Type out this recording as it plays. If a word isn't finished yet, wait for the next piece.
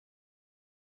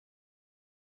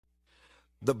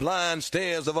The blind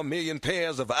stares of a million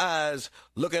pairs of eyes,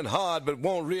 looking hard but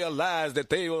won't realize that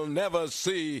they will never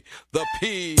see the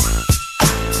P.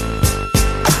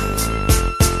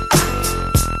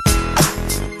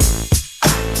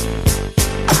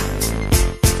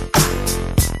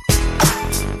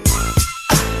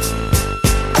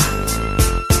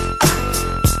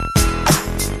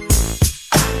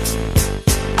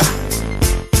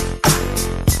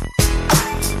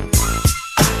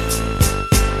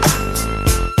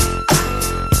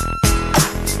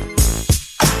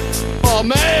 Oh,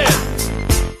 man!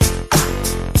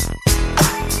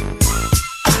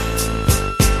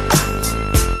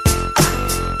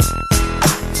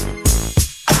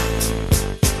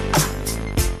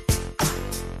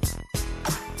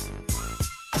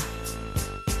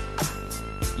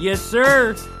 Yes,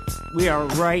 sir. We are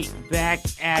right back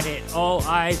at it. All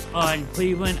eyes on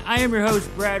Cleveland. I am your host,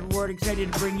 Brad Ward,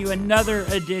 excited to bring you another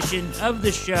edition of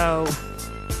the show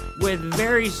with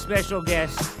very special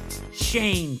guest,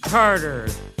 Shane Carter,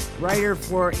 writer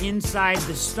for Inside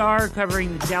the Star,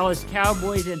 covering the Dallas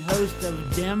Cowboys and host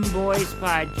of Dem Boys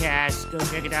podcast. Go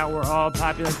check it out where all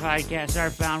popular podcasts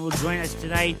are found. Will join us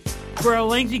tonight for a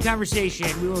lengthy conversation.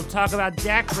 We will talk about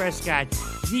Dak Prescott,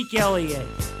 Zeke Elliott.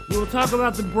 We will talk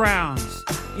about the Browns.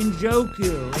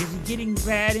 Njoku, is he getting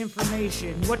bad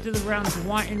information? What do the Browns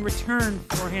want in return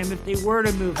for him if they were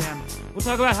to move him? We'll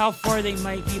talk about how far they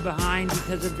might be behind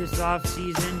because of this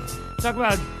offseason. Talk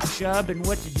about Chubb and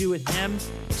what to do with him,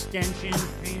 extension,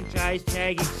 franchise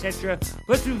tag, etc.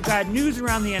 Plus, we've got news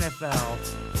around the NFL.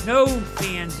 No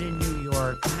fans in New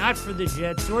York, not for the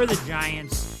Jets or the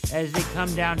Giants as they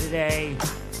come down today.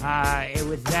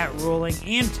 With that ruling,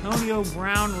 Antonio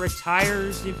Brown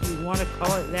retires, if you want to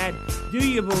call it that. Do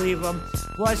you believe him?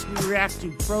 Plus, we react to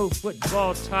Pro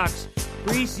Football Talks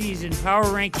preseason power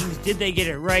rankings. Did they get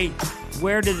it right?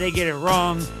 Where did they get it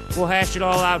wrong? We'll hash it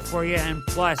all out for you. And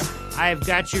plus, I've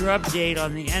got your update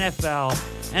on the NFL,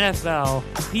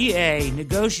 PA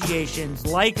negotiations.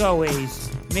 Like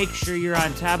always, make sure you're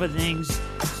on top of things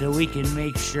so we can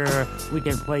make sure we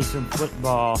can play some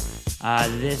football.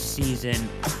 This season,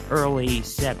 early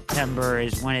September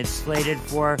is when it's slated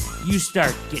for. You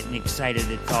start getting excited.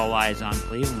 It's all eyes on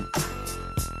Cleveland.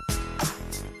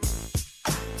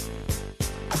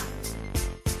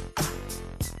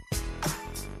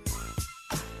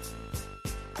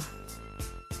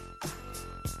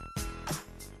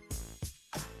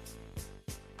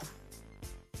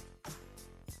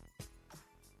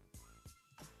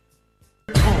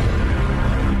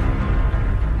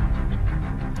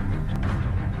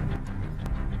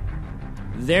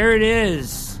 There it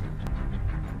is.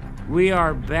 We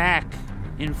are back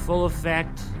in full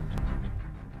effect.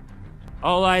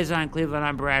 All eyes on Cleveland.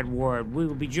 I'm Brad Ward. We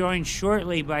will be joined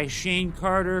shortly by Shane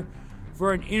Carter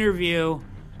for an interview.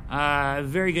 A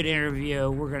very good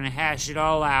interview. We're going to hash it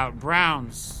all out.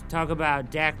 Browns, talk about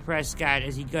Dak Prescott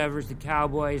as he covers the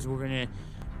Cowboys. We're going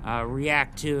to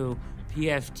react to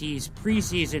PFT's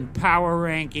preseason power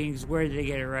rankings. Where did they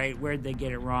get it right? Where did they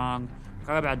get it wrong?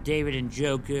 Talk about David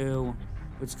Njoku.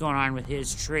 What's going on with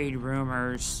his trade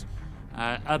rumors,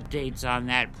 updates on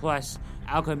that. Plus,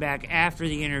 I'll come back after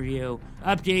the interview,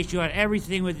 update you on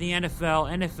everything with the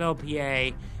NFL,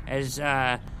 NFLPA, as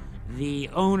the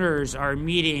owners are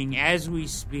meeting as we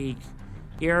speak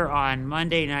here on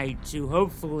Monday night to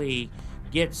hopefully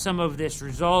get some of this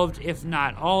resolved, if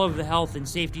not all of the health and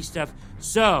safety stuff,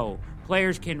 so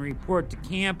players can report to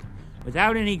camp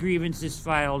without any grievances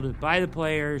filed by the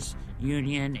players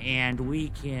union, and we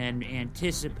can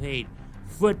anticipate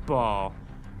football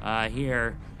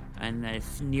here in the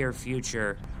near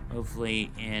future,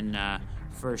 hopefully in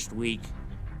first week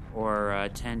or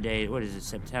 10 days. What is it,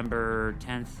 September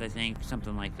 10th, I think,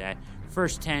 something like that.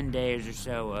 First 10 days or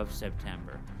so of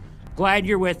September. Glad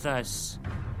you're with us.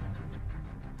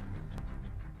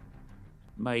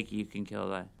 Mike, you can kill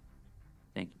that.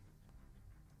 Thank you.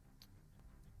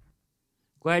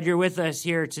 Glad you're with us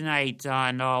here tonight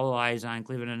on All Eyes on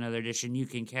Cleveland, another edition. You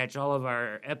can catch all of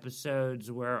our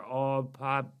episodes where all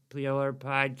popular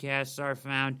podcasts are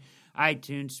found.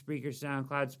 iTunes, Spreaker,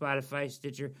 SoundCloud, Spotify,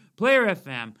 Stitcher, Player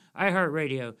FM,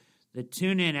 iHeartRadio, the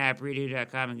TuneIn app,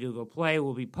 radio.com, and Google Play.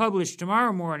 Will be published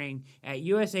tomorrow morning at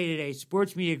USA Today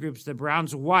Sports Media Group's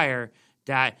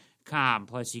TheBrownsWire.com.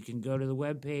 Plus, you can go to the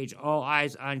webpage,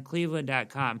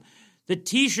 alliesOnCleveland.com. The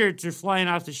T-shirts are flying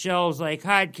off the shelves like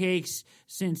hotcakes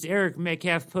since Eric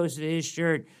Metcalf posted his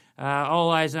shirt, All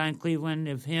Eyes on Cleveland,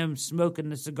 of him smoking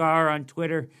the cigar on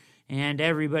Twitter, and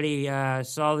everybody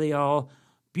saw the all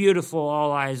beautiful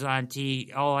All Eyes on Cle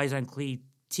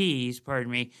tees,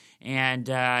 and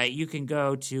you can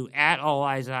go to @All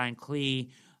Eyes on Cle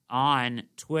on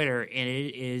Twitter, and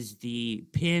it is the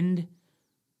pinned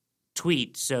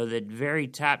tweet. So the very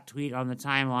top tweet on the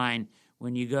timeline,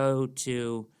 when you go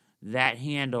to that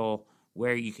handle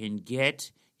where you can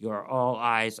get your All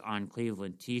Eyes on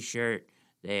Cleveland t-shirt.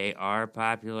 They are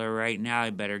popular right now.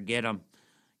 You better get them.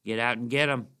 Get out and get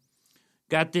them.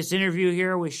 Got this interview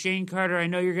here with Shane Carter. I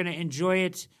know you're going to enjoy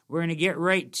it. We're going to get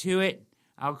right to it.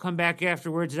 I'll come back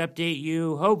afterwards and update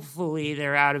you. Hopefully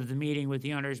they're out of the meeting with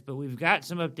the owners, but we've got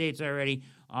some updates already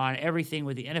on everything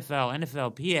with the NFL,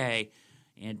 NFLPA,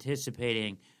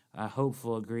 anticipating a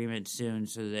hopeful agreement soon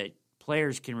so that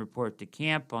players can report to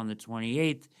camp on the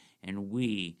 28th, and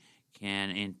we can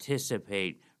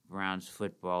anticipate Browns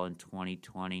football in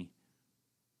 2020.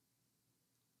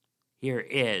 Here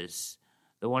is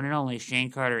the one and only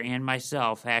Shane Carter and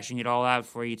myself hashing it all out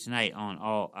for you tonight on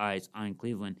All Eyes on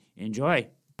Cleveland. Enjoy.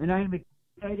 And I'm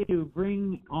excited to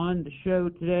bring on the show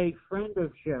today, friend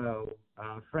of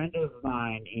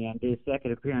mine, and his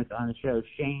second appearance on the show,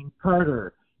 Shane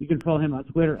Carter. You can follow him on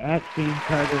Twitter at Shane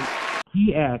Carter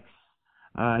TX.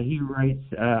 He writes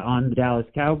on the Dallas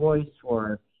Cowboys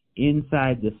for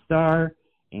Inside the Star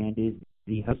and is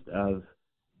the host of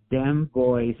Dem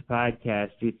Boys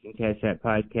Podcast. You can catch that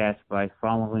podcast by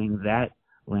following that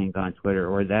link on Twitter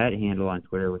or that handle on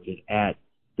Twitter, which is at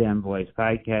Dem Boys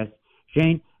Podcast.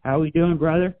 Shane, how we doing,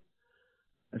 brother?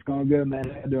 It's going good, man.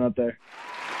 How you doing up there?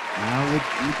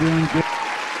 We're doing good.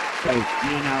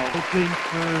 Hoping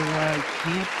for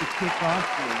camp to kick off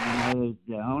here.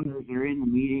 The owners are in the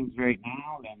meetings right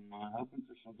now and hoping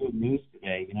for some good news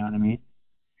today. You know what I mean?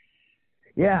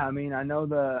 Yeah, I mean, I know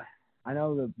the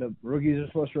rookies are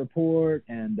supposed to report,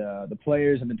 and the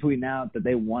players have been tweeting out that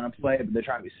they want to play, but they're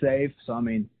trying to be safe. So, I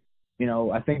mean,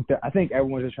 I think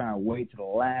everyone's just trying to wait to the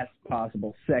last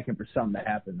possible second for something to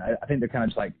happen. I think they're kind of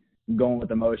just like going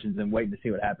with emotions and waiting to see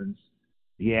what happens.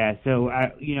 Yeah, so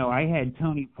I had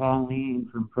Tony Pauline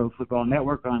from Pro Football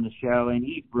Network on the show, and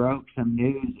he broke some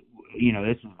news.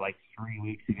 This was like 3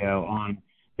 weeks ago on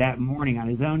that morning on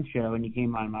his own show, and he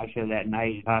came on my show that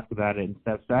night and talked about it and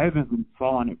stuff. So I've been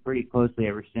following it pretty closely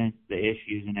ever since, the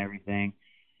issues and everything.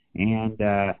 And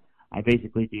I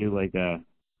basically do like an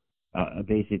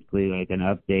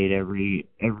update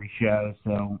every show.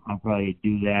 So I'll probably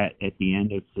do that at the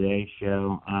end of today's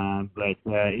show. But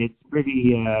it's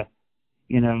pretty,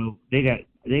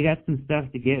 they got some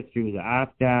stuff to get through, the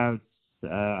opt-outs.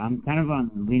 I'm kind of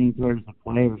leaning towards the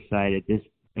player side at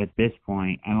this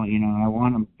point. I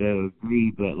want them to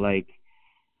agree, but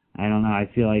I don't know. I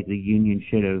feel like the union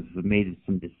should have made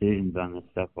some decisions on this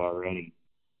stuff already.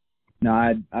 No,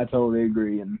 I totally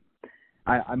agree. And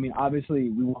I mean, obviously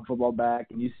we want football back,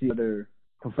 and you see other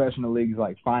professional leagues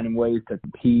finding ways to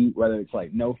compete, whether it's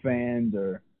no fans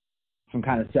or some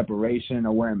kind of separation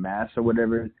or wearing masks or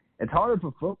whatever. It's harder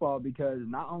for football because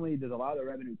not only does a lot of the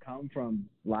revenue come from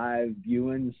live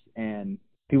viewings and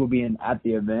people being at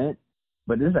the event,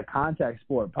 but this is a contact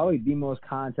sport, probably the most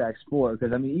contact sport,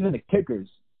 because, I mean, even the kickers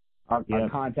are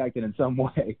contacted in some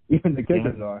way. Even the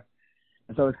kickers are.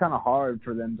 And so it's kind of hard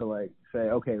for them to, say,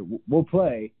 okay, we'll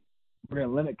play. We're going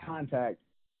to limit contact,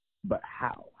 but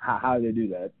how? How do they do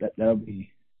that? That'll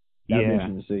be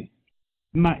interesting to see.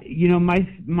 My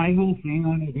whole thing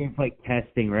on it is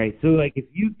testing, right? So if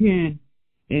you can,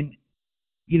 and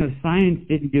science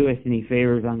didn't do us any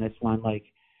favors on this one. Like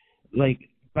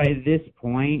by this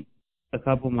point, a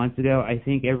couple months ago, I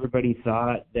think everybody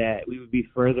thought that we would be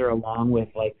further along with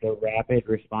the rapid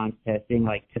response testing,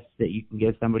 tests that you can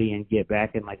give somebody and get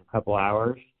back in a couple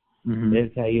hours. Mm-hmm. They'll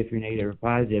tell you if you're negative or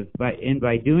positive. And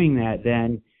by doing that,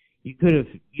 then you could have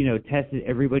tested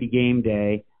everybody game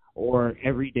day or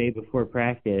every day before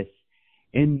practice,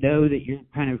 and know that you're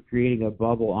kind of creating a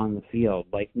bubble on the field.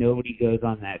 Nobody goes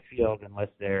on that field unless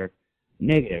they're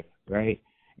negative, right?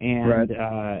 And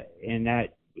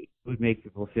that would make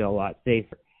people feel a lot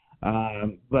safer.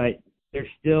 But they're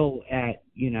still at,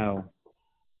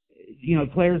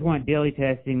 players want daily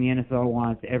testing. The NFL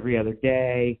wants every other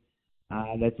day.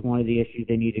 That's one of the issues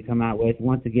they need to come out with.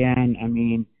 Once again, I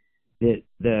mean,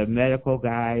 the medical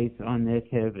guys on this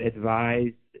have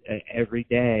advised every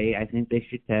day. I think they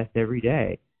should test every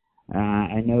day.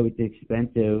 I know it's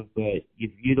expensive, but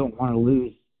if you don't want to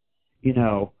lose,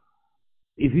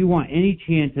 if you want any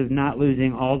chance of not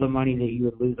losing all the money that you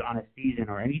would lose on a season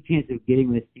or any chance of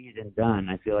getting the season done,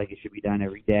 I feel like it should be done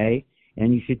every day,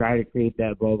 and you should try to create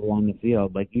that bubble on the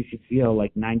field. You should feel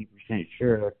 90%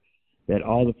 sure that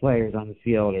all the players on the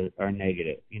field are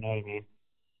negative. You know what I mean?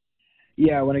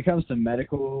 Yeah, when it comes to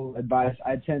medical advice,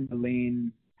 I tend to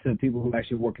lean to people who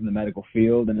actually work in the medical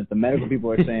field. And if the medical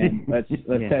people are saying, let's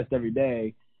test every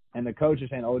day, and the coach is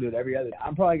saying, do it every other day,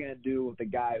 I'm probably going to do with the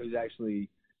guy who's actually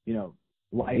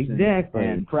license Exactly.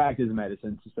 and practice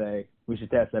medicine to say we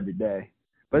should test every day.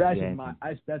 But that's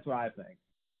Exactly. that's what I think.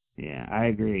 Yeah, I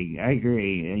agree.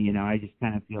 I just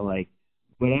kind of feel like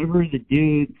whatever the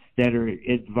dudes that are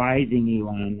advising you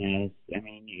on this, I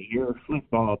mean, you're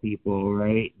football people,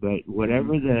 right? But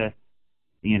whatever the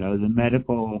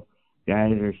medical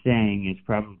guys are saying is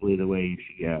probably the way you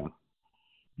should go.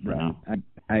 So. Right.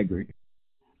 I agree.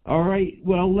 All right.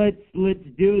 Well, let's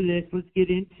do this. Let's get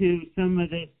into some of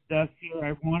this stuff here.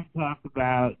 I want to talk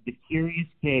about the curious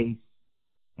case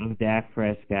of Dak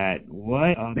Prescott.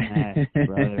 What a mess,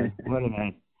 brother. What a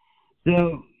mess.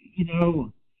 So,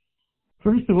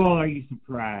 first of all, are you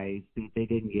surprised that they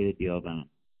didn't get a deal done?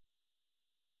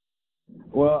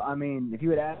 Well, I mean, if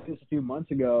you had asked us a few months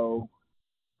ago,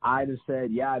 I'd have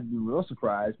said, yeah, I'd be real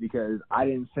surprised because I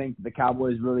didn't think the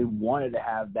Cowboys really wanted to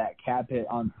have that cap hit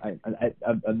on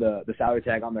the salary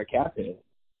tag on their cap hit.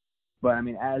 But, I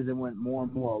mean, as it went more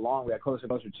and more along, we got closer and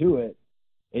closer to it,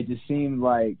 it just seemed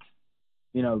like,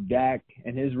 Dak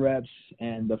and his reps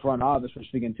and the front office were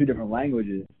speaking two different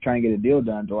languages, trying to get a deal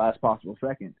done the last possible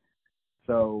second.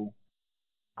 So,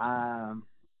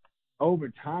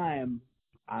 over time,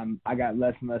 I got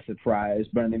less and less surprised,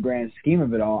 but in the grand scheme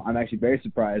of it all, I'm actually very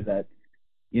surprised that,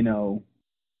 I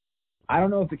don't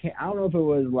know if it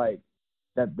was like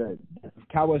that the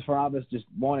Cowboys front office just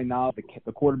won't acknowledge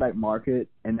the quarterback market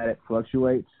and that it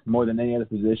fluctuates more than any other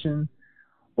position,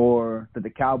 or that the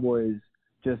Cowboys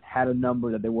just had a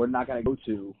number that they were not going to go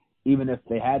to, even if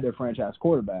they had their franchise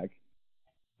quarterback,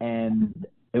 and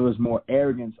it was more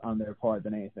arrogance on their part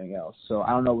than anything else. So I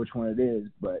don't know which one it is,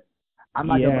 but I'm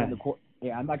not going to blame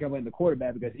I'm not going to blame the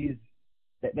quarterback because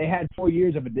they had 4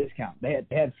 years of a discount. They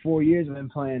had 4 years of him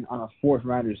playing on a fourth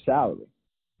rounder's salary,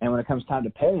 and when it comes time to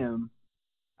pay him,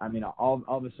 I mean, all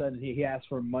of a sudden he asks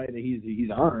for money that he's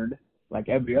earned, like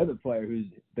every other player who's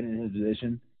been in his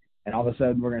position, and all of a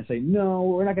sudden we're going to say, no,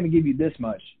 we're not going to give you this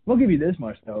much. We'll give you this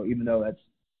much though, even though that's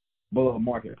below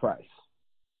market price.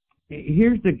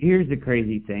 Here's the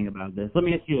crazy thing about this. Let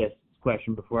me ask you this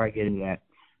question before I get into that.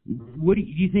 What do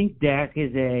you think? Dak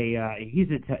is you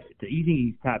think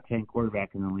he's top 10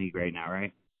 quarterback in the league right now,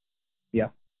 right? Yeah.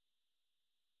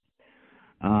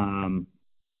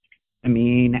 I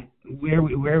mean, where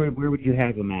would you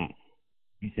have him at?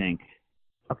 You think?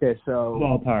 Okay, so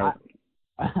ballpark.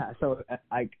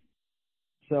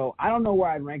 So I don't know where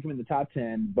I'd rank him in the top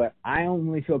 10, but I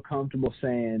only feel comfortable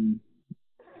saying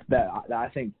that I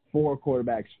think 4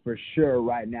 quarterbacks for sure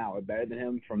right now are better than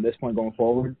him from this point going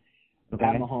forward. Okay.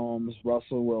 Pat Mahomes,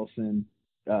 Russell Wilson,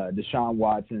 Deshaun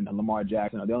Watson, and Lamar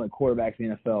Jackson are the only quarterbacks in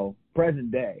the NFL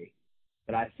present day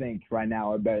that I think right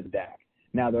now are better than Dak.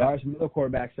 Now, there are some other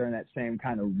quarterbacks that are in that same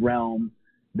kind of realm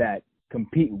that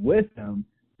compete with him,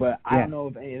 but I don't know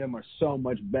if any of them are so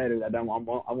much better that I'm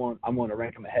going to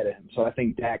rank him ahead of him. So I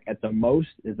think Dak, at the most,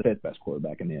 is the 5th best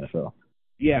quarterback in the NFL.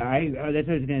 Yeah, that's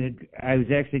what I was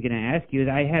actually going to ask you.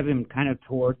 I have him kind of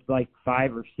towards like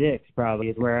 5 or 6 probably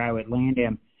is where I would land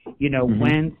him.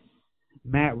 Wentz,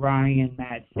 Matt Ryan,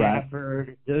 Matt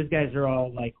Stafford, those guys are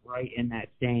all like right in that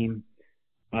same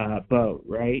boat,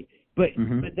 right? But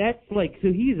that's like,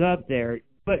 so he's up there.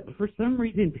 But for some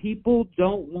reason, people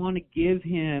don't want to give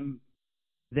him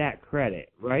that credit,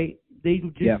 right? They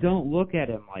just don't look at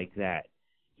him like that.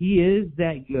 He is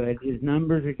that good. His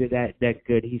numbers are good. That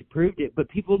good. He's proved it. But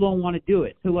people don't want to do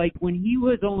it. So like when he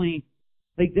was only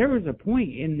like there was a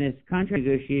point in this contract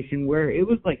negotiation where it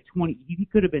was like 20. He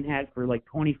could have been had for like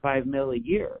 $25 million a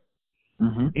year,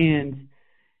 and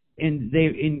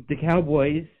the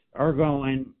Cowboys are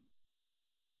going.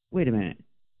 Wait a minute.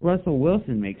 Russell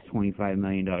Wilson makes $25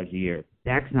 million a year.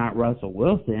 Dak's not Russell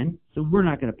Wilson, so we're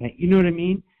not going to pay. You know what I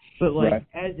mean? But like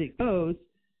as it goes,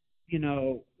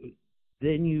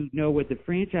 then you know what the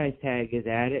franchise tag is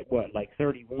at what, like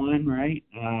 31, right?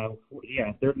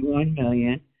 31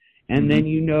 million. And then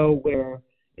you know where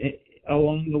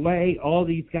along the way all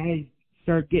these guys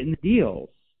start getting the deals.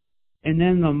 And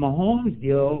then the Mahomes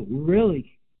deal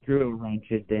really threw a wrench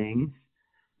at things.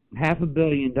 $500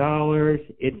 million,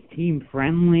 it's team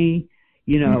friendly,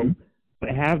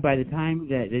 but by the time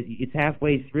that it's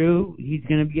halfway through, he's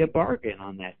going to be a bargain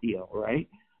on that deal, right?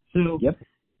 So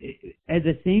at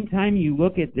the same time, you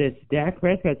look at this Dak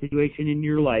Prescott situation and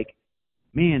you're like,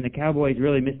 man, the Cowboys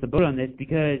really missed the boat on this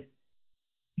because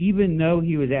even though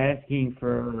he was asking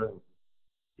for,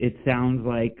 it sounds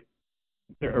like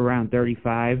around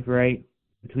 35, right?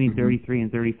 Between 33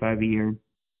 and 35 a year.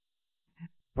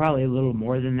 Probably a little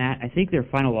more than that. I think their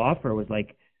final offer was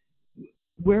like,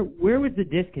 where was the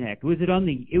disconnect? It was on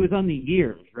the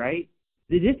years, right?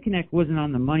 The disconnect wasn't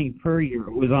on the money per year.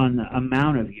 It was on the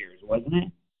amount of years, wasn't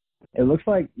it? It looks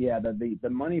like, the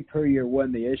money per year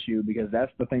wasn't the issue because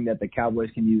that's the thing that the Cowboys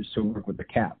can use to work with the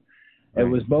cap. It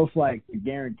was both like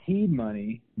guaranteed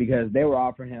money because they were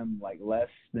offering him like less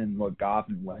than what Goff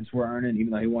and Wentz were earning,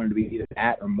 even though he wanted to be either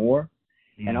at or more.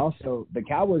 Mm-hmm. And also the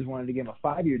Cowboys wanted to give him a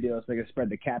 5-year deal so they could spread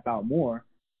the cap out more.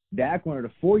 Dak wanted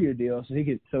a 4-year deal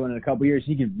so in a couple years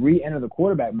he could re-enter the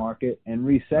quarterback market and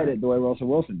reset it the way Russell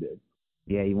Wilson did.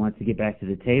 Yeah, he wants to get back to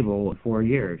the table in 4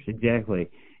 years, exactly.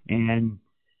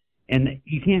 And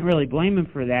you can't really blame him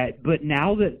for that. But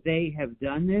now that they have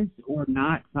done this, or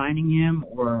not signing him,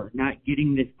 or not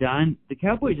getting this done, the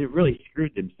Cowboys have really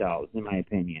screwed themselves, in my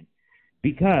opinion.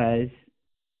 Because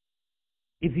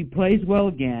if he plays well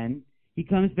again, he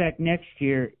comes back next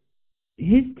year,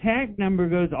 his tag number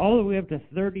goes all the way up to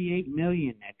 $38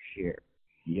 million next year.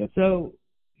 Yep. So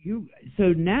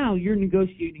now you're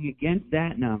negotiating against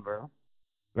that number,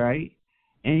 right?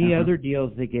 Any other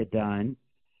deals that get done.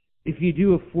 If you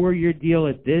do a 4-year deal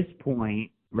at this point,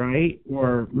 right,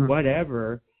 or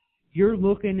whatever, you're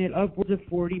looking at upwards of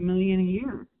 $40 million a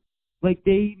year. Like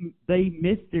they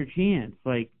missed their chance,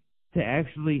 like to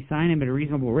actually sign him at a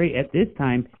reasonable rate. At this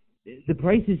time, the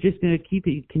price is just going to keep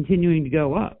continuing to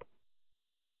go up.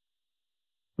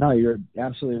 No, you're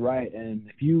absolutely right. And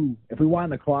if we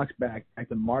wind the clocks back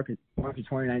to March of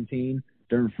 2019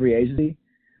 during free agency,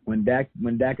 when Dak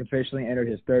officially entered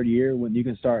his 3rd year, when you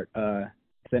can start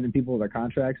sending people their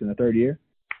contracts in the 3rd year,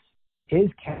 his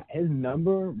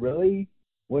number really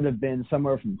would have been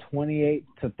somewhere from 28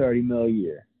 to 30 mil a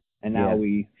year. And now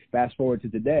we fast forward to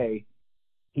today,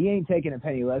 he ain't taking a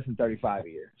penny less than 35 a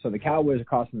year. So the Cowboys are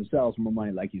costing themselves more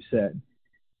money, like you said.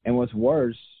 And what's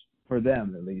worse for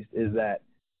them, at least, is that,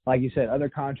 like you said, other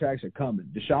contracts are coming.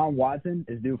 Deshaun Watson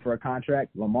is due for a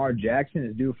contract. Lamar Jackson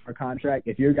is due for a contract.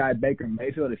 If your guy Baker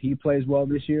Mayfield, if he plays well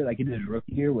this year, like he did his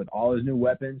rookie year with all his new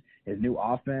weapons, his new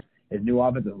offense, his new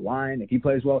offensive line, if he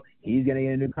plays well, he's going to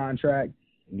get a new contract.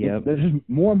 Yep. There's just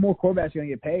more and more quarterbacks going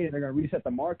to get paid, and they're going to reset the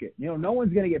market. You know, no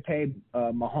one's going to get paid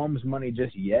Mahomes money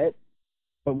just yet.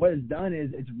 But what it's done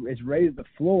is it's raised the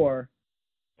floor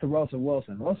to Russell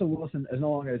Wilson. Russell Wilson is no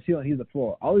longer the ceiling; he's the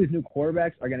floor. All these new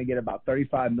quarterbacks are going to get about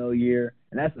 $35 million a year,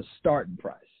 and that's the starting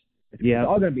price. It's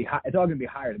all going to be high. It's all going to be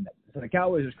higher than that. So the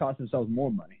Cowboys just cost themselves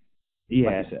more money.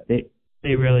 Yeah, like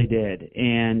they really did.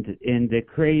 And the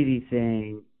crazy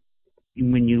thing,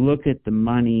 when you look at the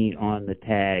money on the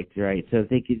tags, right? So if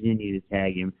they continue to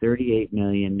tag him, $38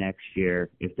 million next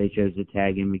year, if they chose to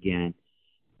tag him again,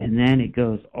 and then it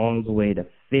goes all the way to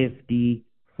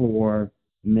 $54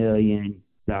 million.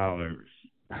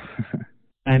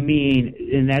 I mean,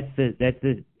 and that's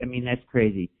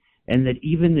crazy. And that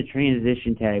even the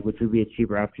transition tag, which would be a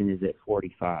cheaper option, is at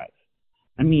 45.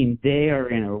 I mean, they are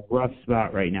in a rough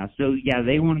spot right now. So yeah,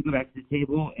 they want to go back to the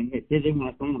table, and if they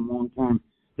want to sign him long term,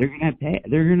 they're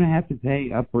gonna have to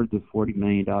pay upwards of $40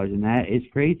 million, and that is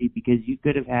crazy because you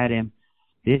could have had him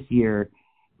this year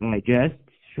by just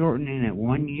shortening it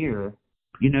 1 year.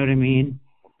 You know what I mean?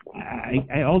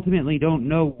 I ultimately don't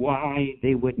know why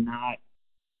they would not.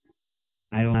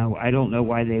 I don't know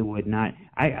why they would not.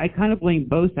 I kind of blame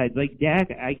both sides. Like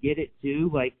Dak, I get it too.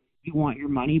 Like you want your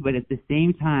money, but at the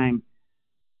same time,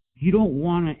 you don't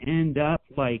want to end up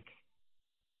like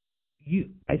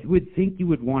you. I would think you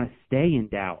would want to stay in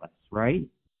Dallas, right?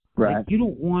 Right. Like, you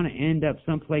don't want to end up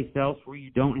someplace else where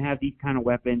you don't have these kind of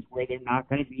weapons, where they're not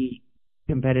going to be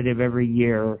competitive every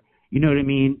year. You know what I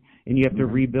mean? And you have to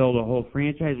rebuild a whole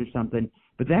franchise or something.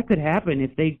 But that could happen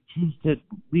if they choose to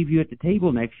leave you at the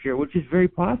table next year, which is very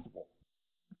possible.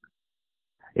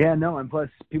 Yeah, no, and plus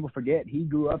people forget he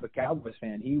grew up a Cowboys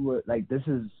fan. He was like, this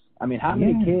is, I mean, how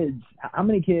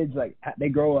many kids like they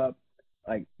grow up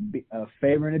like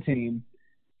favoring a team,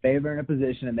 favoring a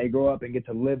position, and they grow up and get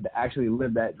to actually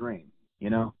live that dream, you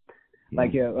know? Yeah.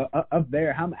 Like up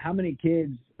there, how many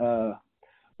kids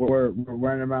were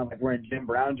running around like wearing Jim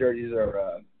Brown jerseys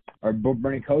or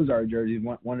Bernie Kosar jerseys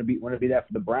want to be that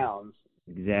for the Browns?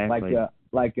 Exactly.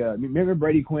 Remember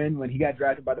Brady Quinn when he got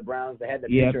drafted by the Browns? They had the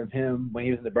picture of him when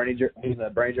he was in the Bernie jersey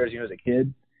when he was a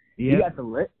kid. Yeah.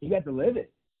 He got to live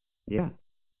it. Yeah.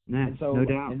 Nah, no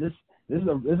doubt. And this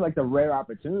is like the rare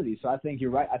opportunity. So I think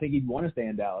you're right. I think he'd want to stay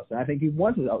in Dallas, and I think he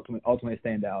wants to ultimately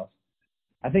stay in Dallas.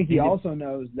 I think he also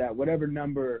knows that whatever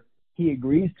number he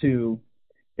agrees to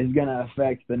is going to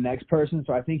affect the next person.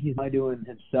 So I think he's not doing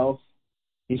himself.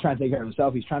 He's trying to take care of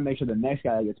himself. He's trying to make sure the next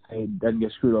guy that gets paid doesn't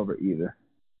get screwed over either.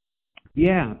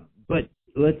 Yeah, but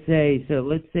let's say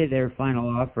their final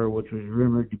offer, which was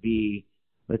rumored to be,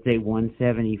 let's say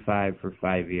 $175 for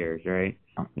 5 years, right?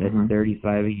 That's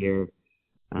 $35 a year.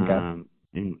 Okay.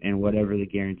 and whatever the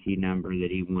guaranteed number that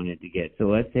he wanted to get. So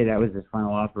let's say that was his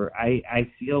final offer. I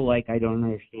feel like I don't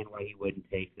understand why he wouldn't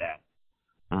take that.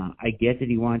 I get that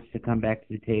he wants to come back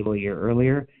to the table a year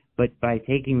earlier, but by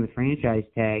taking the franchise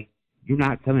tag, you're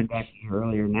not coming back a year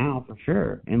earlier now for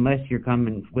sure, unless you're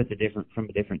coming from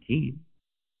a different team.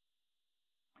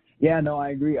 Yeah, no, I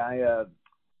agree.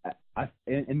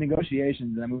 In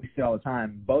negotiations, and I mean, we see it all the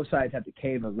time, both sides have to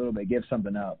cave a little bit, give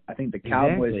something up. I think the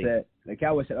Cowboys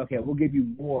said, okay, we'll give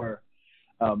you more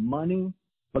money,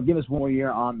 but give us 1 more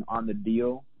year on the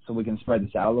deal so we can spread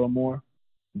this out a little more.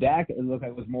 Dak, it looked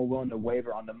like, was more willing to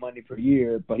waver on the money per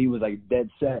year, but he was like dead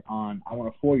set on, I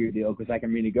want a 4-year deal because I can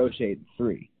renegotiate in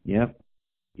 3. Yep.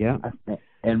 Yeah.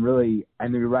 And really,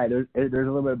 and you're right, there's a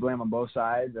little bit of blame on both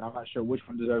sides, and I'm not sure which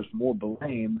one deserves more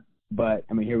blame, but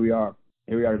I mean, here we are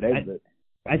today with it.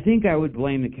 I think I would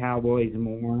blame the Cowboys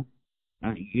more.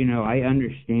 I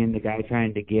understand the guy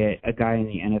trying to get a guy in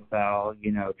the NFL,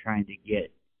 trying to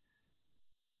get,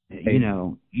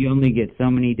 you only get so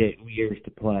many years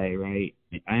to play, right?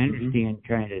 I understand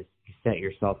trying to set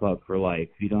yourself up for life.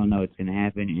 You don't know what's going to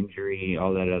happen, injury,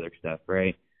 all that other stuff,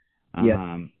 right? Yes.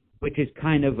 Which is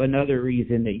kind of another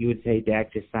reason that you would say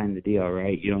Dak just signed the deal,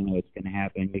 right? You don't know what's going to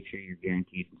happen. Make sure you're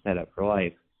guaranteed and set up for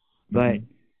life. But,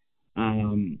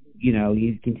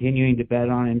 he's continuing to bet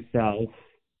on himself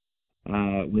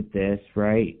with this,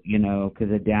 right?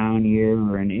 Because a down year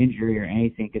or an injury or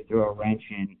anything could throw a wrench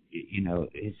in,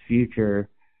 his future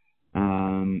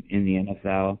in the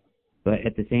NFL. But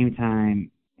at the same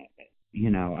time,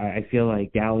 I feel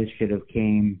like Dallas should have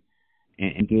came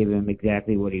and gave him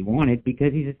exactly what he wanted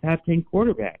because he's a top 10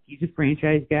 quarterback. He's a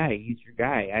franchise guy. He's your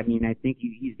guy. I mean, I think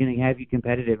he's going to have you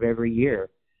competitive every year.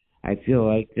 I feel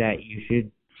like that you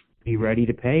should be ready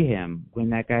to pay him when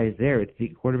that guy is there.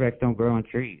 Quarterbacks don't grow on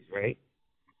trees, right?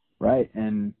 Right,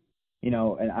 and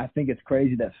and I think it's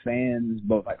crazy that fans,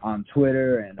 both like on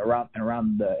Twitter and around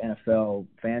the NFL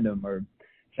fandom, are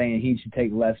saying he should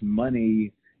take less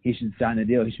money. He should sign a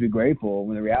deal. He should be grateful.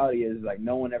 When the reality is, like,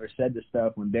 no one ever said this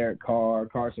stuff when Derek Carr,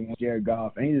 Carson Wentz, Jared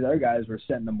Goff, any of these other guys were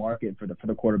setting the market for the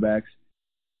quarterbacks.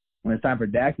 When it's time for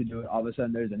Dak to do it, all of a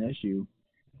sudden there's an issue,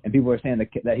 and people are saying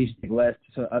that he should take less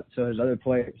so there's other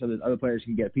players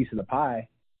can get a piece of the pie.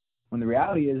 When the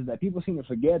reality is that people seem to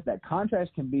forget that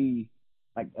contracts can be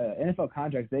like NFL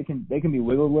contracts. They can be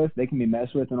wiggled with. They can be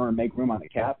messed with in order to make room on the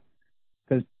cap.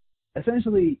 Because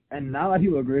essentially, and not a lot of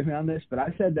people agree with me on this, but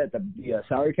I said that the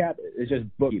salary cap is just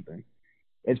bookkeeping.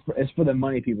 It's for the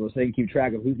money people, so they can keep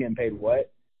track of who's getting paid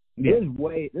what. Yeah. There's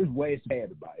ways to pay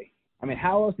everybody. I mean,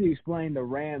 how else do you explain the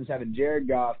Rams having Jared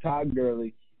Goff, Todd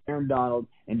Gurley, Aaron Donald,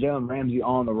 and Jalen Ramsey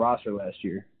all on the roster last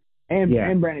year, and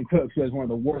Brandon Cooks, who has one of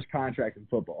the worst contracts in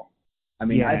football? I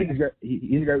mean, I think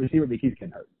he's a great receiver, but he's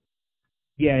getting hurt.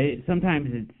 Yeah,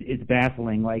 sometimes it's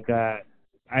baffling. Like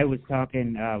I was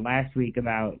talking last week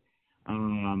about, I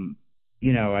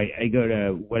go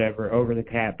to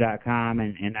overthecap.com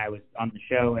and I was on the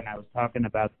show and I was talking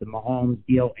about the Mahomes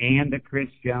deal and the Chris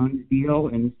Jones deal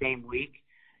in the same week,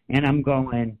 and I'm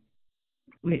going,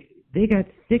 wait, they got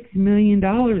 $6 million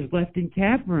left in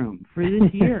cap room for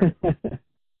this year.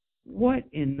 What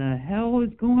in the hell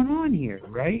is going on here,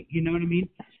 right? You know what I mean?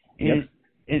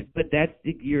 But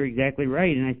you're exactly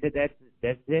right. And I said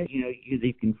that's it.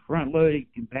 You can front load it, you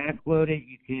can back load it,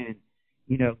 you can,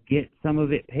 get some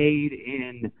of it paid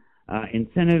in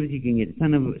incentives, you can get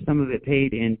some of it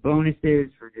paid in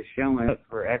bonuses for just showing up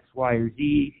for X, Y, or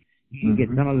Z. You can get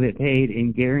some of it paid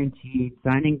in guaranteed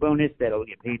signing bonus that'll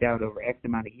get paid out over X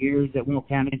amount of years that won't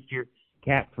count against your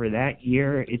cap for that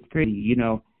year. It's crazy,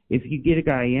 If you get a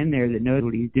guy in there that knows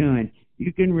what he's doing,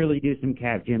 you can really do some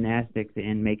cap gymnastics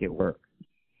and make it work.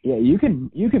 Yeah, you can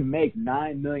make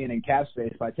 $9 million in cap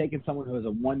space by taking someone who has a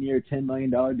 1-year, $10 million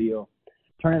deal,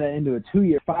 turning that into a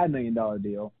 2-year, $5 million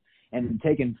deal, and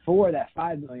taking $4 of that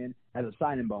 $5 million as a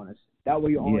signing bonus. That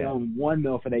way you only own $1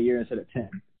 million for that year instead of 10.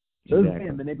 So they're going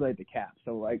to manipulate the cap.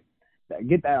 So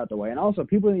get that out the way. And also,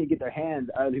 people need to get their hands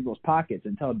out of people's pockets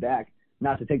and tell Dak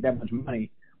not to take that much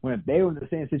money. When if they were in the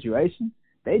same situation,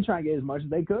 they try and get as much as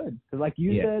they could. Because like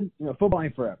you said, football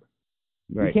ain't forever.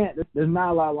 Right. You can't. There's not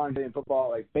a lot of longevity in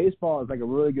football. Like baseball is like a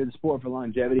really good sport for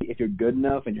longevity if you're good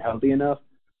enough and you're healthy enough.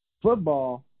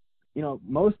 Football,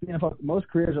 most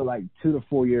careers are like 2 to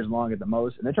 4 years long at the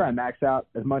most, and they try and max out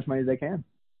as much money as they can.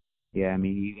 Yeah, I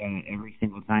mean, you got every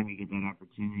single time you get that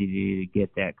opportunity to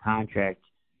get that contract,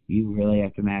 you really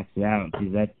have to max it out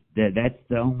because that's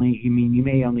the only. You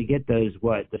may only get those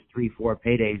 3-4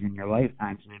 paydays in your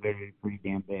lifetime, so they better be pretty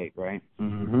damn big, right?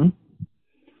 Mm-hmm.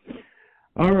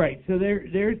 All right, so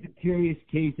there's the curious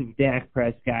case of Dak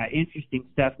Prescott. Interesting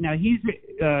stuff. Now, he's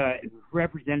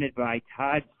represented by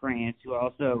Todd France, who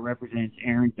also represents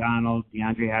Aaron Donald,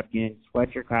 DeAndre Hopkins,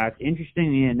 Fletcher Cox.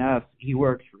 Interestingly enough, he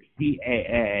works for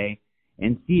CAA,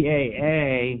 and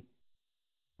CAA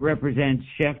represents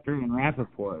Schefter and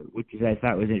Rappaport, which I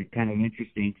thought was kind of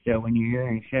interesting. So when you're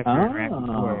hearing Schefter and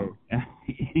Rappaport,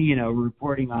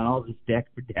 reporting on all this Dak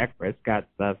Prescott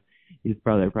stuff, he's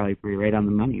probably pretty right on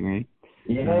the money, right?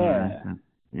 Yeah.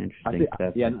 Interesting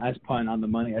stuff. Yeah, nice pun on the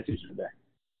money. I see what there.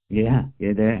 Yeah,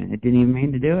 it didn't even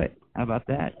mean to do it. How about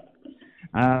that?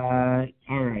 All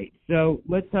right, so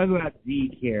let's talk about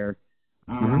Zeke here.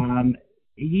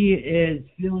 He is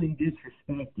feeling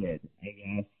disrespected, I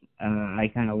guess.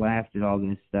 I kind of laughed at all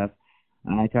this stuff.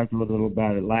 I talked a little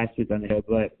about it last week on the show,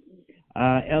 but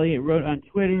Elliott wrote on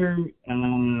Twitter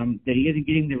that he isn't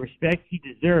getting the respect he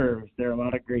deserves. There are a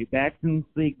lot of great backs in this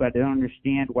league, but I don't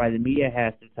understand why the media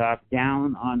has to talk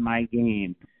down on my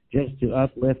game just to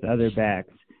uplift other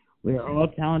backs. We are all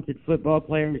talented football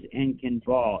players and can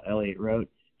ball, Elliott wrote.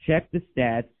 Check the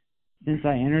stats. Since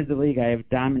I entered the league, I have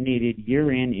dominated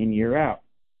year in and year out.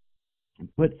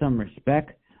 Put some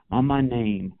respect on my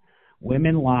name.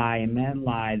 Women lie, men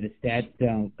lie, the stats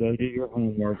don't. Go do your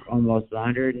homework. Almost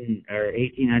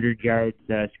 1,800 yards,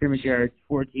 scrimmage yards,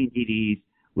 14 TDs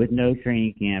with no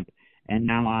training camp, and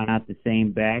now I'm not the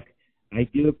same back. I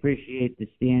do appreciate the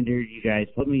standard you guys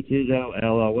hold me to, though,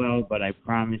 LOL, but I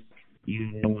promise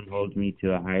you no one holds me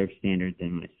to a higher standard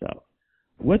than myself.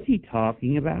 What's he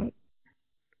talking about?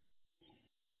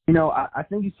 I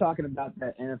think he's talking about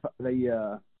that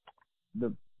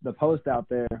the post out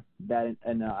there that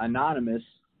an anonymous,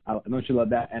 don't you love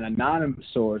that, an anonymous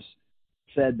source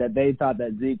said that they thought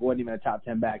that Zeke wasn't even a top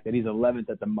 10 back, that he's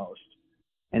 11th at the most.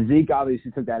 And Zeke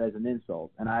obviously took that as an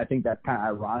insult. And I think that's kind of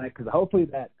ironic because hopefully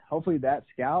that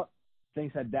scout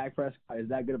thinks that Dak Prescott is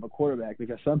that good of a quarterback,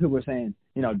 because some people are saying,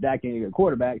 Dak ain't a good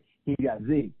quarterback. He got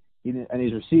Zeke and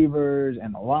his receivers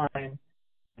and the line.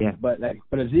 Yeah. But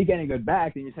if Zeke ain't a good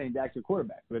back, then you're saying Dak's a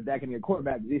quarterback. But if Dak ain't a good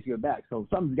quarterback, Zeke's a good back. So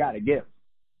something's got to give.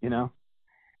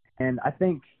 And I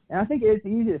think it's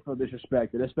easy to feel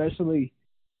disrespected, especially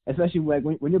like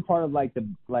when you're part of I hate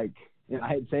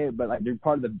to say it, but like you're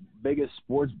part of the biggest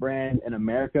sports brand in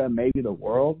America, maybe the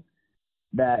world,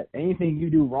 that anything you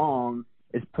do wrong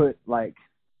is put like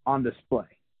on display.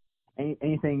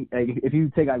 Anything like if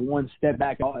you take like one step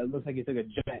back, it looks like you took a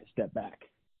giant step back.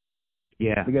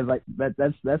 Yeah. Because like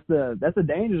that's the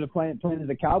dangers of playing as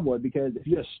a Cowboy, because if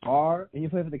you're a star and you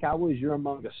play for the Cowboys, you're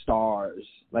among the stars.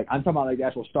 Like I'm talking about like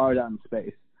actual stars out in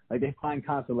space. Like they find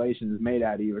constellations made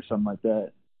out of you or something like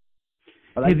that.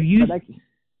 But have you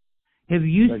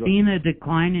seen a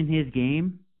decline in his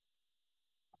game?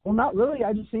 Well, not really.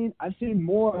 I've seen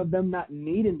more of them not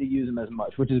needing to use him as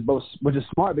much, which is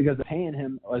smart because they're paying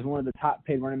him as one of the top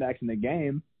paid running backs in the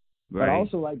game. Right. But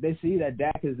also like they see that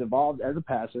Dak has evolved as a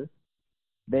passer.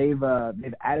 They've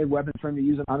added weapons for him to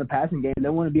use on the passing game. They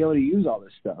want to be able to use all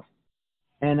this stuff.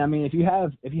 And I mean, if you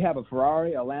have a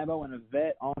Ferrari, a Lambo, and a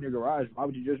Vet all in your garage, why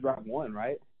would you just drive one,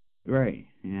 right? Right.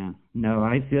 Yeah. No,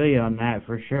 I feel you on that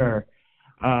for sure.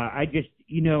 I just,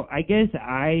 I guess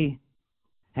I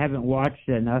haven't watched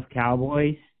enough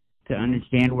Cowboys to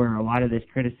understand where a lot of this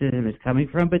criticism is coming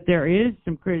from, but there is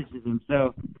some criticism.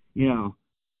 So,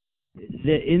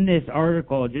 in this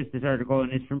article, and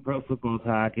it's from Pro Football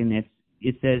Talk, and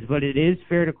it says, but it is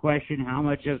fair to question how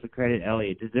much of the credit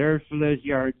Elliott deserves for those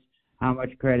yards, how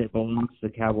much credit belongs to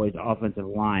the Cowboys' offensive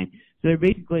line. So they're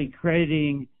basically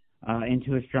crediting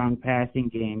into a strong passing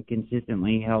game,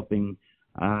 consistently helping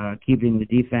keeping the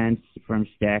defense from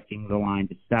stacking the line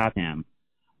to stop him.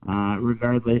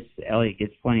 Regardless, Elliott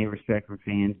gets plenty of respect from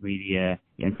fans, media,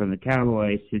 and from the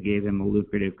Cowboys, who gave him a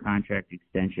lucrative contract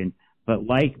extension. But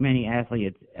like many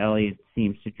athletes, Elliott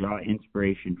seems to draw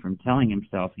inspiration from telling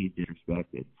himself he's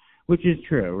disrespected, which is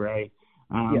true, right?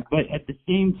 Yeah. But at the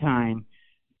same time,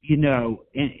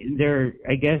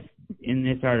 I guess in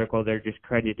this article, they're just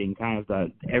crediting kind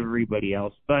of everybody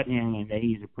else but him, and that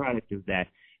he's a product of that.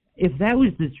 If that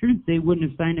was the truth, they wouldn't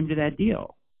have signed him to that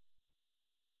deal.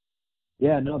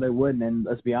 Yeah, no, they wouldn't. And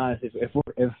let's be honest, if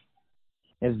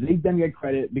Zeke doesn't get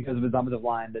credit because of his offensive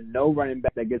line, then no running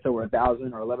back that gets over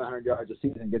 1,000 or 1,100 yards a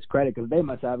season gets credit because they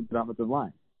must have a good offensive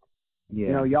line.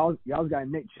 Yeah. Y'all's guy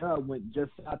Nick Chubb went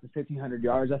just out to 1,500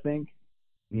 yards, I think.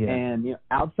 Yeah. And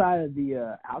outside of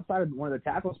one of the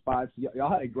tackle spots,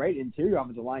 y'all had a great interior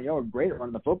offensive line. Y'all were great at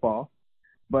running the football.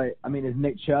 But I mean, is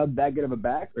Nick Chubb that good of a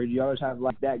back, or do y'all just have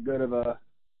like that good of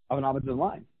an offensive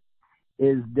line?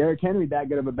 Is Derrick Henry that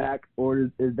good of a back, or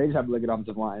is they just have a really good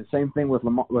offensive line? Same thing with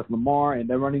Lamar and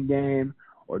their running game,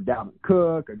 or Dalvin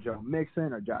Cook or Joe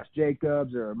Mixon or Josh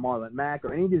Jacobs or Marlon Mack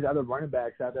or any of these other running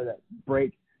backs out there that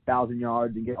break 1,000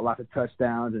 yards and get a lot of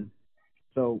touchdowns. And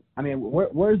so, I mean,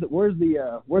 where's the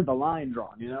line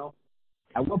drawn? You know,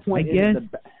 at what point I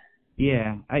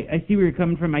see where you're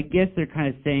coming from. I guess they're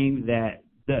kind of saying that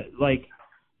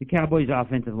the Cowboys'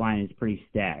 offensive line is pretty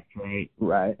stacked, right?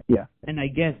 Right. Yeah. And I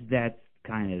guess that's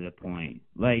kind of the point.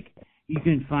 Like, you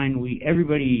can find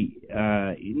everybody,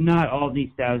 not all these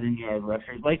 1,000-yard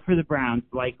rushers. Like for the Browns,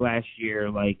 like last year,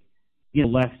 like, you know,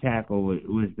 left tackle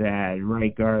was bad,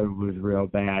 right guard was real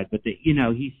bad, but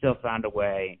he still found a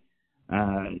way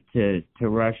to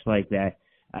rush like that.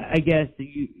 I guess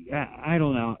I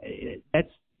don't know.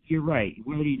 You're right.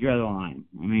 Where do you draw the line?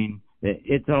 I mean,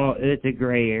 it's a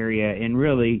gray area, and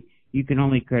really, you can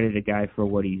only credit a guy for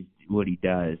what he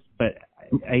does. But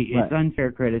it's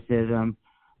unfair criticism,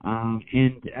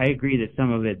 and I agree that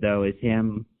some of it though is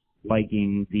him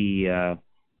liking the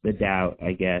doubt,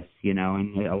 I guess, you know,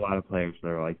 and a lot of players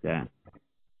are like that.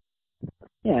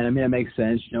 Yeah, and I mean, it makes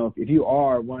sense. You know, if you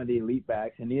are one of the elite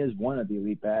backs, and he is one of the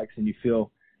elite backs, and you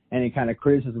feel any kind of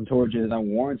criticism towards you is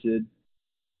unwarranted,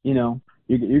 you know,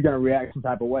 you're going to react some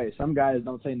type of way. Some guys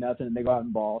don't say nothing and they go out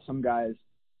and ball. Some guys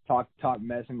talk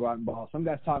mess and go out and ball. Some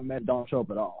guys talk mess and don't show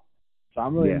up at all. So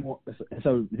I'm really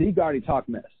so Zeke already talked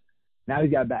mess. Now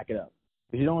he's got to back it up.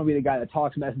 Because you don't want to be the guy that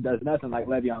talks mess and does nothing like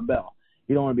Le'Veon Bell.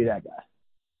 You don't want to be that guy.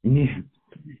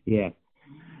 Yeah,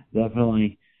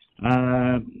 definitely.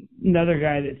 Another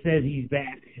guy that says he's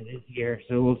back this year,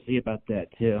 so we'll see about that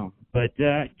too. But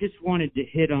just wanted to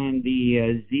hit on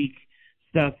the Zeke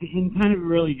stuff and kind of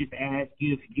really just ask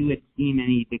you if you had seen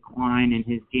any decline in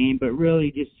his game, but really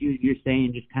just you're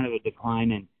saying just kind of a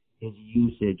decline in his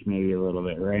usage maybe a little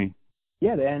bit, right?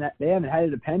 Yeah, they haven't had to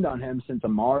depend on him since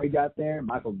Amari got there.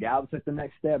 Michael Gallup took the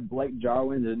next step. Blake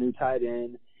Jarwin's a new tight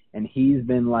end, and he's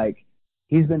been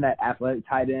that athletic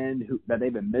tight end that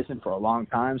they've been missing for a long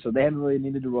time, so they haven't really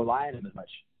needed to rely on him as much.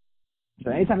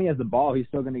 So anytime he has the ball, he's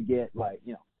still going to get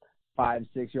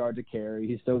 5-6 yards a carry.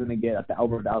 He's still going to get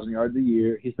over 1,000 yards a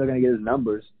year. He's still going to get his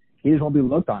numbers. He just won't be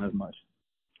looked on as much.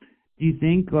 Do you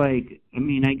think, I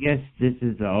guess this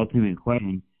is the ultimate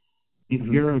question. If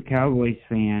you're a Cowboys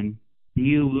fan, do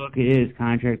you look at his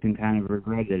contract and kind of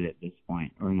regret it at this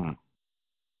point or not?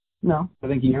 No, I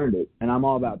think he earned it, and I'm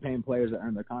all about paying players that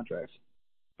earn their contracts.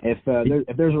 If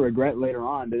there's a regret later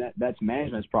on, then that's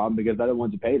management's problem because they're the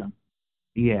ones who paid him.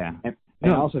 Yeah.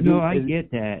 I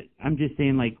get that. I'm just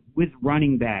saying, with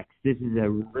running backs, this is a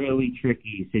really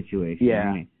tricky situation. Yeah.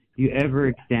 Right? Do you ever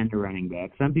extend a running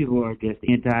back? Some people are just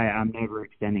I'm never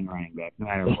extending running back, no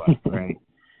matter what, right?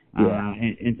 Yeah.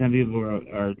 And some people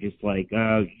are just like,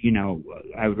 I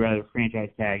would rather franchise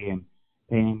tag him,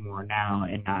 pay him more now,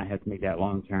 and not have to make that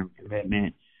long-term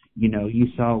commitment. You know, you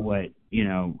saw what,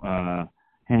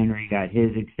 Henry got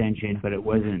his extension, but it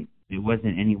wasn't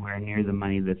anywhere near the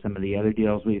money that some of the other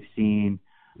deals we've seen,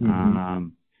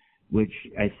 which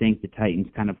I think the Titans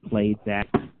kind of played that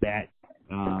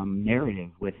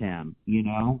narrative with him,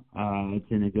 to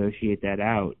negotiate that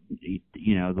out,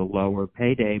 the lower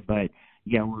payday, but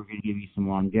yeah, we're going to give you some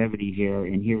longevity here,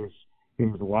 and here's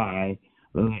why,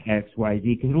 X, Y,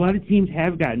 Z, because a lot of teams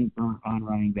have gotten burnt on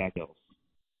running back deals,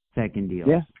 second deals.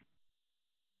 Yeah.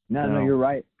 No, you're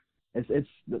right. It's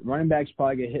the running backs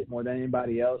probably get hit more than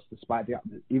anybody else, despite the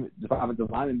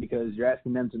offensive lineman, because you're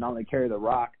asking them to not only carry the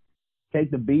rock, take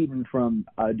the beating from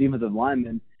defensive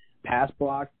linemen, pass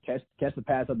block, catch the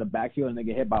pass out the backfield, and they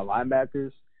get hit by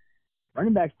linebackers.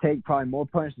 Running backs take probably more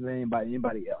punches than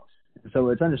anybody else, so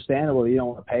it's understandable that you don't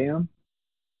want to pay them.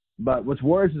 But what's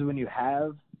worse is when you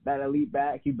have that elite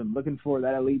back, you've been looking for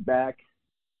that elite back,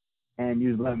 and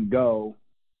you just let him go,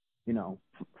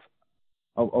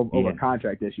 over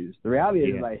contract issues. The reality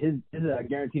is his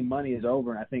guaranteed money is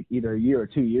over, and I think either a year or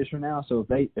 2 years from now. So if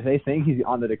they think he's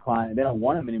on the decline and they don't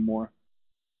want him anymore,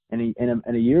 and in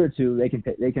a year or two they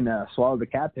can swallow the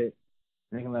cap hit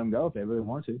and they can let him go if they really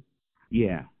want to.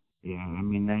 Yeah. I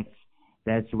mean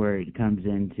that's where it comes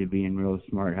into being real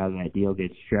smart how that deal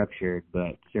gets structured.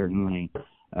 But certainly,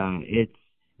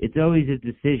 it's always a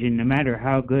decision, no matter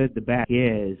how good the back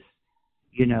is.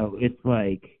 It's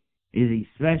like, is he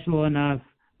special enough?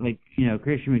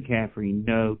 Christian McCaffrey,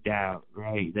 no doubt,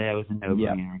 right? That was a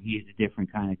no-brainer. Yep. He's a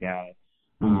different kind of guy.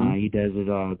 He does it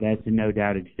all. That's a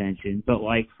no-doubt extension. But,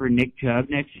 for Nick Chubb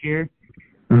next year,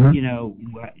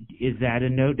 is that a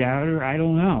no-doubter? I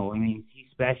don't know. I mean, is he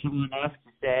special enough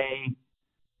to say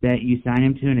that you sign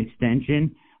him to an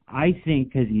extension? I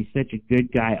think because he's such a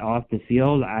good guy off the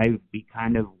field, I'd be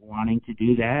kind of wanting to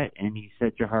do that, and he's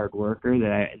such a hard worker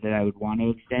that I would want to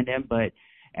extend him. But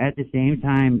at the same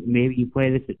time, maybe you play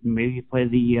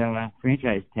the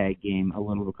franchise tag game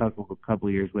a couple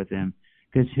years with him,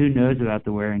 because who knows about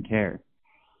the wear and tear.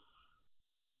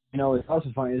 You know, it's also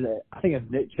funny is that I think if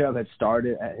Nick Chubb had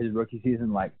started at his rookie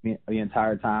season like the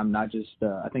entire time, not just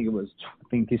I think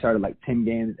he started like 10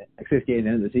 games, like 58 at the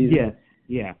end of the season.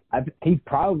 Yeah. He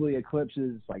probably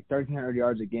eclipses like 1,300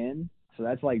 yards again. So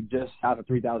that's like just south of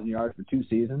 3,000 yards for 2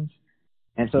 seasons.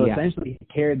 And so essentially he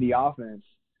carried the offense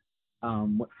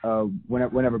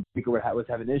whenever Baker was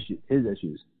having his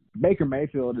issues. Baker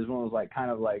Mayfield is one of those like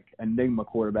kind of like enigma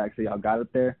quarterbacks that y'all got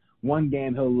up there. One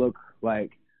game he'll look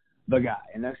like the guy,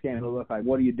 and next game he'll look like,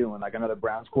 what are you doing, like another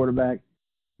Browns quarterback?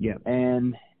 Yeah.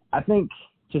 And I think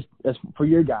just as for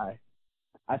your guy,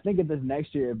 I think if this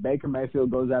next year, if Baker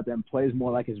Mayfield goes out there and plays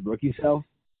more like his rookie self,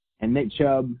 and Nick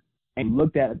Chubb ain't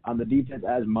looked at on the defense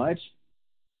as much,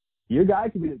 your guy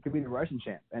could be the rushing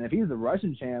champ. And if he's the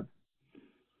rushing champ,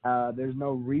 there's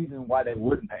no reason why they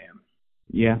wouldn't pay him.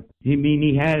 Yeah. I mean,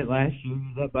 he had it last year.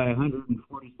 He was up by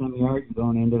 140-some yards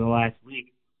going into the last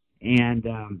week. And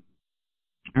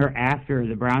or after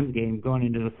the Browns game, going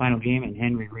into the final game, and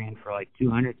Henry ran for like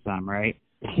 200-some, right?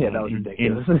 Yeah, that was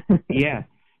ridiculous. Yeah.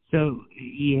 So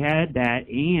he had that,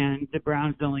 and the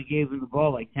Browns only gave him the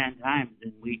ball like 10 times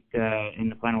in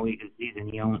the final week of the season.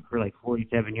 He only for like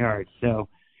 47 yards. So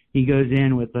he goes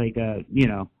in with like a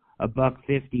 $150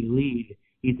 lead.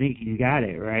 You think he's got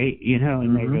it, right?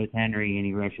 And there goes Henry, and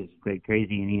he rushes like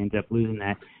crazy, and he ends up losing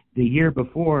that. The year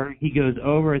before, he goes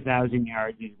over 1,000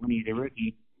 yards when he's a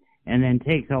rookie, and then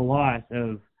takes a loss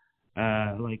of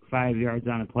like 5 yards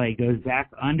on a play, goes back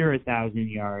under 1,000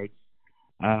 yards,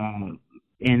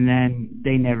 and then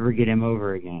they never get him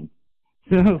over again.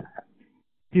 So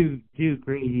two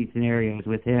crazy scenarios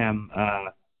with him,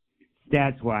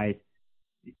 stats-wise.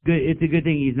 Good. It's a good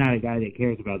thing he's not a guy that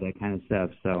cares about that kind of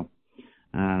stuff. So,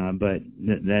 but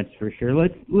that's for sure.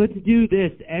 Let's do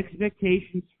this.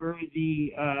 Expectations for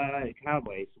the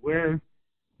Cowboys.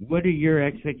 What are your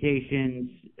expectations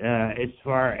as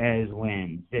far as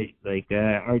wins? Like,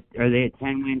 are they a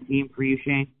 10-win team for you,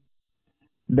 Shane?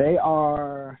 They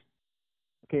are.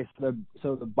 Okay,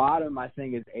 so the bottom I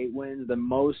think is 8 wins. The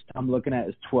most I'm looking at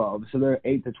is 12. So they're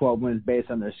 8 to 12 wins based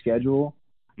on their schedule.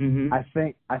 Mm-hmm. I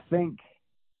think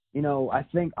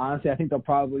honestly, I think they'll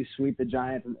probably sweep the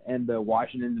Giants and the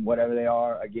Washington, whatever they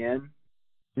are, again,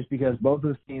 just because both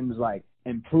those teams like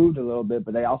improved a little bit,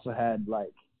 but they also had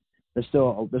like they're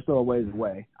still a ways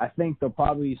away. I think they'll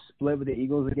probably split with the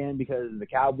Eagles again because the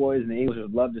Cowboys and the Eagles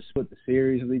would love to split the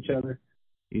series with each other.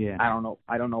 Yeah.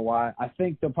 I don't know why. I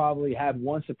think they'll probably have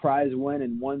one surprise win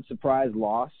and one surprise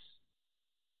loss.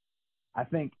 I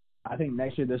think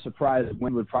next year their surprise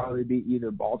win would probably be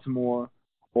either Baltimore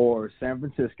or San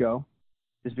Francisco,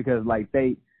 just because like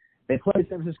they play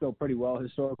San Francisco pretty well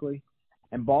historically,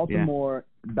 and Baltimore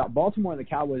and the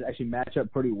Cowboys actually match up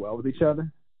pretty well with each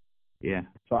other. Yeah.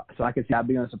 So I could see that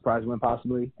being a surprise win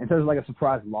possibly. In terms of like a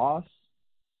surprise loss,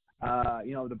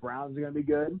 the Browns are going to be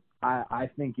good. I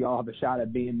think y'all have a shot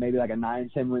at being maybe like a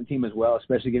 9-10 win team as well,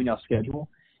 especially given y'all schedule.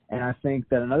 And I think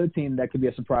that another team that could be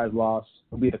a surprise loss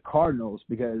will be the Cardinals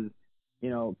because,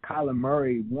 Kyler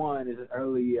Murray, one, is an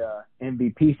early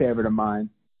MVP favorite of mine.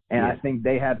 And I think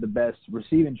they have the best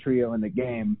receiving trio in the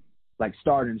game, like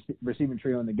starting receiving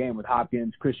trio in the game with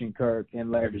Hopkins, Christian Kirk, and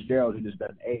Larry Fitzgerald, who just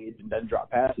doesn't age and doesn't drop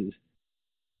passes.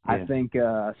 Yeah. I think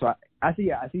so. I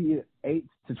see 8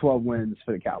 to 12 wins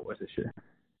for the Cowboys this year.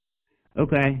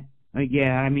 Okay.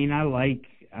 Yeah, I mean, I like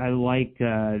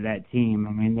that team.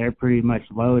 I mean, they're pretty much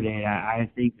loaded. I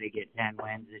think they get 10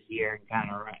 wins this year, and kind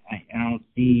of. I don't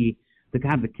see the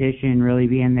competition really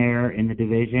being there in the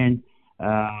division.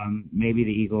 Maybe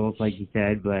the Eagles, like you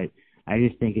said, but I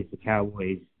just think it's the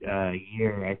Cowboys'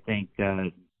 year. I think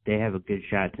they have a good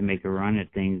shot to make a run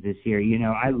at things this year.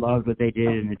 I loved what they did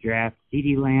in the draft.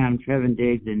 CeeDee Lamb, Trevin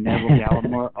Diggs, and Neville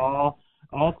Gallimore,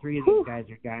 all three of these guys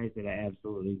are guys that I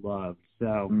absolutely love.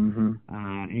 So,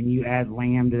 and you add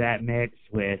Lamb to that mix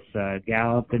with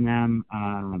Gallup and them,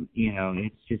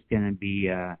 it's just going to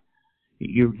be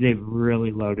they've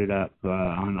really loaded up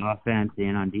on offense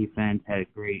and on defense. Had a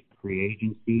great free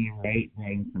agency, right?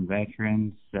 Having some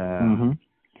veterans.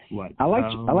 I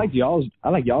like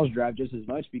y'all's draft just as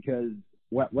much because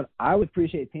what I would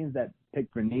appreciate teams that pick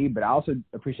for need, but I also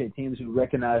appreciate teams who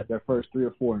recognize their first 3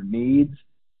 or 4 needs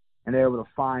and they're able to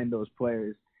find those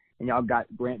players. And y'all got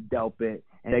Grant Delpit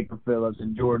and Baker Phillips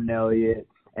and Jordan Elliott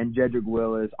and Jedrick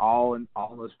Willis all in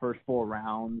those first 4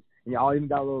 rounds. And y'all even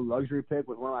got a little luxury pick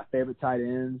with one of my favorite tight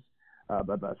ends. I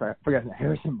forgot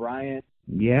Harrison Bryant.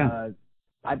 Yeah.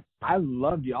 I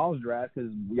loved y'all's draft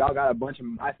because y'all got a bunch of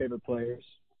my favorite players.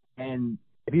 And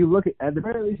if you look at the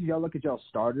very least, if y'all look at y'all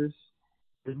starters,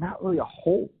 there's not really a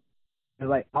hole. It's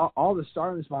like all the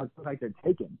starting spots look like they're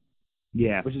taken.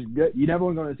 Yeah. Which is good. You never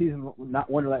want to go into the season not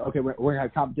wondering, like, okay, we're going to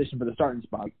have competition for the starting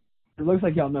spot. It looks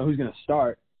like y'all know who's going to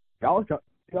start. Y'all's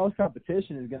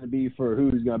competition is going to be for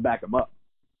who's going to back them up.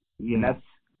 Yeah. And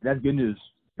that's good news.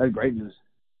 That's great news.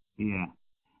 Yeah.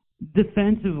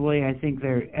 Defensively, I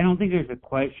don't think there's a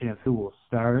question of who will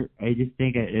start. I just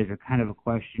think there's a kind of a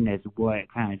question as to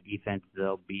what kind of defense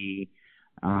they'll be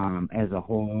as a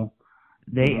whole.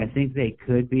 I think they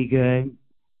could be good.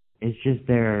 It's just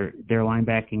their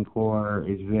linebacking core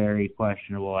is very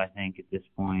questionable, I think, at this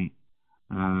point.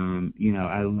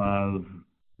 I love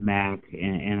Mac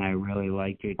and I really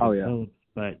like Jacob Phillips,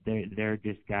 but they're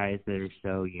just guys that are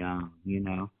so young,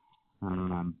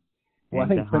 Well, I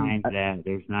think behind that,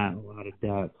 there's not a lot of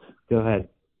depth. Go ahead.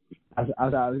 I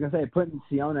was going to say, putting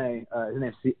Sione, his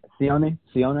name's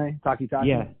Sione, Taki.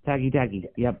 Yeah, Taki,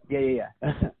 yep. Yeah.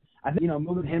 I think,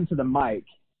 moving him to the mic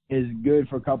is good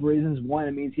for a couple reasons. One,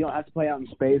 it means he don't have to play out in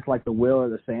space like the Will or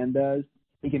the Sam does.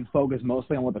 He can focus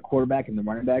mostly on what the quarterback and the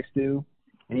running backs do.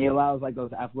 And he allows, like,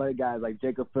 those athletic guys like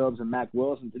Jacob Phillips and Mac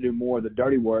Wilson to do more of the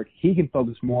dirty work. He can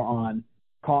focus more on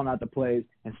calling out the plays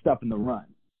and stuffing the run,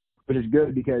 which is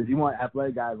good because you want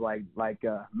athletic guys like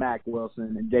Mac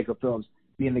Wilson and Jacob Phillips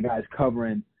being the guys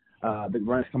covering the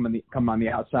runners coming on the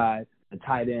outside, the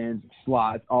tight ends,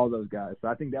 slots, all those guys. So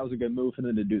I think that was a good move for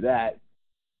them to do that.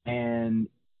 And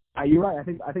you're right. I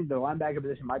think the linebacker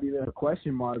position might be a bit of a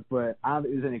question mark, but I don't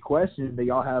think there's any question that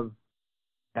y'all have,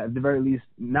 at the very least,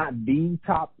 not the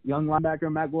top young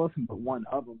linebacker, Mac Wilson, but one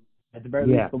of them. At the very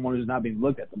least, the one who's not being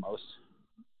looked at the most.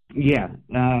 Yeah,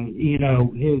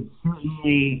 his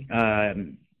certainly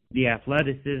the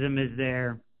athleticism is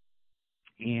there,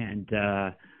 and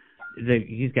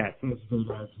he's got everything.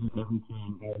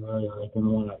 I really like him a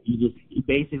lot.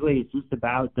 Basically, it's just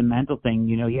about the mental thing.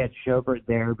 He had Schobert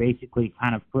there, basically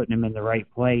kind of putting him in the right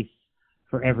place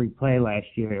for every play last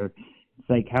year. It's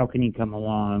like, how can he come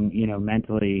along,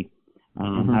 mentally?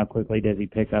 How quickly does he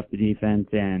pick up the defense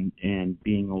and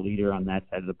being a leader on that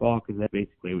side of the ball? Because that's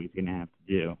basically what he's going to have to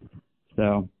do.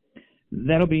 So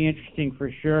that'll be interesting for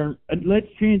sure. Let's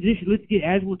transition. Let's get,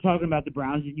 as we're talking about the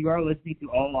Browns, and you are listening to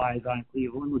All Eyes on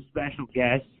Cleveland with special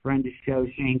guest, friend of the show,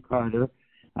 Shane Carter.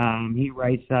 He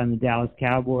writes on the Dallas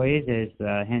Cowboys,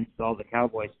 hence all the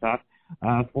Cowboys talk,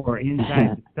 for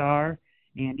Inside the Star.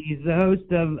 And he's the host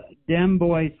of Dem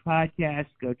Boys podcast.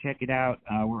 Go check it out.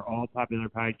 Where all popular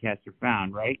podcasts are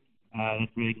found, right? That's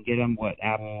where you can get them.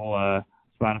 Apple,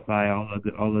 Spotify,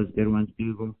 all those good ones.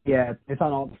 Google. Yeah, it's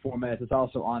on all the formats. It's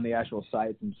also on the actual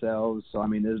sites themselves. So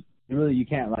you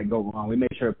can't go wrong. We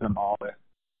make sure to put them all there.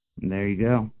 There you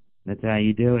go. That's how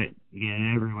you do it. You get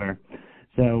it everywhere.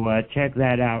 So check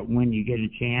that out when you get a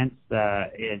chance.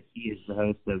 He is the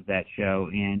host of that show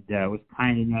and was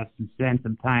kind enough to spend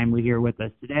some time here with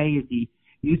us today as he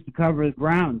used to cover the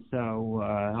Browns, so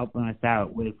helping us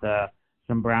out with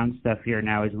some Brown stuff here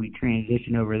now as we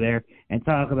transition over there and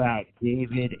talk about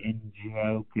David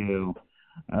Njoku.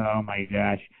 Oh, my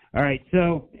gosh. All right,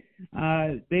 so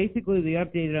basically the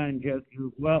update on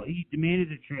Njoku, well, he demanded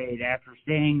a trade after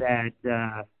saying that,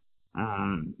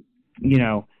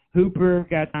 Hooper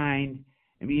got signed.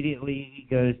 Immediately he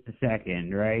goes to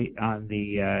second, right, on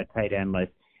the tight end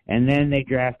list. And then they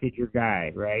drafted your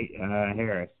guy, right,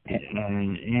 Harris.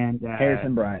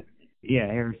 Harrison Bryant. Yeah,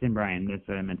 Harrison Bryant. That's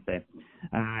what I meant to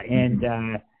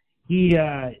say. He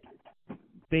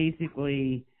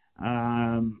basically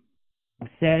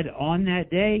said on that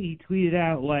day, he tweeted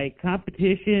out,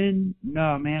 competition,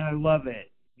 no, man, I love it.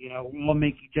 We'll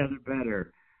make each other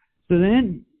better.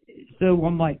 So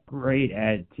I'm like, great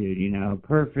attitude,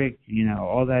 perfect,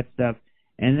 all that stuff.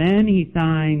 And then he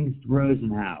signs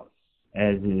Rosenhaus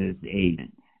as his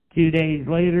agent. 2 days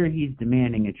later, he's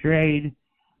demanding a trade.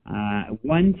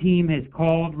 One team has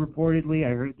called, reportedly.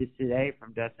 I heard this today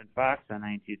from Dustin Fox on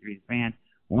 923 Fan.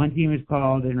 One team has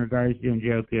called in regards to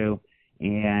Njoku,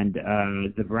 and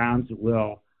the Browns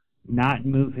will not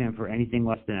move him for anything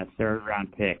less than a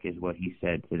third-round pick, is what he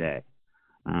said today.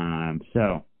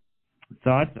 So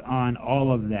thoughts on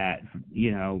all of that?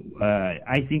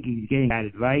 I think he's getting bad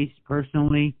advice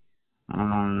personally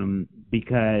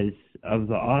because of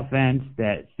the offense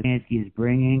that Stefanski is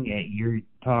bringing. You're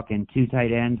talking two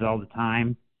tight ends all the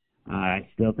time. I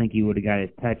still think he would have got his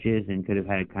touches and could have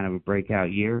had kind of a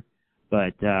breakout year.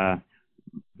 But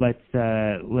let's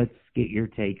get your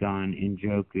take on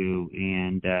Njoku.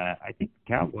 And I think the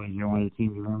Cowboys are one of the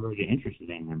teams who are really interested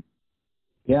in him.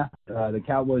 Yeah, the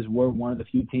Cowboys were one of the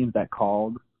few teams that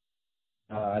called.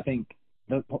 I think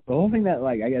the whole thing that,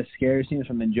 I guess scares teams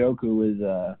from Njoku is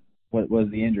what was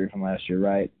the injury from last year,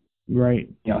 right? Right.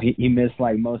 You know, he missed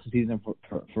like most of the season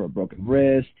for a broken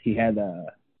wrist. He had I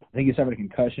think he suffered a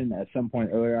concussion at some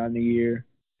point earlier on in the year,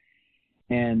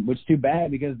 and which is too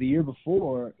bad because the year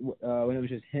before when it was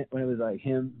just when it was like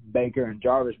him, Baker, and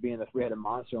Jarvis being the three-headed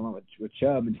monster along with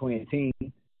Chubb in 2018.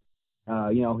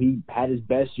 You know, he had his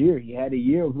best year. He had a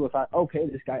year where people thought, okay,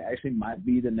 this guy actually might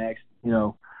be the next, you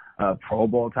know, Pro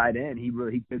Bowl tight end. He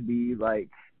could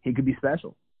be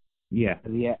special. Yeah.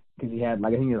 Because he had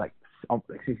like I think he had like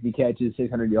 60 catches,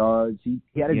 600 yards. He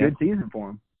had a good season for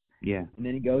him. Yeah. And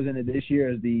then he goes into this year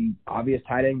as the obvious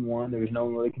tight end one. There was no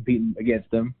one really competing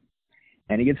against him,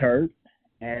 and he gets hurt,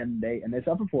 and they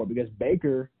suffer for it because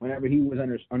Baker, whenever he was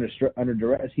under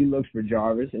duress, he looks for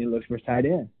Jarvis and he looks for his tight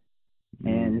end.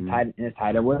 And his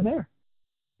tight end wasn't there.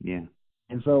 Yeah.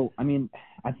 And so, I mean,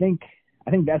 I think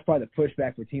that's probably the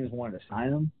pushback for teams wanting to sign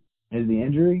him is the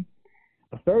injury.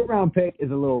 A third-round pick is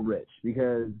a little rich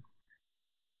because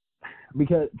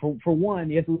for one,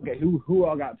 you have to look at who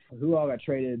all got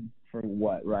traded for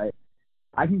what, right?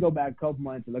 I can go back a couple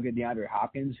months and look at DeAndre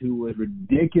Hopkins, who was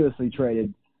ridiculously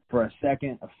traded for a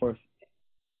second, a first,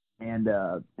 and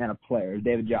a player,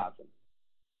 David Johnson.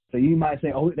 So you might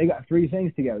say, oh, they got three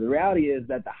things together. The reality is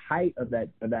that the height of that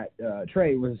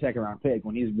trade was a second-round pick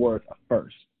when he's worth a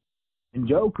first.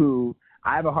 Njoku,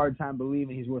 I have a hard time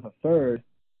believing he's worth a third.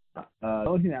 The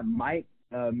only thing that might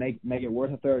make it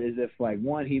worth a third is if, like,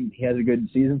 one, he has a good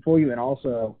season for you, and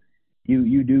also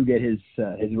you do get his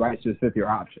rights to his fifth-year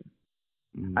option.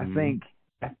 Mm-hmm.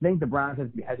 I think the Browns has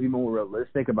to be more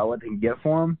realistic about what they can get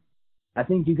for him. I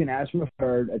think you can ask for a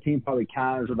third. A team probably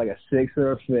counters with like a sixth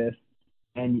or a fifth.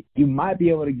 And you might be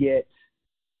able to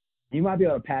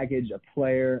package a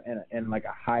player and like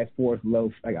a high fourth,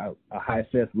 low, like a high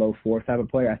fifth, low fourth type of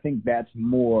player. I think that's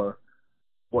more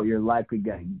what you're likely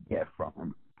going to get from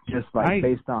him, just like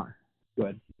based on. Go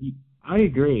ahead. I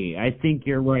agree. I think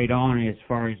you're right on as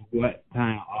far as what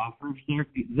kind of offers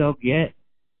they'll get.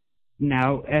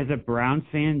 Now, as a Browns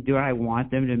fan, do I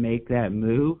want them to make that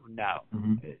move? No.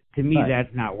 Mm-hmm. To me, that's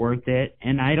not worth it.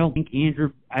 And I don't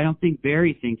think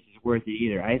Barry thinks it's worth it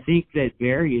either. I think that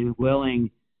Barry is willing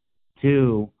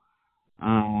to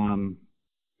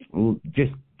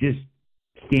just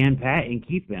stand pat and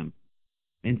keep him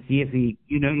and see if he,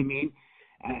 you know what I mean?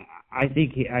 I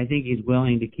think he's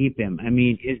willing to keep him. I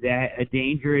mean, is that a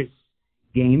dangerous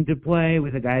game to play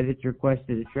with a guy that's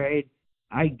requested a trade?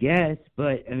 I guess,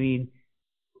 but, I mean,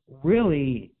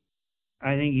 really,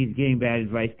 I think he's getting bad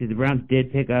advice because the Browns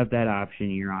did pick up that option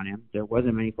year on him. There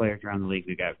wasn't many players around the league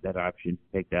that got that option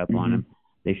picked up on him.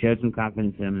 They showed some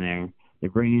confidence in him there. They're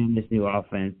bringing in this new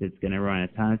offense that's going to run a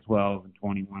ton of 12 and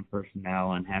 21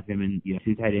 personnel and have him in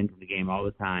two tight ends in the game all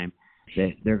the time.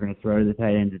 That they're going to throw to the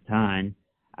tight ends a ton.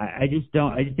 I just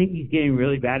think he's getting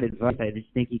really bad advice. I just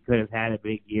think he could have had a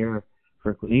big year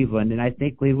for Cleveland, and I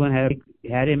think Cleveland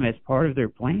had him as part of their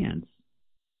plans.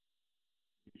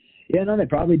 Yeah, no, they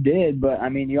probably did, but I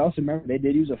mean, you also remember they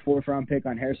did use a fourth-round pick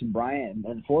on Harrison Bryant,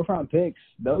 and fourth-round picks,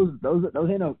 those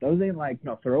ain't like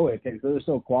throwaway picks. Those are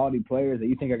still quality players that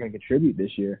you think are going to contribute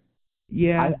this year.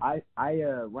 Yeah, I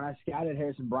when I scouted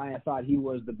Harrison Bryant, I thought he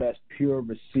was the best pure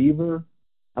receiver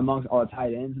amongst all the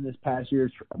tight ends in this past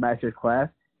year's class.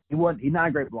 He's not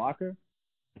a great blocker.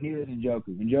 Neither is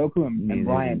Njoku. Njoku and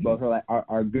Bryant both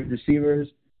are good receivers.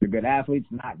 They're good athletes,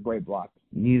 not great blockers.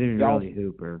 Neither is really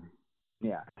Hooper.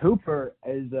 Yeah, Hooper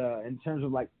is in terms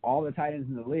of like all the tight ends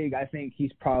in the league. I think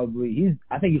he's top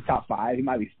 5. He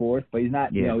might be fourth, but he's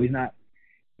not. Yeah.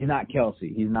 He's not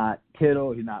Kelsey. He's not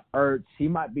Kittle. He's not Ertz. He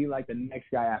might be like the next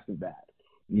guy after that.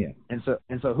 Yeah. And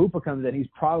so Hooper comes in. He's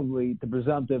probably the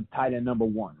presumptive tight end number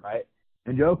 1, right?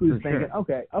 And Njoku's thinking,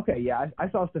 okay, yeah, I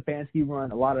saw Stefanski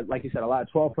run a lot of, like you said, a lot of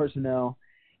 12 personnel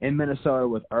in Minnesota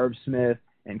with Irv Smith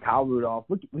and Kyle Rudolph.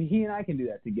 Look, he and I can do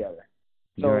that together.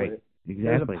 So right.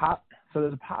 Exactly.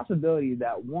 There's a possibility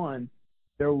that, one,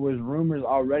 there was rumors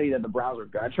already that the Browns were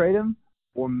going to trade him,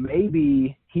 or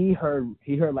maybe he heard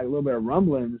like a little bit of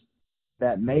rumblings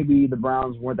that maybe the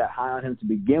Browns weren't that high on him to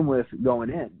begin with going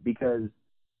in because,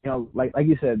 like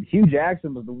you said, Hugh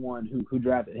Jackson was the one who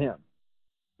drafted him.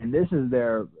 And this is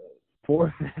their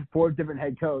fourth different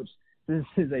head coach since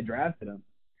they drafted him.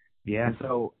 Yeah. And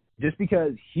so just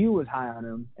because Hugh was high on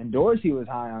him and Dorsey was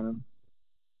high on him,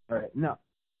 no,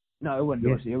 it wasn't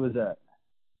Dorsey. It was right.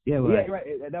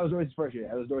 That was Dorsey's first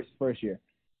year.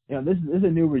 This is a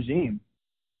new regime.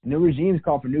 New regimes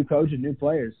call for new coaches, new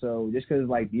players. So just because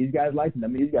like these guys like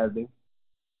them, these guys do.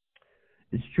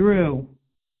 It's true.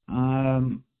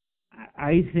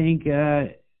 I think.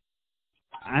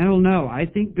 I don't know. I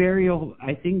think Barry will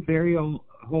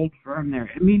hold firm there.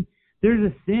 I mean, there's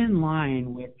a thin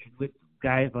line with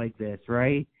guys like this,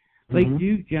 right? Like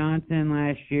Duke Johnson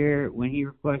last year when he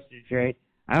requested a trade,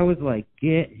 I was like,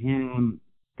 get him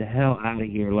the hell out of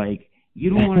here. Like, you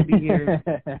don't want to be here.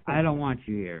 I don't want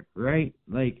you here, right?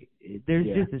 Like, there's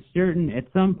just a certain, at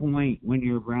some point when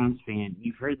you're a Browns fan,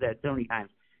 you've heard that so many times,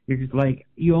 you're just like,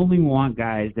 you only want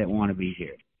guys that want to be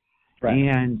here. Right.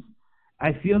 And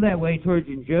I feel that way towards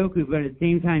Njoku, but at the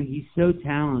same time, he's so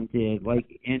talented.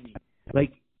 Like, and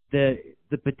like the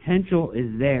potential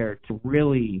is there to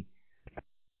really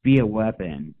be a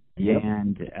weapon. Yep.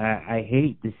 And I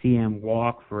hate to see him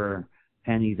walk for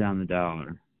pennies on the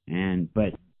dollar.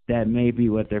 But that may be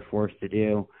what they're forced to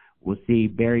do. We'll see.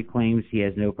 Barry claims he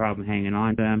has no problem hanging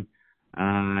on to him.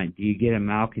 Do you get a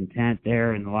malcontent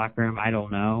there in the locker room? I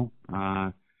don't know.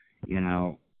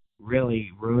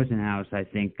 Really, Rosenhaus, I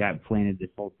think, got planted this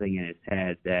whole thing in his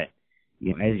head that,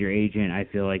 as your agent, I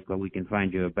feel like we can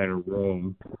find you a better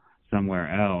role somewhere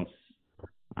else.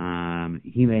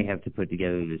 He may have to put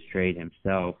together this trade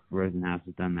himself. Rosenhaus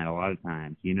has done that a lot of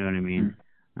times. You know what I mean?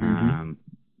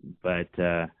 But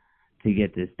to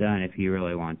get this done, if he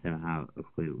really wants him out of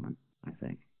Cleveland, I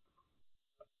think.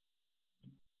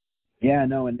 Yeah,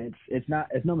 no, and it's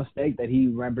no mistake that he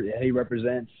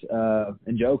represents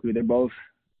Njoku. They're both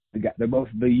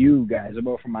the U guys. They're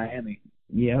both from Miami.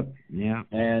 Yep. Yeah.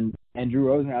 And Drew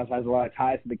Rosenhaus has a lot of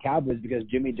ties to the Cowboys because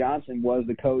Jimmy Johnson was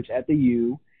the coach at the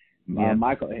U. Yep.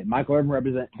 Michael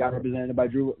Irvin got represented by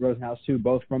Drew Rosenhaus too,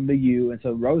 both from the U, and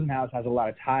so Rosenhaus has a lot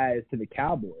of ties to the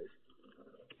Cowboys.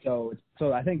 So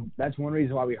I think that's one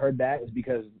reason why we heard that is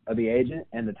because of the agent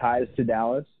and the ties to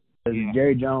Dallas. Yeah.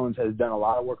 Jerry Jones has done a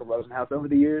lot of work with Rosenhaus over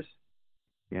the years.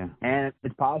 Yeah. And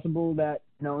it's possible that,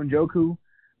 Njoku,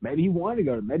 maybe he wants to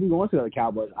go to the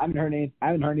Cowboys. I haven't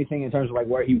heard anything in terms of like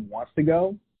where he wants to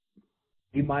go.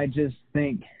 He might just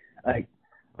think like,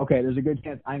 okay, there's a good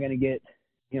chance I'm going to get,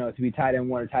 to be tight end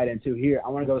 1 or tight end 2 here. I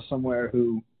want to go somewhere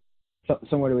to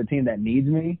a team that needs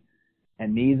me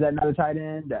and needs another tight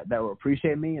end that will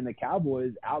appreciate me. And the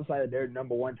Cowboys, outside of their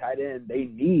number 1 tight end, they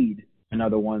need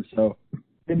another one. So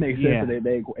it makes sense that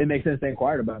they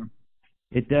inquired about him.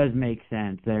 It does make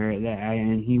sense there,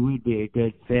 and he would be a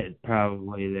good fit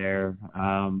probably there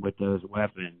with those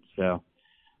weapons. So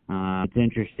it's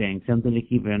interesting, something to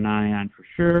keep an eye on for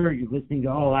sure. You're listening to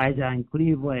All Eyes on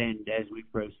Cleveland as we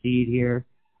proceed here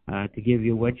to give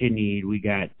you what you need. We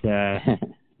got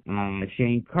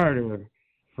Shane Carter,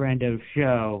 friend of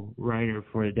show, writer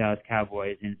for the Dallas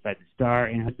Cowboys, Inside the Star,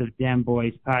 and host of Dem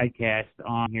Boys podcast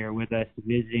on here with us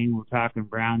visiting. We're talking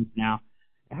Browns now.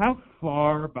 How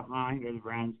far behind are the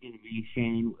Browns going to be,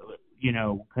 Shane,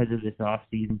 because of this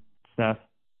off-season stuff?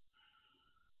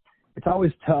 It's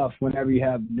always tough whenever you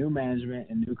have new management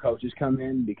and new coaches come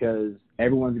in because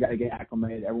everyone's got to get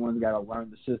acclimated. Everyone's got to learn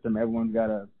the system. Everyone's got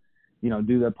to,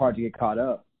 do their part to get caught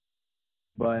up.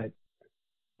 But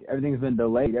everything's been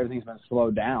delayed. Everything's been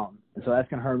slowed down. And so that's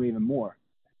going to hurt me even more.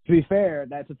 To be fair,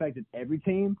 that's affected every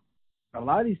team. A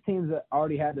lot of these teams that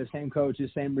already had their same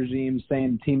coaches, same regimes,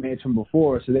 same teammates from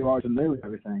before, so they were already familiar with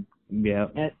everything. Yeah.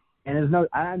 And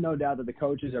I have no doubt that the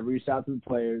coaches have reached out to the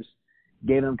players,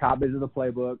 gave them copies of the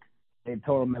playbook. They've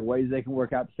told them ways they can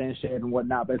work out to stay in shape and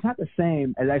whatnot. But it's not the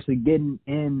same as actually getting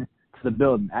into the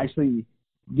building, actually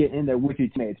getting in there with your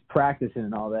teammates, practicing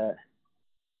and all that.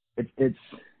 It's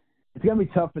going to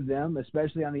be tough for them,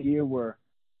 especially on the year where,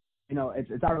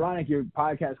 it's ironic your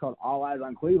podcast called All Eyes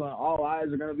on Cleveland. All eyes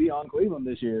are going to be on Cleveland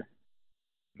this year.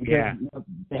 Because,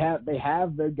 they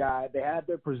have their guy, they have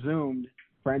their presumed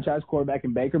franchise quarterback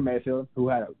in Baker Mayfield, who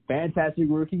had a fantastic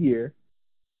rookie year.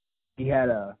 He had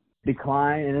a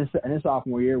decline in his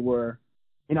sophomore year where,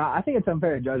 I think it's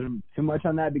unfair to judge him too much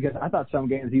on that because I thought some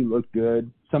games he looked good.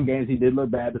 Some games he did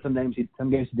look bad, but some games he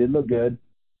did look good.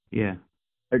 Yeah.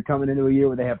 They're coming into a year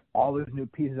where they have all these new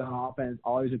pieces on offense,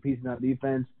 all these new pieces on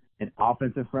defense, an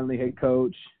offensive-friendly head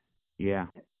coach. Yeah.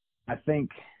 I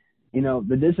think,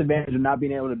 the disadvantage of not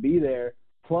being able to be there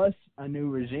plus a new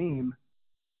regime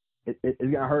is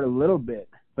going to hurt a little bit.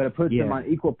 But it puts them on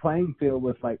equal playing field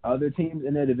with, other teams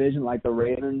in their division like the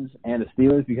Ravens and the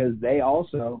Steelers because they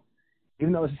also,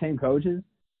 even though it's the same coaches,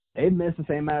 they've missed the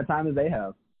same amount of time as they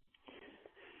have.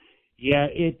 Yeah,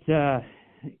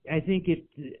 I think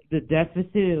the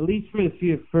deficit, at least for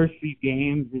the first few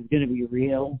games, is going to be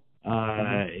real.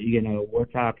 We're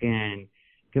talking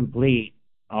complete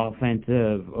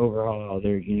offensive overhaul.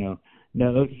 There's,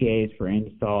 no OTAs for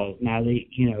installs. Now they,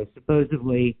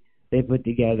 supposedly they put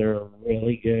together a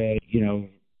really good,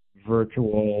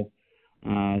 virtual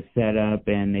setup,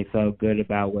 and they felt good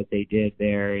about what they did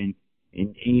there. And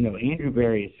Andrew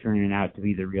Berry is turning out to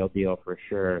be the real deal for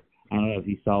sure. I don't know if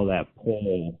you saw that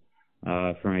poll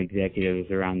from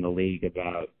executives around the league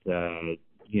about,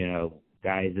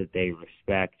 guys that they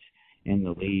respect in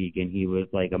the league, and he was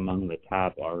like among the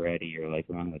top already, or like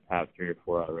among the top 3 or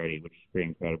 4 already, which is pretty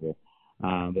incredible.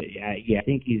 But I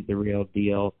think he's the real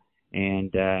deal,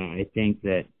 and I think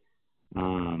that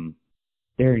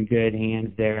they're in good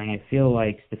hands there, and I feel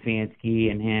like Stefanski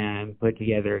and him put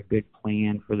together a good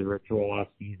plan for the virtual off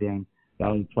season.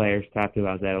 All the players talked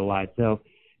about that a lot. So,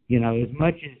 as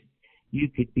much as you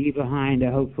could be behind,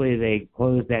 hopefully they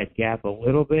close that gap a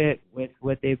little bit with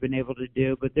what they've been able to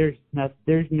do. But there's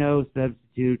no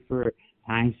substitute for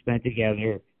time spent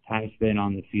together, time spent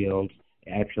on the field,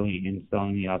 actually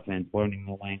installing the offense, learning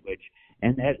the language,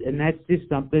 and that's just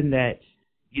something that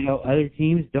other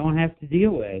teams don't have to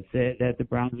deal with, that the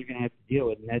Browns are going to have to deal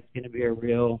with, and that's going to be a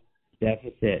real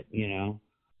deficit,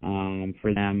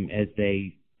 for them as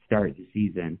they start the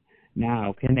season.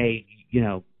 Now, can they,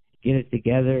 get it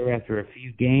together after a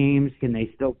few games? Can they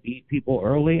still beat people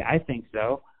early? I think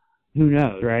so. Who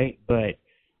knows, right? But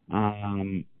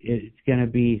it's going to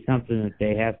be something that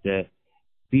they have to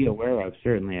be aware of,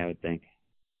 certainly, I would think.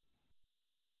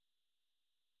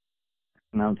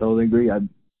 No, I totally agree.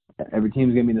 Every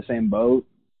team's going to be in the same boat.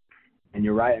 And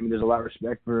you're right. I mean, there's a lot of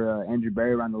respect for Andrew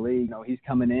Berry around the league. He's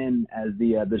coming in as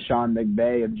the Sean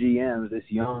McVay of GMs, this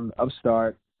young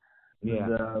upstart who's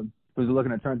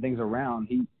looking to turn things around.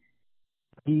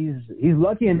 He's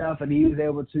lucky enough that he was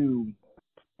able to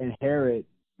inherit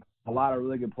a lot of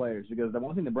really good players, because the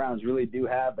one thing the Browns really do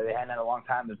have, but they hadn't had a long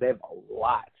time, is they have a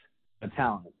lot of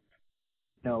talent.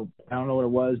 I don't know what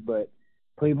it was, but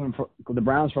the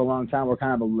Browns for a long time were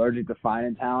kind of allergic to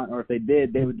finding talent, or if they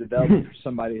did, they would develop it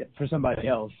for somebody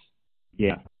else.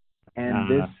 Yeah.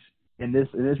 And in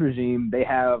this regime, they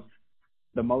have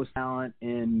the most talent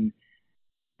in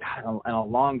a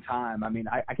long time. I mean,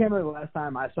 I can't remember the last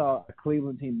time I saw a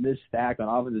Cleveland team this stacked on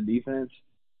offense and defense.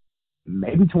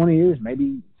 Maybe 20 years,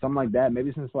 maybe something like that.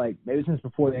 Maybe since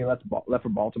before they left for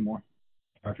Baltimore.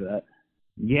 After that.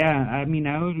 Yeah, I mean,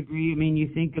 I would agree. I mean, you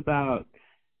think about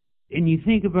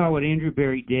what Andrew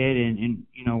Berry did, and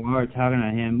while we're talking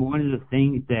about him, one of the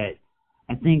things that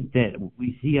I think that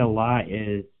we see a lot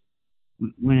is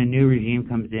when a new regime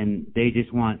comes in, they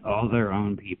just want all their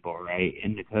own people, right?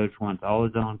 And the coach wants all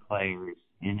his own players,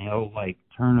 and he'll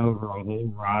turn over a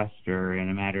whole roster in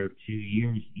a matter of 2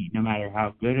 years, no matter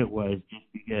how good it was, just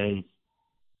because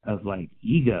of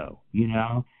ego,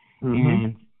 Mm-hmm.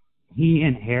 And he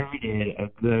inherited a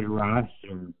good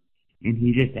roster, and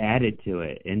he just added to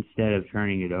it instead of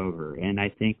turning it over. And I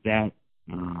think that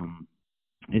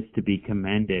is to be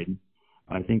commended.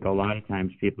 I think a lot of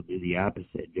times people do the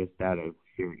opposite just out of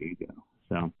sheer ego.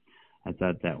 So I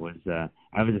thought that was I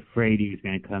was afraid he was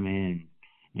going to come in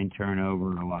and turn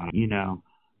over a lot,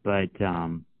 but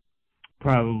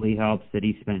probably helps that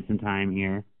he spent some time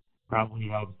here. Probably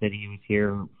helps that he was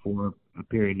here for a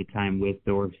period of time with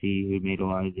Dorsey, who made a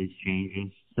lot of these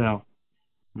changes. So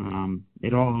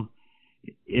it all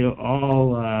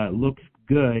looks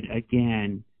good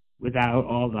again without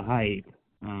all the hype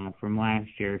from last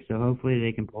year. So hopefully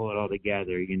they can pull it all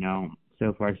together.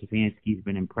 So far Stefanski's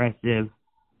been impressive,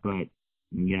 but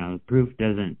the proof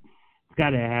doesn't. It's got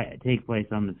to take place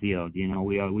on the field.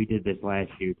 We did this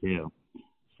last year too.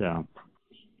 So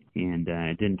and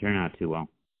it didn't turn out too well.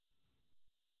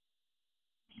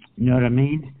 You know what I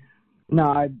mean? No,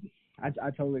 I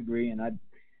totally agree, and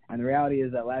the reality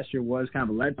is that last year was kind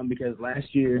of a letdown, because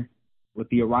last year, with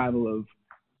the arrival of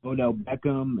Odell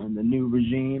Beckham and the new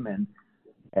regime, and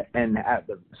at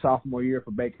the sophomore year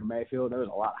for Baker Mayfield, there was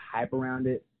a lot of hype around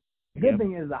it. The good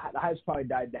thing is the hype's probably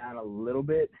died down a little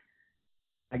bit,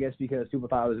 I guess, because people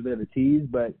thought it was a bit of a tease.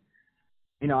 But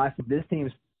I think this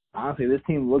team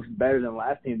looks better than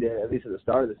last team did, at least at the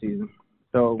start of the season.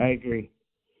 So I agree.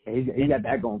 He got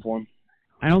that going for him.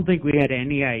 I don't think we had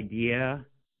any idea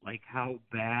how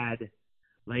bad.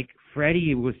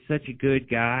 Freddie was such a good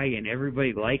guy, and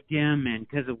everybody liked him, and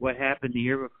because of what happened the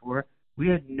year before, we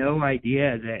had no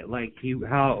idea that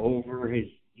how over his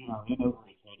head he was.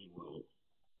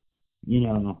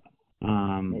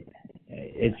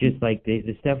 It's just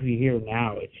the stuff you hear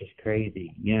now. It's just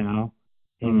crazy.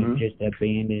 Him just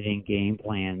abandoning game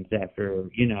plans after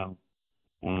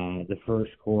the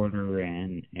first quarter,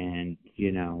 and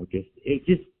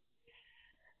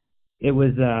it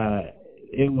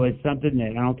was something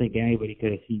that I don't think anybody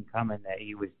could have seen coming, that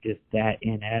he was just that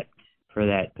inept for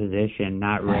that position,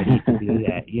 not ready to do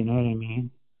that. You know what I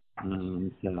mean?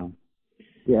 So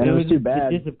yeah, it was too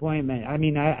bad. A disappointment. I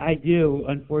mean, I do.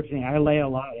 Unfortunately, I lay a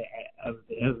lot of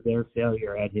their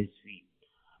failure at his feet.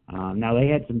 Now they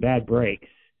had some bad breaks,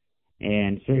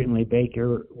 And certainly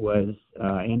Baker was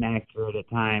inaccurate at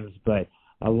times, but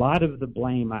a lot of the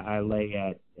blame I lay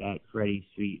at Freddie's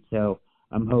feet. So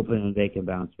I'm hoping that they can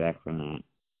bounce back from that.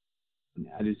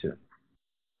 Yeah, I do too.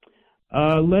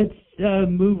 Let's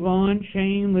move on,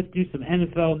 Shane. Let's do some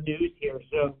NFL news here.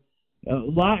 So a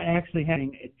lot actually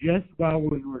happening just while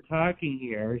we were talking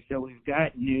here. So we've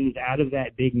got news out of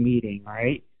that big meeting,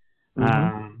 right?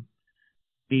 Mm-hmm.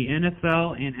 The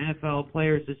NFL and NFL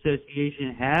Players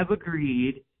Association have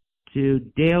agreed to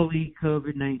daily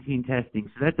COVID-19 testing.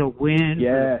 So that's a win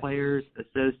for the Players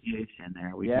Association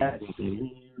there.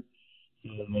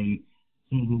 So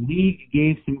the league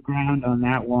gave some ground on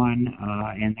that one,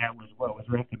 and that was what was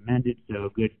recommended. So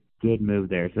good move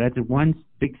there. So that's one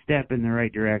big step in the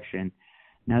right direction.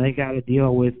 Now they got to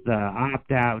deal with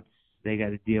opt-outs. They got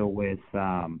to deal with,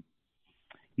 all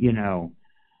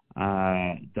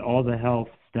the health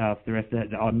stuff, the rest of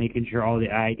that, making sure all the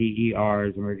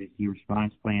IDERs, emergency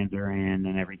response plans, are in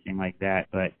and everything like that.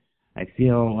 But I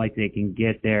feel like they can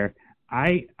get there.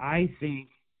 I think.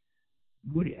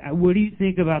 What do you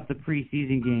think about the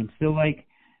preseason games? So, like,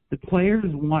 the players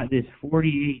want this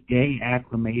 48-day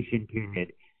acclimation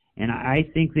period, and I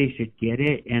think they should get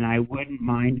it, and I wouldn't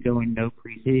mind going no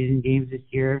preseason games this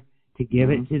year to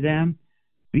give it to them,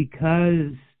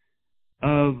 because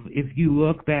of, if you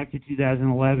look back to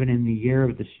 2011 in the year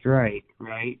of the strike,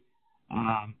 right,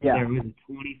 there was a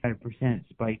 25%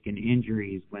 spike in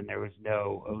injuries when there was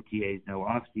no OTAs, no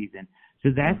off-season. So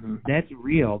that's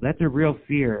real. That's a real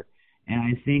fear. And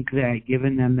I think that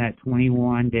giving them that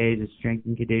 21 days of strength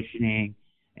and conditioning,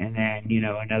 and then,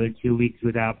 another 2 weeks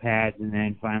without pads, and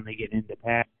then finally getting into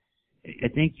pads, I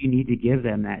think you need to give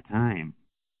them that time.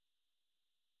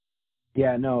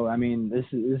 Yeah, no, I mean, this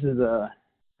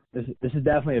is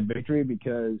definitely a victory,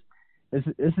 because this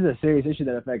is a serious issue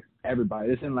that affects everybody.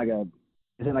 This isn't like a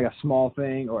small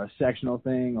thing or a sectional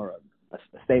thing or a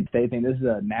state thing. This is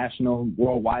a national,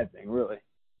 worldwide thing, really.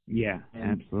 Yeah,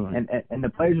 absolutely. And the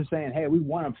players are saying, hey, we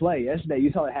want to play. Yesterday,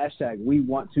 you saw the hashtag, we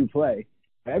want to play.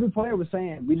 Every player was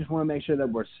saying, we just want to make sure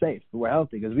that we're safe, we're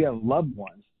healthy, because we have loved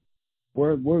ones.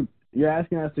 You're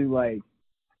asking us to, like,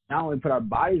 not only put our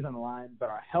bodies on the line, but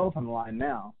our health on the line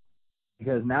now.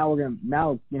 Because now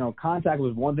contact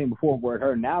was one thing before where it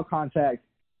hurt. Now contact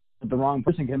with the wrong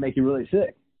person can make you really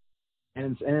sick.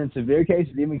 And in severe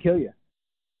cases, even kill you.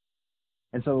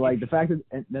 And so, like, the fact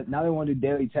that now they want to do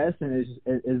daily testing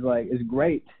is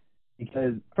great,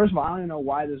 because, first of all, I don't even know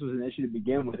why this was an issue to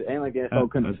begin with. It ain't like the NFL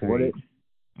couldn't afford it.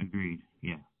 Agreed.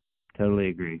 Yeah, totally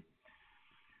agree.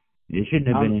 It shouldn't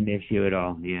have been an issue at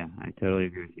all. Yeah, I totally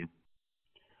agree with you.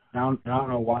 I don't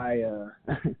know why.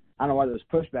 I don't know why there was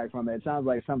pushback from it. It sounds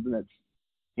like something that's,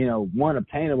 one,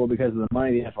 obtainable because of the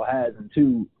money the NFL has, and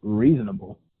two,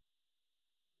 reasonable.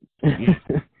 Yeah.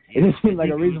 It just seems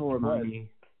like a reasonable request.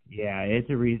 Yeah, it's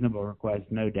a reasonable request,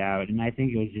 no doubt. And I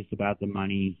think it was just about the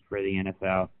money for the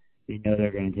NFL. They know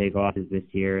they're going to take losses this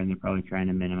year, and they're probably trying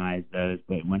to minimize those.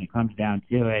 But when it comes down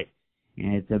to it,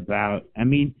 and it's about, I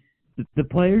mean, the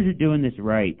players are doing this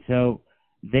right. So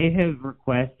they have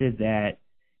requested that,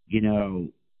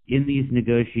 in these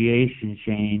negotiations,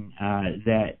 Shane,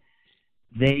 that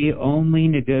they only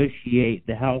negotiate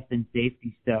the health and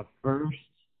safety stuff first,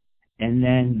 and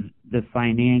then the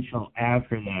financial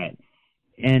after that.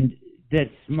 And that's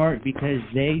smart, because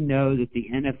they know that the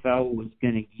NFL was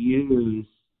going to use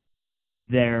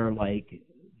their,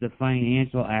 the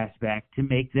financial aspect to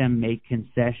make them make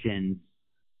concessions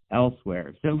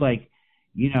elsewhere. So,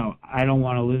 I don't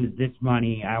want to lose this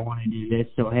money. I want to do this.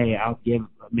 So, hey, I'll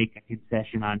make a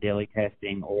concession on daily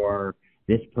testing or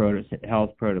this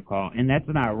health protocol. And that's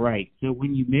not right. So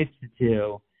when you mix the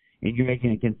two and you're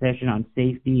making a concession on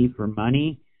safety for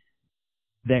money,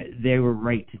 that they were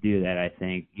right to do that, I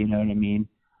think. You know what I mean?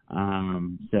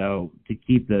 So to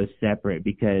keep those separate,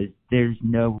 because there's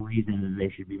no reason that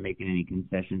they should be making any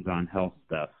concessions on health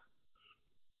stuff.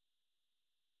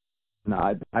 No,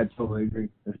 I totally agree,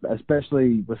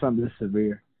 especially with something this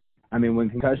severe. I mean, when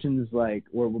concussions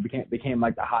became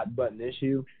like the hot button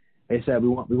issue, they said we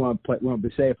want to be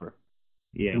safer.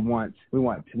 Yeah. We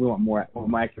want more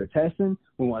accurate testing.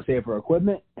 We want safer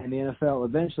equipment, and the NFL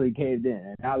eventually caved in.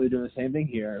 And now they're doing the same thing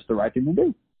here. It's the right thing to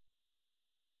do.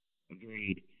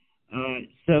 Agreed.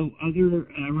 So other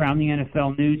around the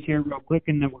NFL news here real quick,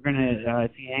 and then we're going to,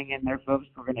 if you hang in there, folks,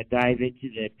 we're going to dive into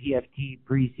the PFT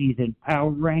preseason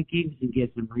power rankings and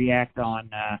get some react on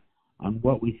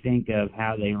what we think of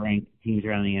how they rank teams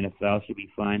around the NFL. Should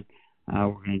be fun.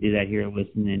 We're going to do that here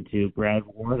listening to Brad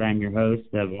Ward. I'm your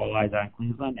host of All Eyes on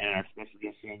Cleveland, and our special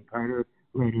guest Shane Carter,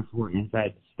 writer for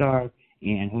Inside the Star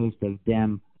and host of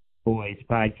Dem Boys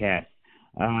podcast.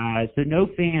 So no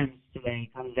fans today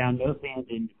comes down no fans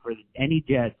in for any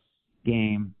Jets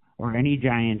game or any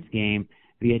Giants game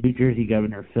via New Jersey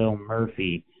Governor Phil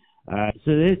Murphy.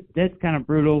 So that's kind of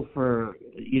brutal for,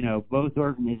 both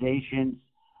organizations,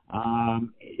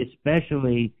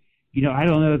 especially, I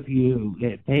don't know if you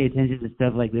pay attention to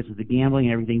stuff like this with the gambling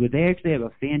and everything, but they actually have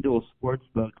a FanDuel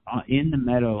Sportsbook in the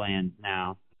Meadowlands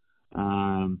now.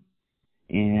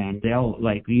 And they'll,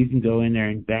 you can go in there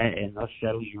and bet, and they'll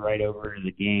shuttle you right over to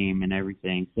the game and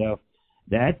everything. So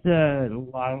that's a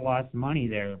lot of lost money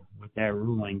there with that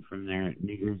ruling from their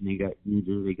New Jersey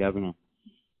governor.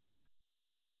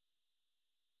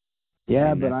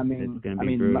 Yeah, and but it's going to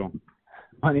be brutal.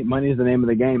 Money is the name of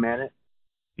the game, ain't it?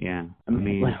 Yeah,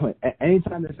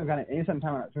 anytime there's some kind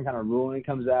of ruling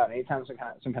comes out, anytime some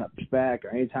kind of pushback,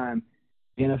 or anytime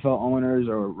the NFL owners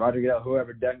or Roger Goodell,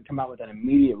 whoever, doesn't come out with an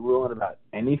immediate ruling about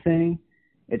anything,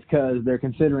 it's because they're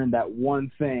considering that one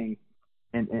thing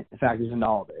and it factors into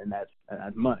all of it, and that's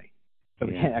money. So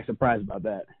we can't act surprised about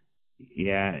that.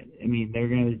 Yeah, they're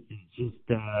going to just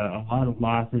a lot of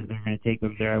losses they're going to take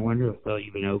over there. I wonder if they'll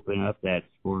even open up that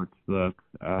sports book.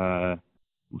 We'll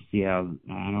see how.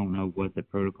 I don't know what the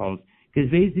protocol is,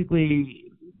 because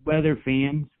basically whether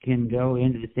fans can go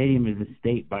into the stadium is a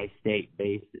state-by-state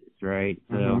basis, right?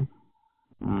 So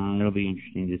it'll be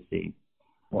interesting to see.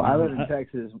 Well, I live in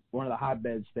Texas, one of the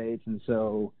hotbed states, and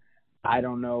so I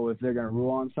don't know if they're going to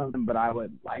rule on something, but I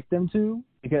would like them to,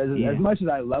 because as much as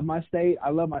I love my state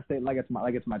like it's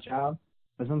my child.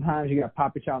 But sometimes you got to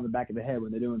pop your child in the back of the head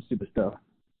when they're doing stupid stuff.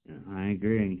 I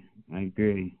agree. A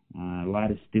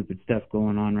lot of stupid stuff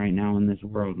going on right now in this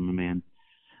world, my man.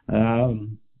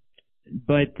 And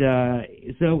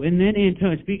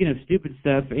then speaking of stupid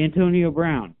stuff, Antonio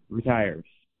Brown retires.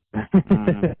 Do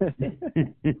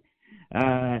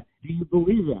you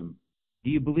believe him? Do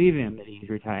you believe him that he's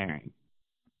retiring?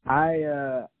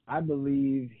 I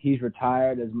believe he's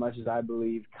retired as much as I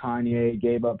believe Kanye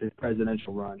gave up his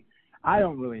presidential run. I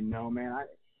don't really know, man.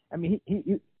 I mean,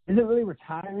 he is it really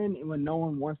retiring when no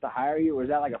one wants to hire you, or is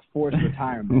that like a forced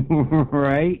retirement?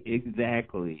 Right,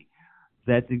 exactly.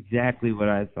 That's exactly what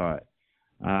I thought.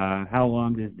 How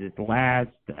long does this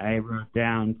last? I wrote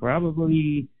down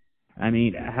probably.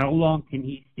 How long can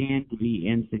he stand to be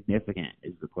insignificant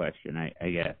is the question, I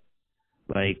guess.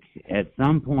 At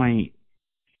some point,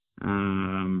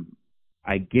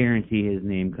 I guarantee his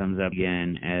name comes up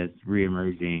again as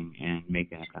reemerging and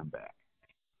making a comeback.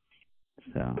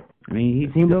 So,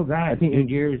 he's still got 2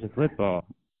 years of football.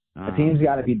 The team's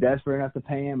got to be desperate enough to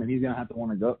pay him, and he's gonna have to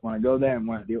want to go there and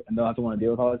they'll have to want to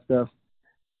deal with all that stuff.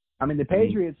 The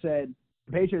Patriots said,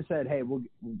 "Hey,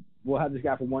 we'll have this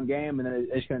guy for one game, and then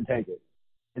they're just gonna take it."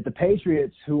 If the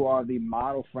Patriots, who are the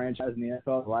model franchise in the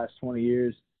NFL the last 20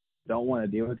 years, don't want to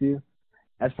deal with you,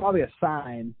 that's probably a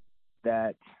sign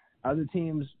that other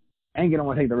teams ain't gonna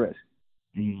want to take the risk.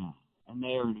 Yeah, and they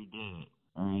already did it.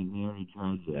 They already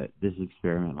tried this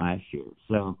experiment last year.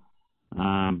 So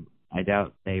I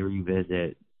doubt they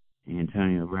revisit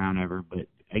Antonio Brown ever. But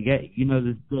I get,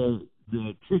 the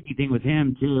tricky thing with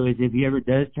him too is if he ever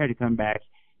does try to come back,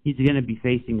 he's going to be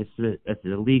facing a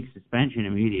league suspension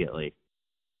immediately.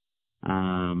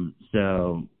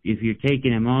 So if you're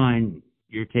taking him on,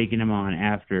 you're taking him on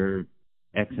after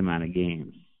X amount of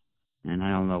games. And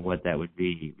I don't know what that would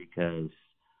be, because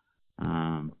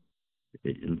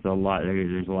it's a lot.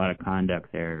 There's a lot of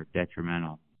conduct there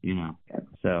detrimental,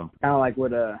 So kind of like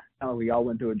we all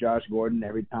went through with Josh Gordon.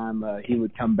 Every time he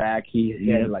would come back,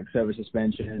 he had service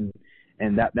suspension,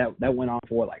 and that went on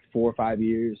for 4 or 5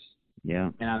 years.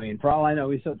 Yeah. And for all I know,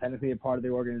 he's still technically a part of the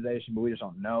organization, but we just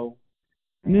don't know.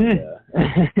 Yeah.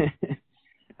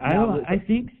 I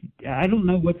don't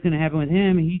know what's going to happen with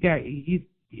him.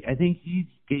 I think he's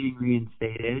getting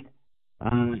reinstated.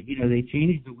 They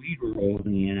changed the weed rules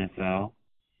in the NFL.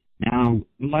 Now,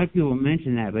 a lot of people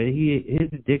mention that, but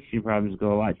his addiction problems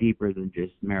go a lot deeper than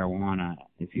just marijuana,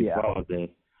 if you follow this.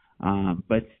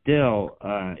 But still,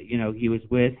 he was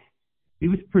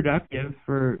productive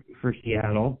for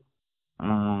Seattle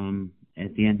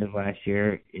at the end of last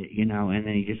year, and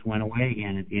then he just went away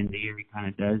again at the end of the year. He kind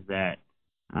of does that,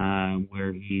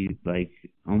 where he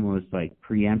almost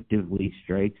preemptively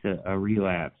strikes a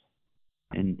relapse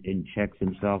and checks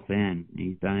himself in.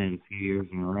 He's done it a few years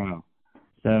in a row.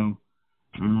 So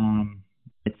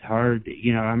it's hard.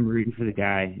 I'm rooting for the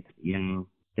guy,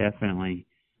 definitely.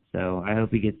 So I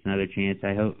hope he gets another chance.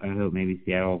 I hope maybe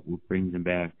Seattle brings him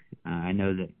back. I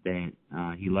know that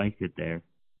he likes it there,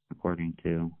 according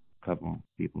to a couple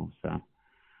people. So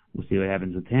we'll see what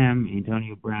happens with him.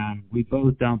 Antonio Brown, we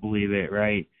both don't believe it,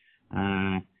 right?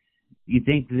 You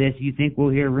think we'll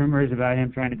hear rumors about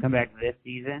him trying to come back this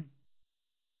season?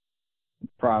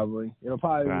 Probably. It'll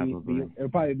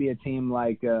probably be a team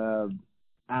like I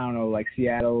don't know, like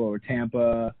Seattle or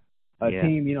Tampa. A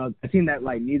team that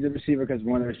like needs a receiver because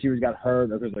one of the receivers got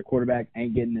hurt or because their quarterback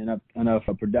ain't getting enough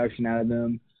production out of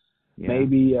them. Yeah.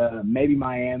 Maybe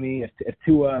Miami if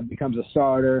Tua becomes a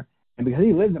starter, and because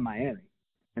he lives in Miami,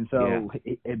 and so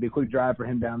it'd be a quick drive for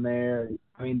him down there.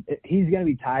 I mean, he's gonna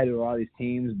be tied to a lot of these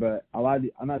teams, but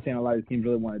I'm not saying a lot of these teams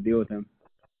really want to deal with him.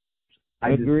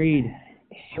 Agreed.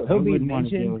 He'll be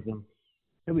mentioned.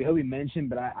 He'll be mentioned,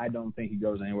 but I don't think he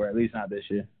goes anywhere. At least not this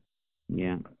year.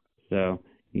 Yeah. So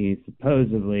he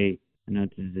supposedly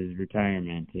announces his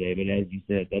retirement today, but as you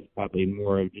said, that's probably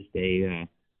more of just a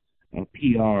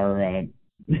PR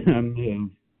move,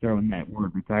 throwing that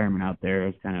word retirement out there.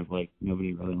 It's kind of like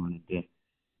nobody really wanted to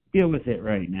deal with it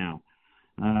right now.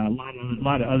 A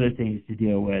lot of other things to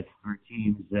deal with for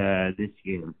teams this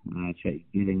year,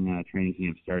 getting training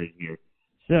camp started here.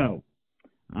 So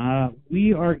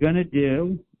we are going to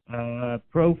do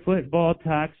Pro Football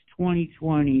Talks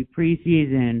 2020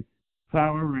 preseason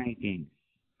power rankings,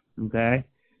 okay,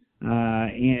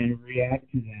 and react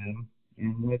to them.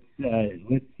 And let's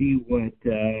see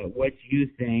what you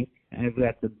think. I've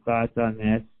got some thoughts on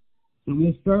this. So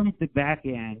we'll start at the back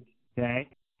end, okay?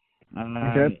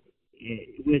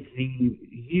 With the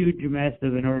huge mess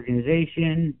of an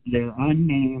organization, they're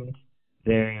unnamed.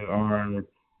 They are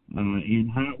in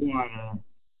hot water.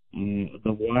 The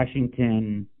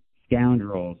Washington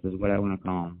Scoundrels is what I want to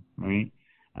call them, right?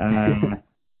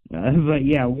 But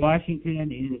yeah,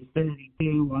 Washington is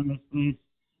 32 on this list.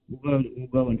 We'll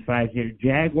go in five here.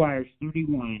 Jaguars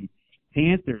 31,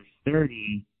 Panthers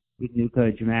 30 with new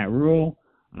coach Matt Rule.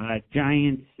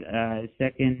 Giants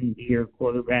second-year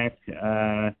quarterback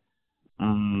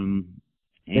Daniel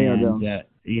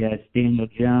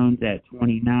Jones at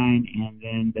 29, and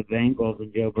then the Bengals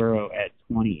and Joe Burrow at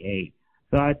 28.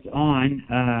 Thoughts on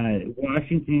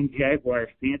Washington, Jaguars,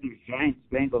 Panthers, Giants,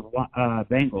 Bengals.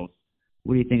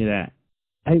 What do you think of that?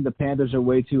 I think the Panthers are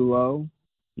way too low.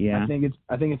 Yeah. I think it's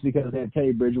because they had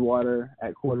Teddy Bridgewater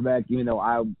at quarterback, even though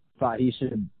I thought he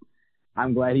should.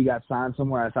 I'm glad he got signed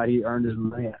somewhere. I thought he earned his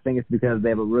money. I think it's because they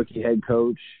have a rookie head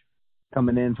coach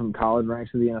coming in from college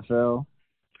ranks of the NFL.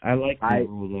 I like that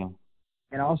rule though.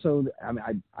 And also, I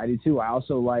mean, I do too. I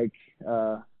also like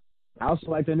their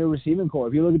new receiving core.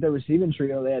 If you look at their receiving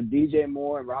trio, they have DJ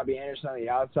Moore and Robbie Anderson on the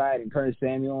outside and Curtis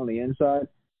Samuel on the inside.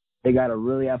 They got a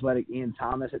really athletic Ian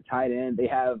Thomas at tight end. They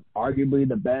have arguably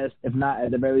the best, if not at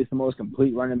the very least, the most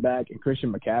complete running back in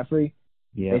Christian McCaffrey.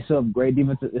 Yeah. They still have great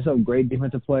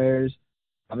defensive players.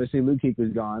 Obviously, Luke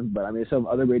Kuechly's gone, but I mean, they still have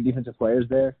other great defensive players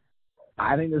there.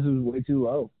 I think this is way too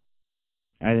low.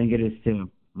 I think it is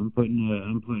too. I'm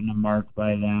putting a mark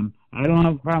by them. I don't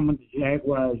have a problem with the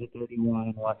Jaguars at 31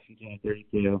 and Washington at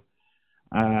 32.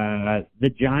 The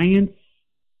Giants,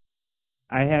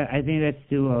 I think that's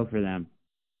too low for them.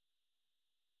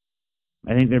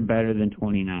 I think they're better than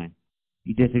 29.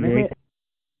 You disagree?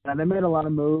 They made a lot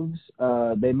of moves.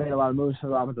 They made a lot of moves for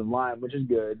the offensive line, which is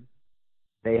good.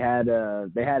 They had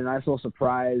a nice little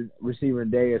surprise receiver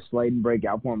in Darius Slayton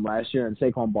breakout for them last year, and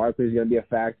Saquon Barkley is going to be a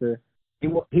factor. He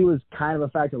was kind of a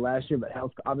factor last year, but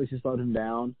health obviously slowed him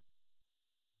down.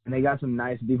 And they got some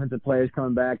nice defensive players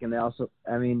coming back, and they also,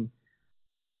 I mean,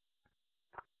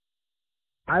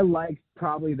 I like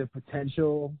probably the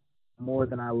potential more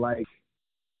than I like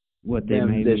what they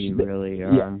maybe really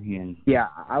are. Yeah,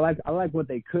 I like what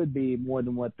they could be more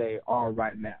than what they are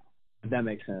right now, if that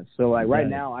makes sense. So, like, right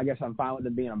now, I guess I'm fine with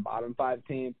them being a bottom five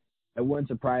team. It wouldn't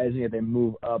surprise me if they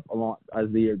move up along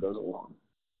as the year goes along.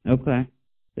 Okay,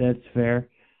 that's fair.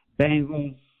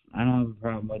 Bengals, I don't have a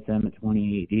problem with them at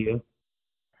 28. Do you?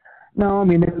 No, I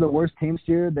mean, they're the worst team this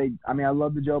year. I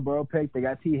love the Joe Burrow pick. They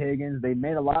got T. Higgins. They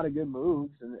made a lot of good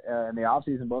moves in the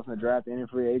offseason, both in the draft and in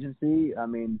free agency. I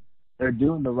mean, they're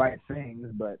doing the right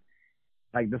things, but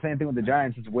like the same thing with the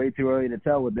Giants, it's way too early to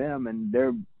tell with them, and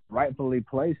they're rightfully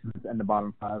placed in the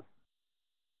bottom five.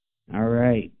 All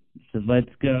right, so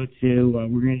let's go to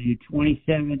we're going to do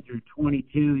 27 through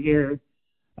 22 here.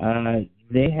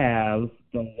 They have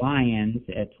the Lions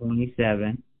at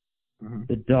 27,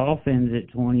 the Dolphins at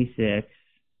 26,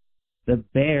 the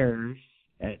Bears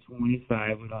at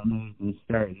 25. We don't know who's going to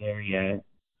start there yet.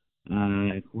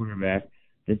 Quarterback.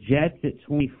 The Jets at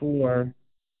 24,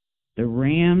 the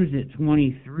Rams at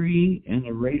 23, and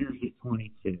the Raiders at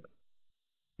 22.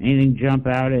 Anything jump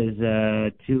out as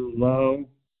too low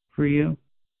for you?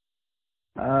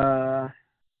 The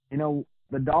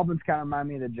Dolphins kind of remind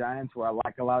me of the Giants, where I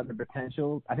like a lot of the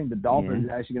potential. I think the Dolphins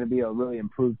are actually going to be a really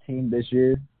improved team this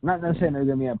year. I'm not necessarily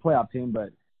they're going to be a playoff team,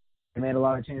 but they made a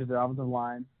lot of changes to their offensive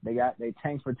line. They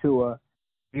tanked for Tua.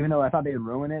 even though I thought they'd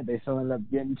ruin it, they still ended up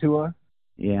getting Tua.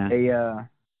 Yeah.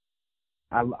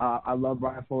 I love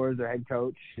Brian Flores, their head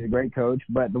coach. He's a great coach.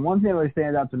 But the one thing that really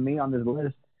stands out to me on this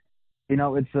list,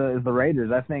 it's the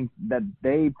Raiders. I think that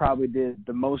they probably did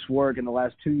the most work in the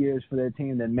last 2 years for their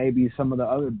team than maybe some of the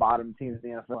other bottom teams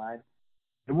in the NFL.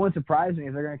 It wouldn't surprise me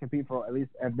if they're going to compete for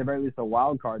at the very least, a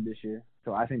wild card this year.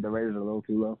 So I think the Raiders are a little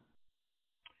too low.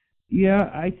 Yeah,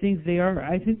 I think they are.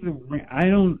 I think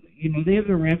they have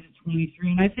the Rams at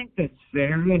 23, and I think that's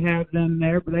fair to have them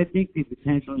there, but I think they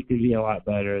potentially could be a lot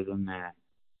better than that.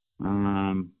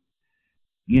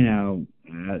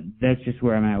 That's just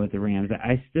where I'm at with the Rams.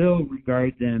 I still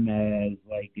regard them as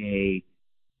like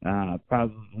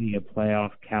probably a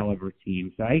playoff caliber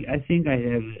team. So I think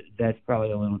that's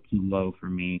probably a little too low for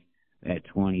me at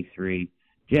 23.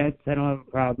 Jets, I don't have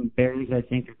a problem. Bears, I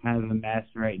think, are kind of a mess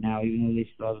right now, even though they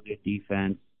still have a good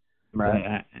defense.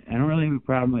 Right. I don't really have a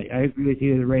problem. I agree with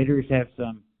you. The Raiders have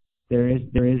some. There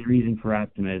is reason for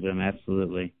optimism,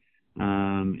 absolutely.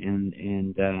 I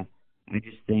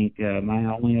just think my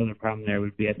only other problem there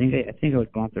would be I think I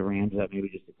would bump the Rams up maybe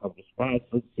just a couple spots.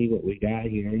 Let's see what we got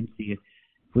here and see if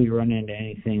we run into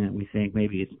anything that we think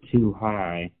maybe it's too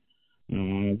high.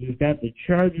 We've got the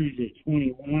Chargers at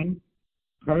 21.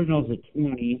 Cardinals at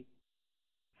 20,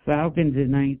 Falcons at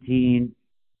 19,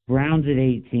 Browns at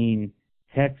 18,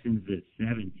 Texans at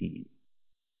 17.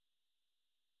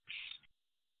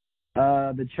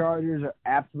 The Chargers are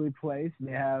aptly placed.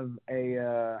 They have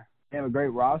a great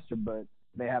roster, but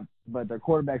their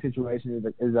quarterback situation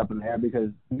is up in the air because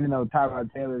even though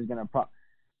Tyrod Taylor is gonna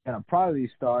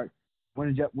probably start, when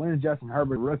is Justin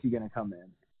Herbert rookie gonna come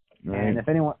in? Right. And if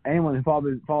anyone who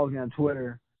follows me on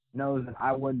Twitter knows that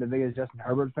I wasn't the biggest Justin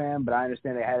Herbert fan, but I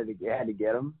understand they had to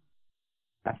get him.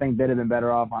 I think they'd have been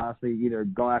better off, honestly, either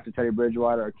going after Teddy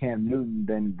Bridgewater or Cam Newton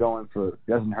than going for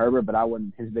Justin Herbert, but I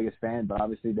wasn't his biggest fan, but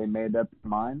obviously they made up their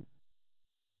mind.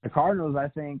 The Cardinals, I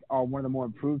think, are one of the more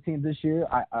improved teams this year.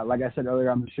 Like I said earlier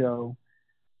on the show,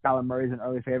 Kyler Murray's an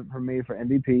early favorite for me for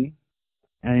MVP.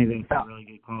 I think that's a really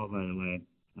good call, by the way.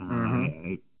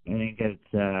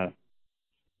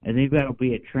 I think that'll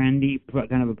be a trendy,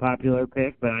 kind of a popular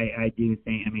pick, but I do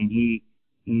think,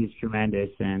 he's tremendous,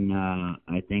 and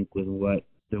I think with what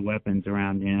the weapons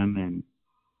around him and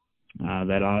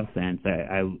that offense,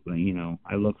 I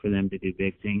look for them to do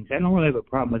big things. I don't really have a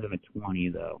problem with them at 20,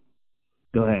 though.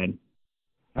 Go ahead.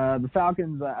 The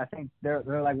Falcons, I think they're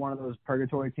like one of those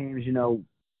purgatory teams.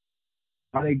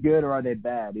 Are they good or are they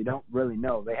bad? You don't really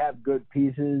know. They have good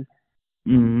pieces,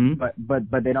 but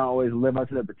they don't always live up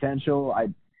to their potential. I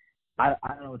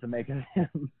don't know what to make of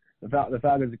them. The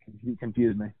Falcons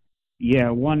confuse me. Yeah,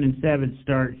 1-7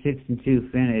 start,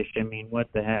 6-2 finish.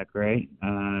 What the heck, right?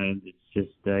 It's just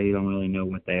you don't really know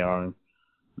what they are.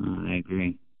 I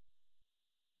agree.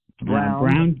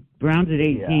 Browns at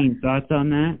 18. Yeah. Thoughts on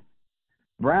that?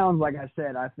 Browns, like I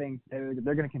said, I think they're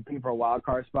going to compete for a wild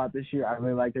card spot this year. I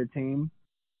really like their team.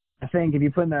 I think if you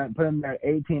put them there at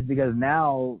 18, because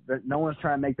now no one's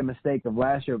trying to make the mistake of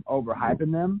last year of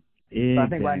overhyping them. Exactly. So I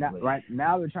think right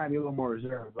now they're trying to be a little more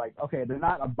reserved. Like, okay, they're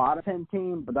not a bottom 10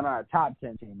 team, but they're not a top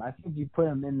 10 team. I think if you put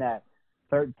them in that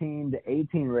 13 to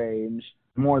 18 range,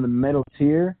 more the middle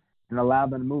tier, and allow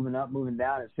them moving up, moving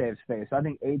down, it saves space. So I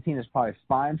think 18 is probably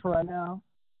fine for right now,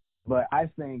 but I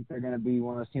think they're going to be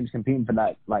one of those teams competing for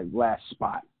that last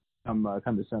spot come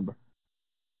December.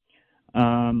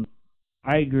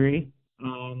 I agree.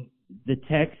 The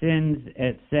Texans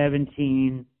at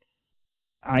 17.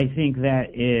 I think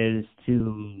that is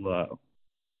too low.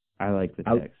 I like the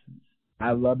Texans.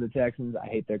 I love the Texans. I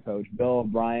hate their coach, Bill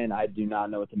O'Brien. I do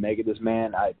not know what to make of this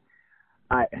man.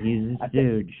 He's a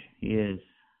stooge. He is.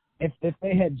 If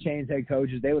they had changed head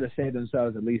coaches, they would have saved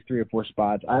themselves at least 3 or 4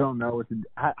 spots. I don't know what to.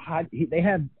 I think they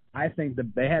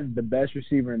had the best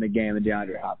receiver in the game, in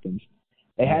DeAndre Hopkins.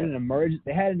 They had an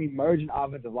emergent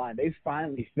offensive line. They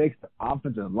finally fixed the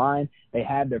offensive line. They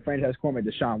had their franchise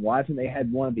quarterback Deshaun Watson. They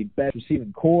had one of the best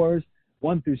receiving cores,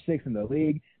 1 through 6 in the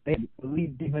league. They had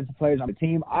elite defensive players on the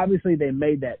team. Obviously, they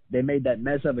made that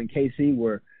mess up in KC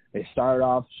where they started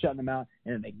off shutting them out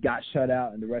and then they got shut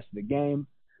out in the rest of the game.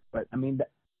 But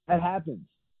that happens.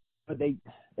 But it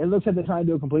looks like they're trying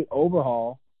to do a complete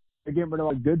overhaul. They're getting rid of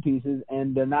all the good pieces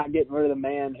and they're not getting rid of the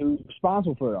man who's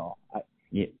responsible for it all.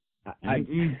 I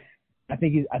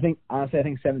think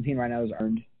honestly 17 right now is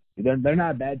earned. They're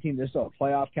not a bad team. They're still a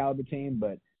playoff caliber team,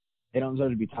 but they don't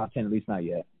deserve to be top 10, at least not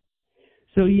yet.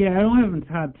 So yeah, I don't have them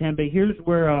top 10, but here's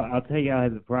where I'll tell you I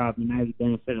have the problem, and I have the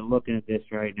benefit of looking at this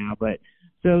right now. But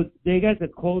so they got the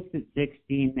Colts at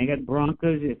 16, they got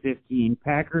Broncos at 15,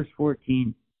 Packers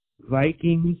 14,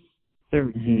 Vikings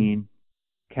 13,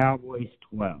 Cowboys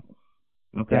 12.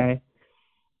 Okay.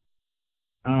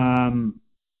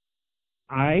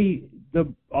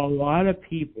 A lot of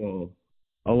people,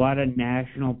 a lot of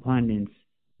national pundits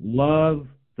love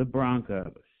the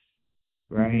Broncos,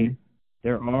 right? Mm-hmm.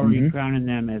 They're already crowning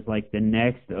them as like the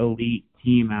next elite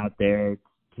team out there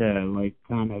to like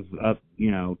kind of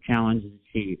challenge the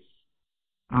Chiefs.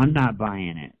 I'm not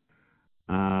buying it.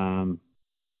 I'm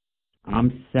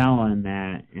selling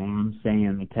that, and I'm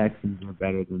saying the Texans are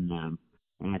better than them,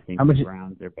 and I think the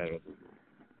Browns are better than them.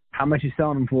 How much you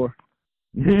selling them for?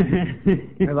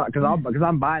 Because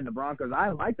I'm buying the Broncos. I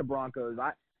like the Broncos.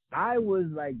 I was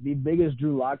like the biggest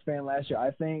Drew Lock fan last year.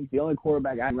 I think the only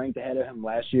quarterback I ranked ahead of him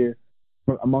last year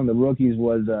among the rookies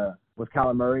was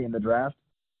Kyler Murray in the draft.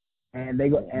 And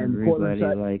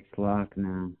everybody likes Lock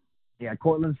now. Yeah,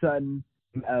 Cortland Sutton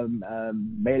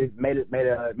made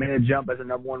a jump as a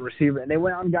number one receiver, and they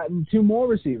went out and got two more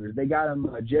receivers. They got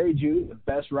him Jerry Jeudy, the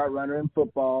best route runner in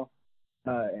football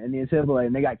in the NCAA,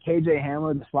 and they got KJ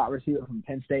Hamler, the slot receiver from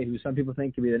Penn State, who some people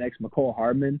think could be the next McCole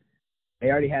Hardman. They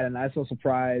already had a nice little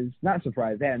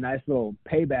they had a nice little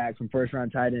payback from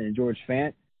first-round tight end George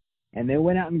Fant, and they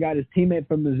went out and got his teammate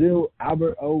from Mizzou,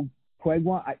 Albert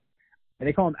Okwegwan. And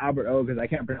they call him Albert O because I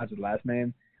can't pronounce his last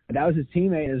name. But that was his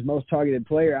teammate and his most targeted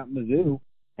player out in Mizzou.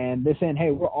 And they're saying, hey,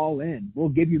 we're all in. We'll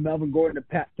give you Melvin Gordon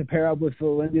to pair up with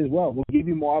Phil Lindsay as well. We'll give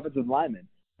you more offensive linemen.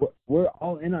 We're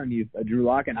all in on you, Drew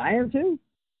Lock, and I am too.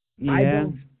 Yeah.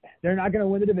 They're not going to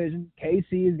win the division.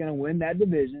 KC is going to win that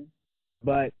division.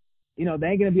 But, they ain't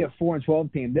going to be a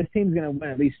 4-12 team. This team's going to win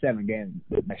at least 7 games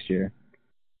next year.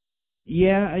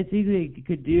 Yeah, I think they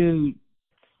could do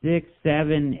 6,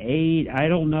 7, 8. I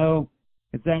don't know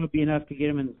if that would be enough to get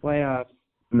them in the playoffs.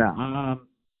 No.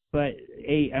 But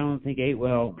 8, I don't think 8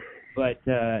 will. But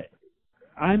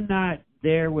I'm not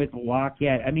there with Lock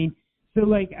yet. I mean,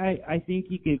 so, I think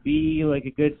he could be,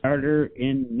 a good starter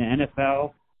in the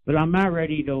NFL, but I'm not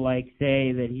ready to,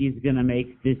 say that he's going to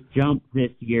make this jump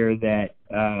this year that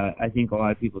I think a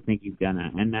lot of people think he's going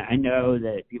to. And I know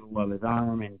that people love his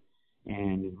arm and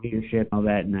his leadership and all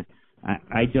that, and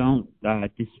I don't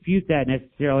dispute that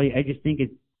necessarily. I just think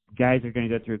guys are going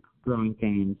to go through growing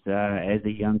pains as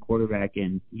a young quarterback,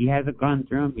 and he hasn't gone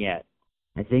through them yet.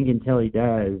 I think until he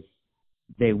does,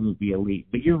 they won't be elite.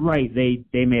 But you're right; they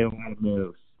made a lot of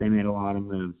moves.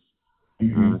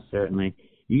 Certainly.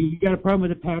 You got a problem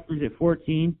with the Packers at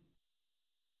 14?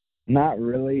 Not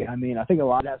really. I mean, I think a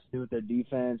lot has to do with their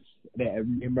defense, the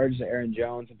emergence of Aaron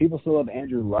Jones, and people still love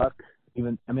Andrew Luck.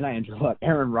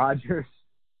 Aaron Rodgers.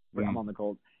 But I'm on the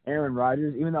Colts. Aaron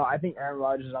Rodgers, even though I think Aaron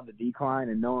Rodgers is on the decline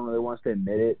and no one really wants to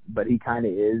admit it, but he kind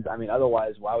of is. I mean,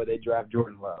 otherwise, why would they draft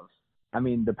Jordan Love? I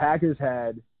mean, the Packers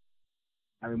had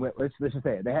 – let's just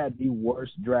say it. They had the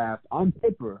worst draft on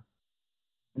paper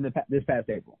in this past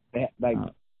April. They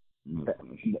had,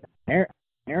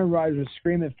 Aaron Rodgers was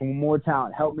screaming for more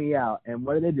talent, help me out. And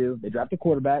what did they do? They draft a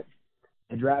quarterback,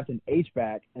 they draft an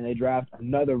H-back, and they draft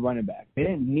another running back. They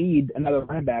didn't need another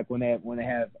running back when they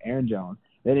have Aaron Jones.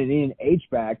 They didn't need an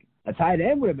H-back. A tight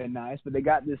end would have been nice, but they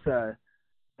got this and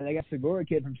they got Segura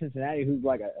kid from Cincinnati who's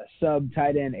like a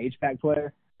sub-tight end H-back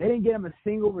player. They didn't get him a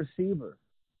single receiver.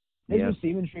 His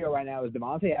receiving trio right now is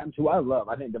Devontae Adams, who I love.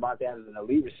 I think Devontae Adams is an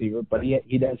elite receiver, but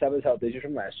he does have his health issues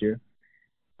from last year.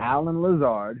 Alan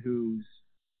Lazard, who's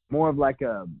more of like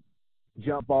a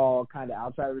jump ball kind of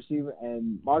outside receiver,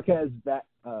 and Marquez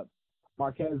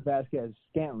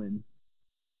Vasquez-Scantling,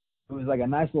 who's like a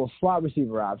nice little slot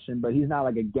receiver option, but he's not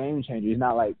like a game changer. He's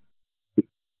not like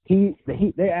he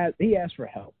asked for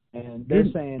help, and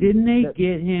they're saying didn't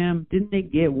they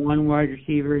get one wide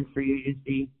receiver in free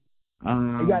agency?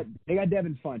 They got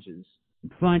Devin Funchess.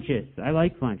 I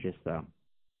like Funchess though.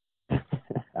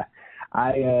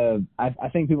 I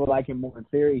think people like him more in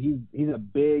theory. He's a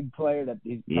big player that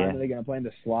he's probably going to play in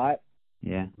the slot.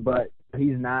 Yeah. But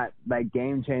he's not like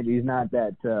game changer. He's not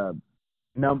that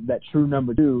that true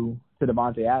number 2 to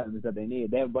Devontae Adams that they need.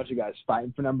 They have a bunch of guys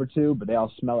fighting for number 2, but they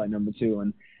all smell like number 2.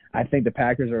 And I think the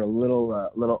Packers are a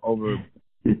little overplaced.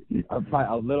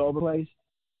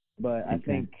 But I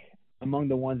think among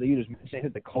the ones that you just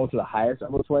mentioned, the Colts are the highest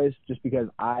overplaced, just because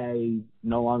I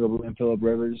no longer believe in Phillip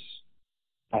Rivers.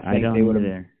 I think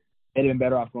they'd have been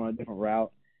better off going a different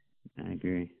route. I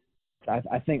agree.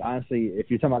 I think, honestly, if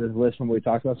you're talking about this list from what we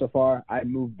talked about so far, I'd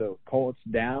move the Colts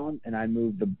down, and I'd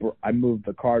move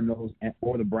the Cardinals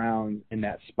or the Browns in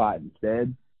that spot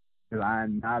instead, because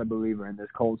I'm not a believer in this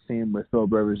Colts team with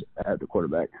Phillip Rivers at the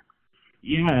quarterback.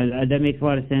 Yeah, that makes a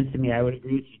lot of sense to me. I would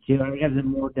agree with you, too. I would have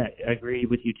them more agree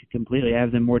with you completely. I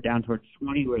have them more down towards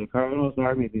 20 where the Cardinals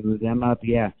are, maybe move them up,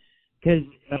 yeah. Because,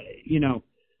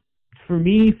 for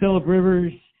me, Phillip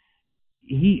Rivers,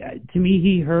 to me,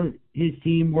 he hurt his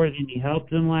team more than he helped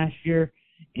them last year.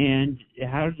 And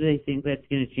how do they think that's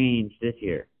going to change this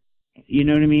year? You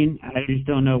know what I mean? I just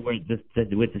don't know what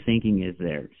the thinking is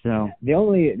there. So the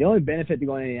only benefit to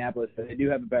going to Indianapolis is they do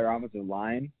have a better offensive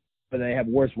line, but they have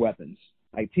worse weapons.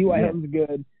 Like T.Y. Hilton's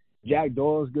good, Jack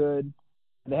Doyle's good.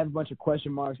 They have a bunch of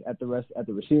question marks at the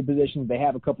receiver positions. They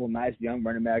have a couple of nice young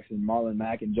running backs in Marlon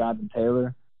Mack and Jonathan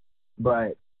Taylor.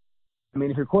 But I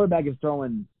mean, if your quarterback is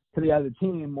throwing to the other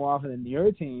team more often than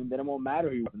your team, then it won't matter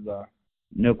who your weapons are.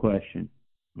 No question.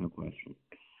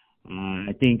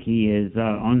 I think he is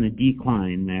on the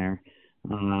decline there,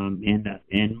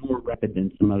 and more rapid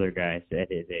than some other guys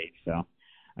at his age. So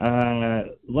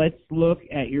let's look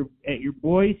at your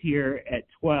boys here at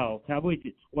 12. Cowboys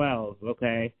at 12.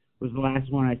 Okay, was the last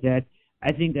one I said.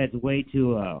 I think that's way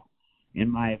too low, in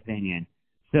my opinion.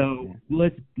 So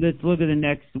let's look at the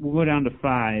next. We'll go down to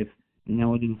 5, and then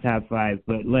we'll do the top 5.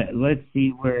 But let's see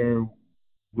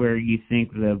where you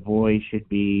think the boys should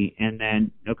be. And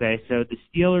then, okay, so the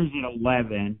Steelers at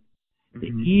 11, the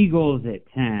Eagles at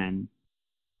 10,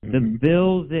 the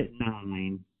Bills at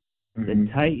 9, the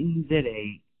Titans at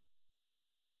 8,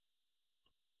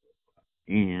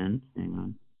 and, hang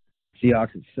on.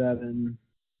 Seahawks at 7.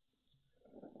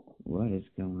 What is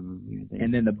going on here?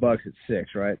 And then the Bucks at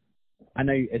 6, right? I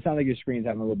know it sounds like your screen's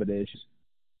having a little bit of issues.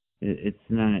 It's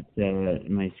not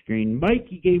my screen. Mike,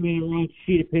 you gave me a wrong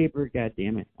sheet of paper. God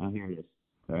damn it. Oh, here it is.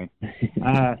 Sorry.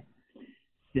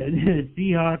 The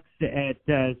Seahawks at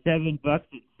 7, Bucks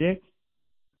at 6.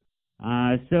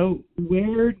 So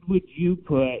where would you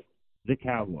put the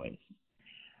Cowboys?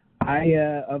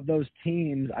 Of those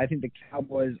teams, I think the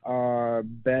Cowboys are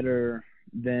better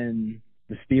than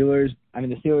the Steelers. I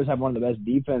mean, the Steelers have one of the best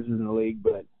defenses in the league,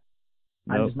 but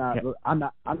I'm not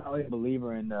really a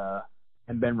believer in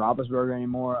Ben Roethlisberger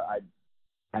anymore.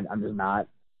 I'm just not.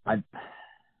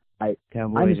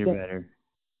 Cowboys are better.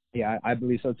 Yeah, I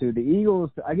believe so too. The Eagles,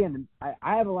 again,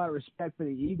 I have a lot of respect for the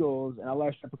Eagles, and I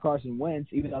love for Carson Wentz,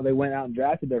 even though they went out and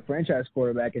drafted their franchise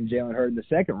quarterback in Jalen Hurts in the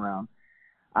second round.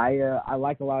 I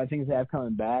like a lot of things they have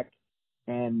coming back,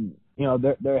 and you know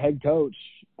their head coach,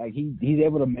 like he's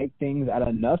able to make things out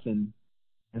of nothing,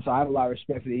 and so I have a lot of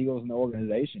respect for the Eagles and the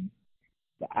organization.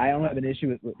 I don't have an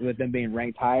issue with them being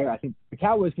ranked higher. I think the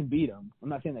Cowboys can beat them. I'm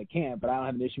not saying they can't, but I don't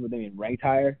have an issue with them being ranked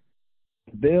higher.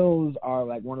 The Bills are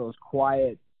like one of those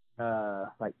quiet,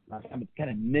 like kind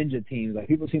of ninja teams. Like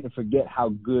people seem to forget how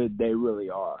good they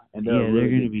really are. And they're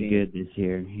going to be good this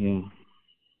year. Yeah,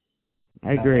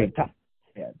 I agree.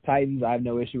 Titans. I have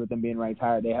no issue with them being ranked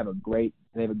higher. They have a great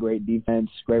defense,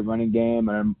 great running game,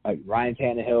 and like Ryan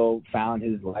Tannehill found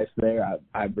his life there.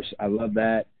 I love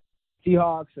that.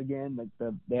 Seahawks, again,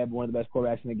 they have one of the best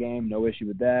quarterbacks in the game. No issue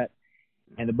with that.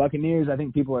 And the Buccaneers, I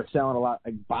think people are selling a lot,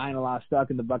 like buying a lot of stock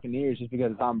in the Buccaneers just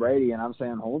because of Tom Brady. And I'm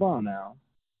saying, hold on now.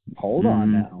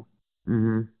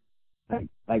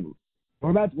 Like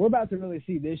we're about to really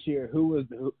see this year who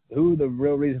the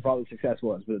real reason for all the success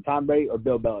was it Tom Brady or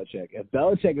Bill Belichick? If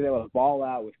Belichick is able to ball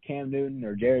out with Cam Newton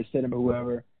or Jarrett Stidham or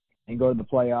whoever and go to the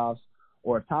playoffs,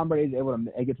 or if Tom Brady is able to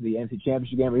make it to the NFC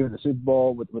Championship game or even the Super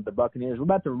Bowl with the Buccaneers, we're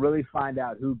about to really find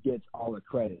out who gets all the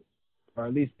credit, or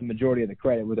at least the majority of the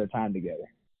credit with their time together.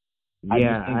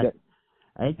 Yeah,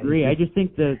 I agree. I just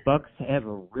think the Bucs have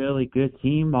a really good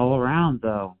team all around,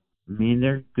 though. I mean,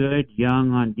 they're good,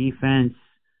 young on defense.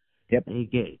 Yep.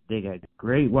 They got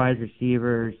great wide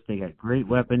receivers. They got great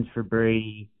weapons for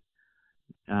Brady.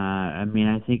 I mean,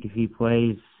 I think if he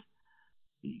plays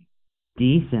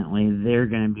decently, they're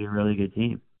going to be a really good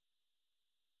team.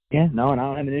 Yeah, no, and I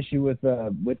don't have an issue with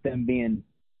them being.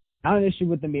 I don't have an issue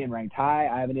with them being ranked high.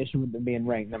 I have an issue with them being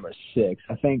ranked number 6.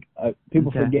 I think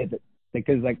people forget that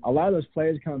because like a lot of those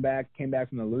players came back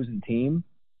from the losing team.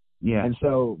 Yeah. And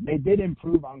so they did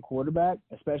improve on quarterback,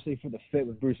 especially for the fit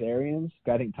with Bruce Arians.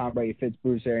 I think Tom Brady fits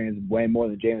Bruce Arians way more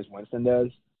than Jameis Winston does.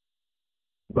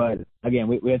 But again,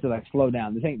 we have to like slow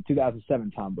down. This ain't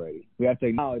 2007 Tom Brady. We have to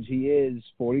acknowledge he is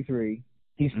 43.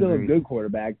 He's still a good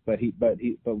quarterback, but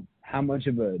how much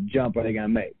of a jump are they going to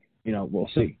make? You know, we'll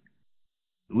see.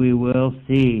 We will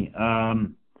see.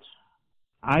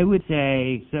 I would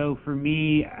say, so for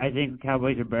me, I think the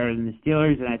Cowboys are better than the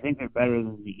Steelers, and I think they're better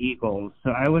than the Eagles.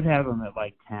 So I would have them at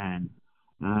like 10.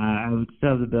 I would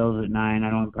still have the Bills at 9. I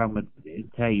don't have a problem with the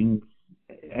Titans.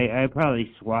 I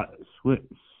probably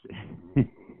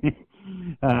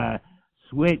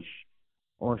switch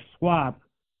or swap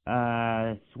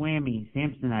Swammy,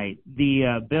 Samsonite,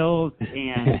 the Bills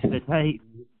and the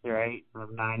Titans, right,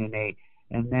 from 9 and 8.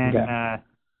 And then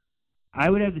I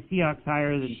would have the Seahawks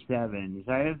higher than 7.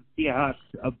 So I have the Seahawks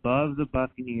above the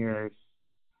Buccaneers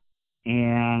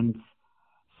and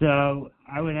So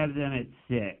I would have them at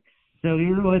 6. So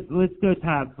let's go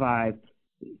top 5.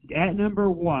 At number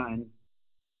 1,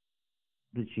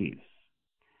 the Chiefs.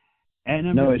 At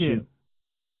number 2,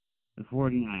 the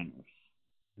 49ers.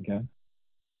 Okay.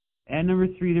 At number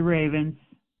 3, the Ravens.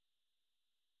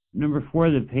 Number 4,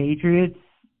 the Patriots.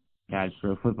 Guys,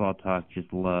 Pro Football Talk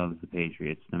just loves the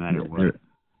Patriots no matter what.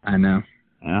 I know.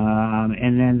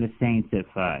 And then the Saints at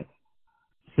 5.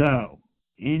 So,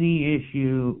 any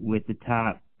issue with the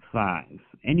top 5?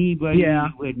 Anybody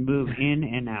would move in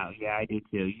and out? Yeah, I do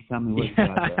too. You tell me what you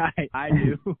got there. I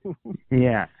do.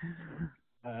 Yeah.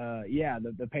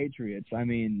 The Patriots. I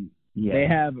mean, yeah. they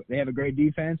have a great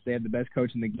defense. They have the best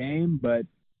coach in the game, but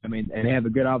I mean, and they have a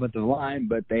good offensive line,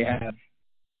 but they have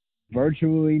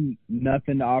virtually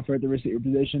nothing to offer at the receiver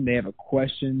position. They have a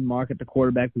question mark at the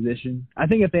quarterback position. I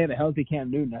think if they have a healthy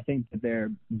Cam Newton, I think that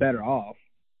they're better off.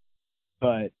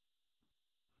 But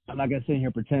I'm not gonna sit here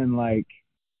and pretend like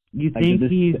you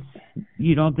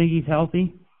don't think he's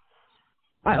healthy?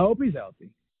 I hope he's healthy.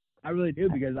 I really do,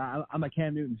 because I'm a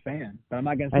Cam Newton fan. But I'm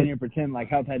not gonna sit here and pretend like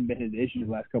health hadn't been his issue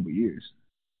the last couple of years.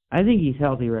 I think he's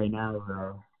healthy right now,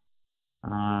 though.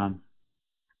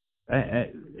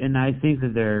 And I think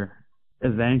that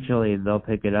eventually they'll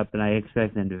pick it up, and I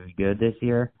expect them to be good this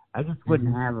year. I just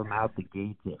wouldn't have them out the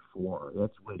gates at 4.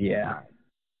 That's way too high.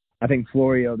 I think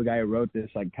Florio, the guy who wrote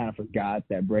this, kind of forgot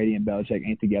that Brady and Belichick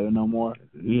ain't together no more.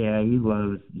 Yeah, he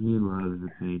loves the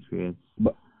Patriots.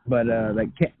 But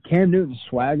Cam Newton's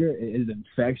swagger is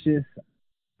infectious.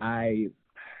 I'm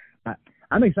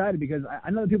excited because I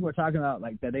know that people are talking about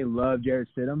that they love Jarrett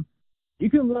Stidham.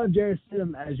 You can love Jarrett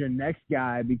Stidham as your next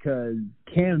guy because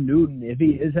Cam Newton, if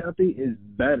he is healthy, is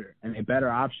better and a better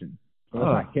option. So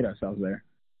let's not kid ourselves there.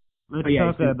 Let's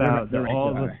talk about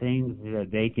all the things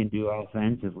that they can do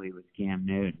offensively with Cam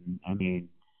Newton. I mean,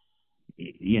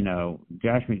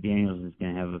 Josh McDaniels is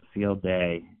going to have a field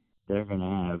day. They're going to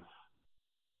have,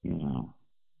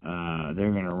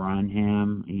 they're going to run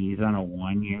him. He's on a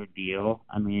 1-year deal.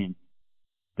 I mean,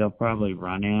 they'll probably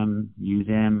run him, use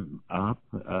him up,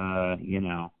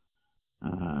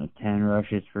 10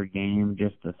 rushes per game,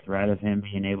 just the threat of him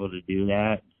being able to do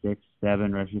that,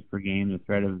 6-7 rushes per game, the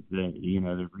threat of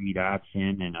the read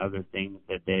option and other things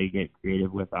that they get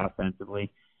creative with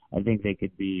offensively. I think they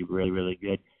could be really, really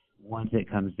good once it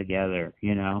comes together,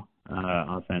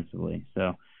 offensively.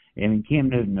 So, I mean, Cam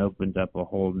Newton opens up a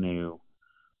whole new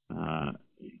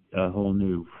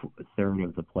third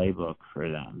of the playbook for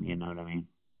them. You know what I mean?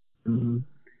 Mm-hmm.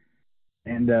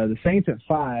 And the Saints at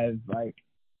 5,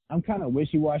 I'm kind of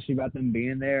wishy-washy about them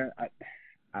being there.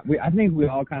 I think we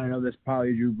all kind of know this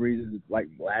probably Drew Brees is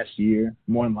last year,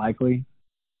 more than likely.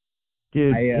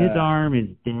 Dude, his arm is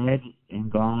dead and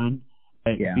gone.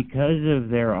 Because of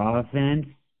their offense,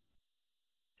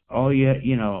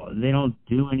 they don't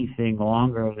do anything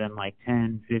longer than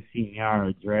 10, 15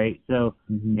 yards, right? So,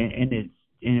 and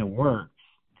it works.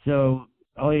 So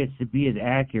all he has to be is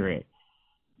accurate.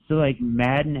 So,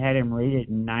 Madden had him rated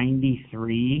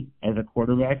 93 as a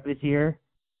quarterback this year.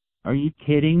 Are you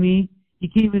kidding me? He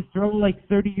can't even throw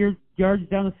 30 yards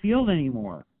down the field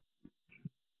anymore.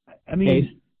 I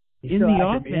mean, in the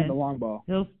offense,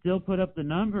 he'll still put up the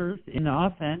numbers in the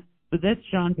offense, but that's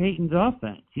Sean Payton's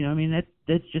offense. You know what I mean?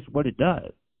 That's just what it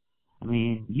does. I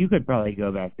mean, you could probably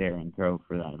go back there and throw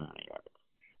for that amount of yards.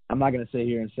 I'm not going to sit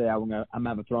here and say I'm going to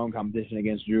have a throwing competition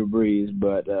against Drew Brees,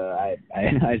 but I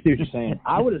see what you're saying.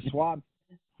 I would have swapped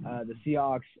the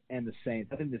Seahawks and the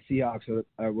Saints. I think the Seahawks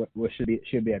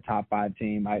should be a top 5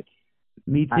 team.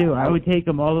 Me too. I would take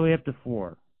them all the way up to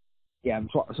 4. Yeah,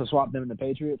 so swap them and the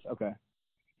Patriots? Okay.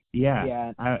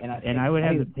 Yeah. I would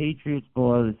have the Patriots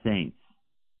below the Saints.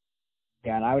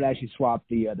 Yeah, and I would actually swap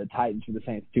the Titans for the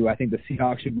Saints too. I think the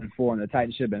Seahawks should have been 4 and the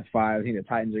Titans should have been 5. I think the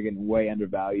Titans are getting way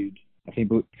undervalued. I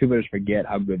think people just forget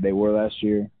how good they were last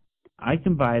year. I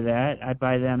can buy that. I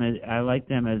buy them. I like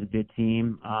them as a good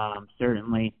team.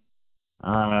 Certainly.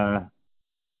 So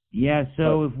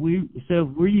if we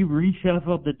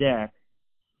reshuffle the deck,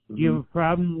 do you have a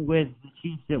problem with the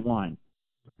Chiefs at 1?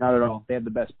 Not at all. They have the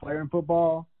best player in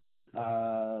football,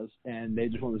 and they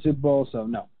just won the Super Bowl. So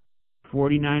no.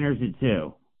 49ers at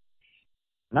 2.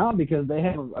 No, because they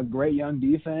have a great young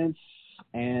defense,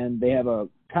 and they have a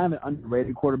kind of an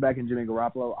underrated quarterback in Jimmy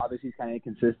Garoppolo. Obviously, he's kind of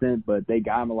inconsistent, but they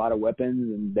got him a lot of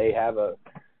weapons, and they have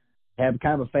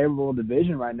kind of a favorable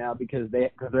division right now because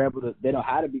they know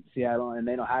how to beat Seattle and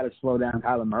they know how to slow down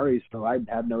Kyler Murray. So I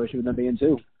have no issue with them being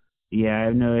 2. Yeah, I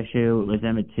have no issue with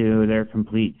them at 2. They're a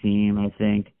complete team, I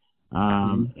think,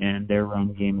 and their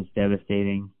run game is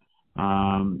devastating.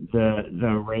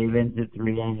 The Ravens at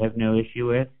 3, I have no issue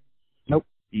with. Nope.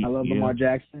 I love Lamar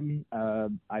Jackson.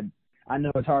 I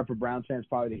know it's hard for Browns fans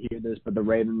probably to hear this, but the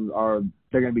Ravens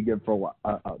they're going to be good for a while.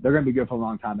 They're going to be good for a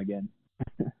long time again.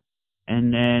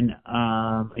 And then,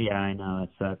 yeah, I know it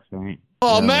sucks, right?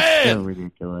 Oh, so, man! So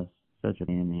ridiculous. Such a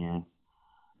pain in the ass.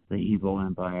 The evil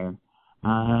empire.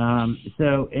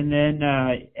 So, and then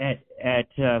at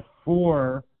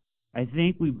 4, I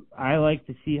think I like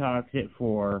the Seahawks at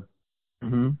 4.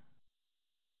 Mm-hmm.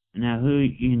 Now,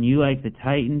 and you like the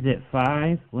Titans at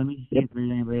 5? Let me see if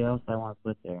there's anybody else I want to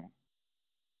put there.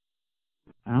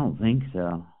 I don't think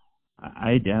so.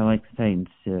 I like the Titans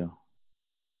too.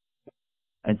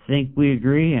 I think we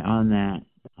agree on that.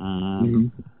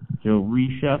 So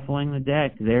reshuffling the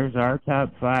deck, there's our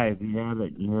top 5. You have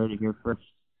it. You heard it here first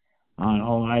on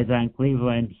All Eyes on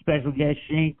Cleveland. Special guest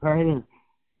Shane Carter.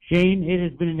 Shane, it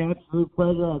has been an absolute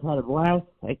pleasure. I've had a blast.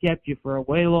 I kept you for a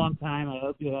way long time. I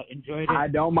hope you enjoyed it. I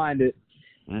don't mind it.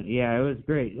 Yeah, it was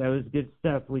great. That was good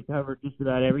stuff. We covered just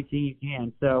about everything you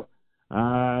can. So,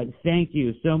 thank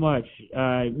you so much.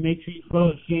 Make sure you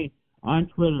follow Shane on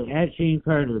Twitter at Shane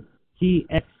Carter,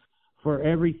 TX, for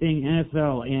everything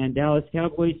NFL and Dallas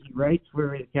Cowboys. He writes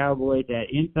for the Cowboys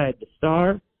at Inside the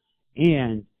Star,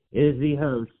 and is the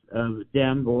host of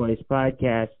Dem Boys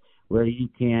podcast, where you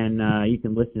can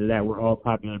listen to that, where all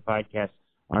popular podcasts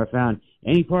are found.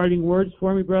 Any parting words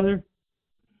for me, brother?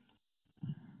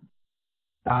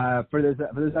 For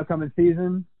this upcoming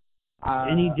season,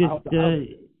 any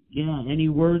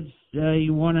words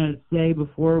you want to say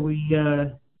before we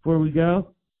go?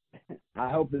 I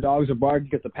hope the dogs are barking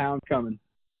because the pound's coming.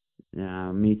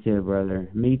 Yeah, me too, brother.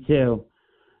 Me too.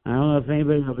 I don't know if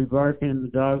anybody will be barking in the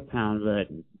dog pound, but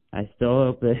I still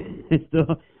hope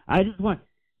that. I just want,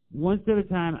 once at a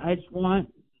time, I just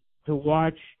want to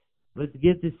watch. Let's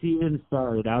get the season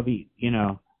started. I'll be,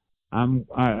 I'm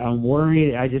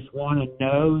worried. I just want to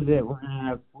know that we're gonna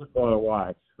have football to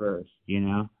watch first,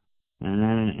 and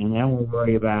then we'll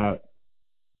worry about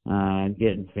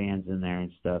getting fans in there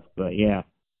and stuff. But yeah,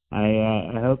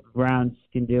 I hope the Browns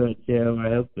can do it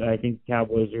too. I think the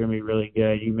Cowboys are gonna be really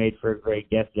good. You made for a great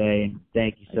guest today, and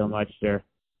thank you so much, sir.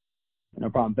 No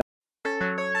problem.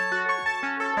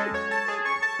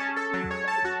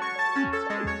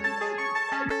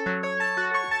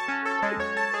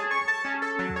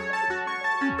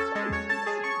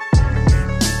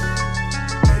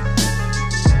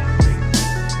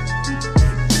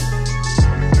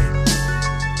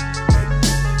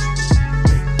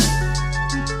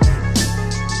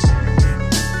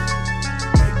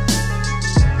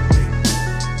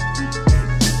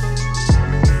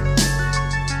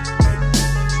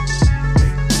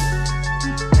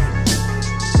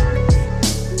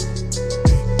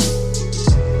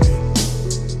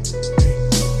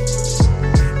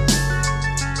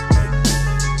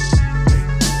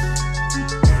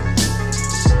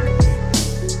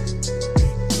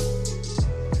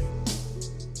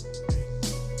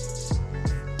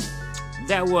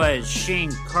 That was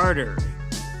Shane Carter.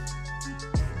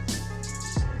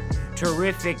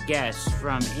 Terrific guest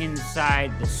from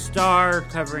Inside the Star,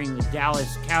 covering the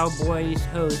Dallas Cowboys,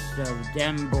 host of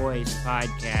Dem Boys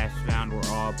podcast, found where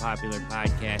all popular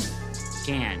podcasts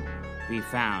can be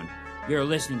found. You're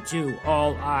listening to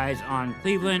All Eyes on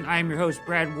Cleveland. I'm your host,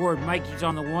 Brad Ward. Mikey's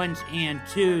on the ones and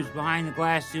twos behind the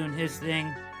glass doing his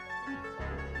thing.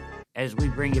 As we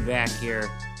bring you back here,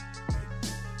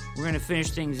 we're going to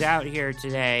finish things out here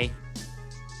today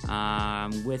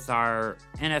with our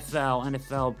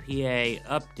NFLPA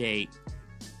update.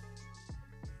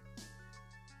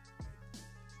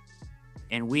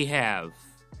 And we have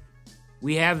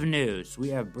news. We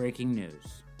have breaking news.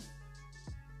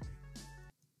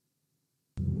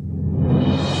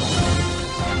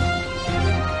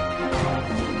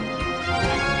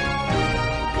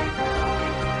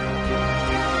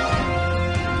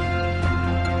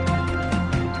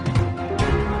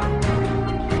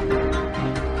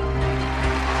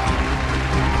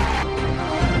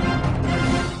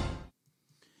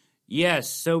 Yes,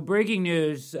 so breaking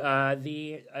news,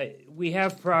 we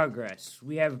have progress.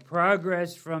 We have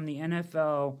progress from the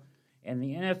NFL and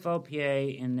the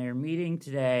NFLPA in their meeting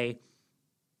today.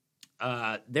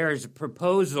 There's a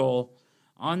proposal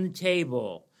on the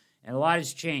table, and a lot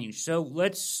has changed. So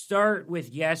let's start with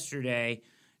yesterday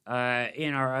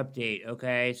in our update,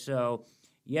 okay? So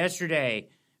yesterday,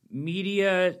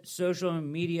 social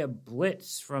media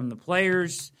blitz from the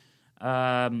players,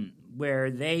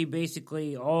 where they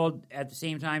basically all at the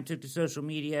same time took to social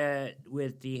media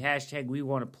with the hashtag We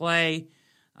Want to Play,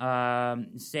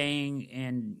 saying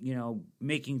and,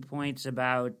 making points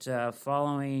about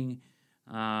following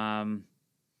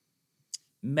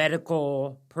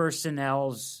medical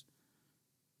personnel's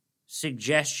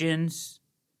suggestions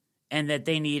and that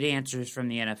they need answers from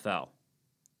the NFL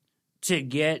to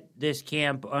get this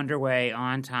camp underway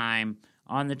on time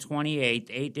on the 28th,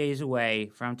 8 days away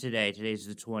from today. Today's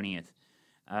the 20th.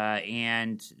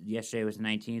 And yesterday was the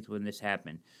 19th when this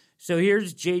happened. So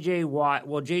here's J.J. Watt.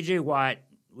 Well, J.J. Watt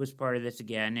was part of this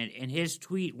again, and his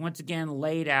tweet once again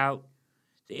laid out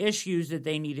the issues that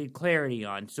they needed clarity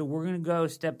on. So we're going to go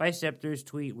step by step through his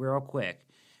tweet real quick.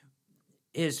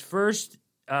 His first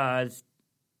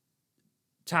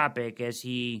topic, as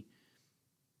he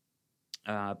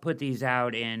put these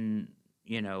out in,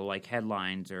 like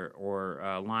headlines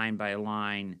or line by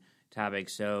line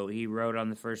topics. So he wrote on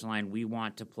the first line, "We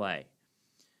want to play.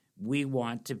 We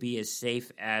want to be as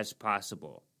safe as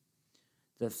possible."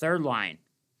 The third line,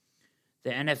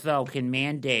 "The NFL can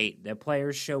mandate that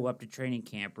players show up to training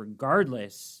camp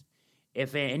regardless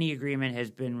if any agreement has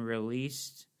been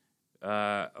released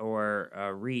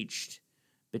or reached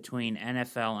between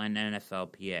NFL and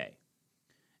NFLPA."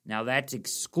 Now, that's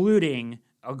excluding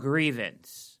a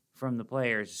grievance from the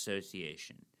Players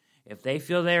Association. If they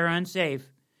feel they are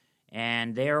unsafe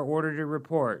and they are ordered to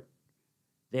report,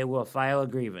 they will file a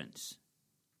grievance,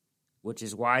 which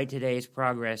is why today's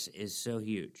progress is so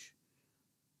huge.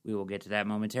 We will get to that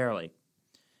momentarily.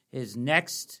 His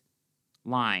next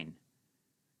line,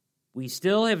 "We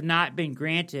still have not been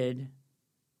granted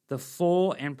the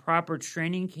full and proper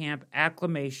training camp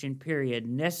acclimation period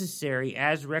necessary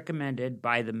as recommended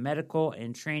by the medical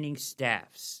and training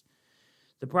staffs."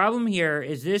 The problem here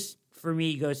is this, for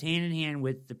me, goes hand in hand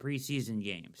with the preseason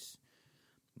games.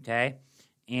 Okay?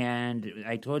 And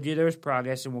I told you there was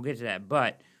progress, and we'll get to that.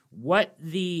 But what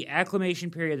the acclimation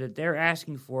period that they're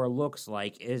asking for looks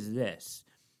like is this: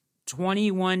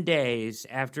 21 days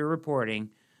after reporting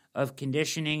of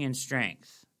conditioning and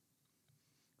strength.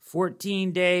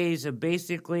 14 days of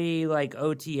basically like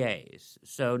OTAs.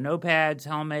 So no pads,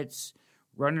 helmets,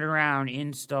 running around,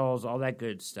 installs, all that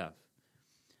good stuff.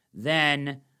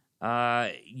 Then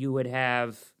you would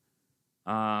have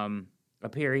a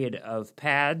period of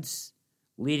pads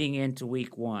leading into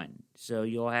week one. So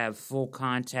you'll have full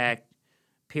contact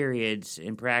periods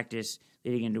in practice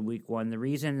leading into week one. The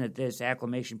reason that this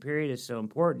acclimation period is so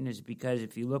important is because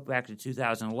if you look back to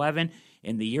 2011,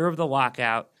 in the year of the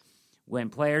lockout, when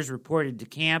players reported to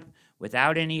camp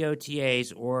without any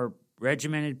OTAs or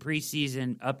regimented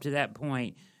preseason up to that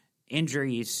point,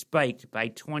 injuries spiked by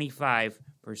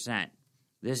 25%.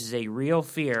 This is a real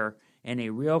fear and a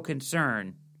real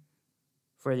concern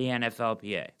for the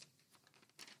NFLPA.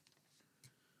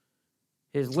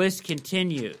 His list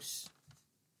continues.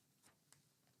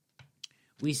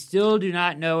 "We still do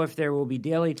not know if there will be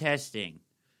daily testing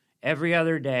every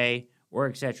other day or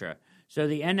etc." So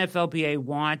the NFLPA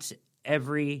wants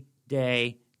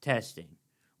everyday testing,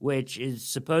 which is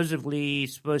supposedly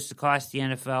supposed to cost the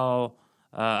NFL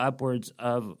upwards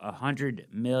of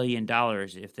 $100 million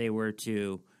if they were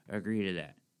to agree to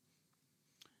that.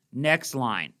 Next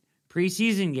line,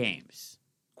 preseason games,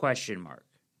 question mark.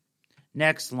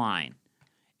 Next line,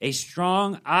 a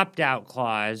strong opt-out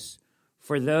clause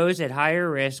for those at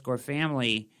higher risk or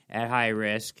family at high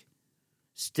risk,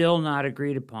 still not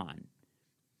agreed upon.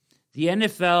 The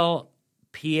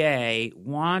NFLPA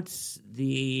wants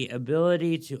the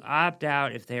ability to opt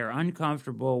out if they are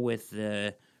uncomfortable with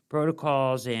the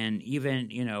protocols and even,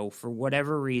 for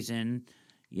whatever reason,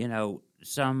 in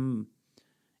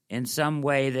some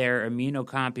way they're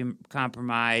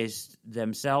immunocompromised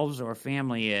themselves or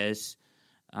family is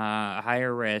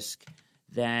higher risk,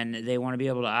 then they want to be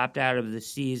able to opt out of the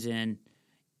season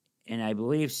and I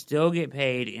believe still get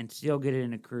paid and still get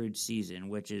an accrued season,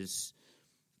 which is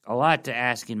a lot to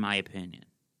ask in my opinion.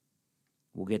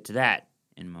 We'll get to that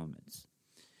in moments.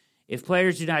 If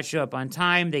players do not show up on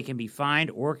time, they can be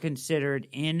fined or considered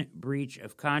in breach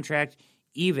of contract,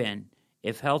 even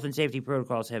if health and safety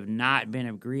protocols have not been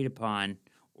agreed upon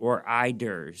or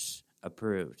IDERS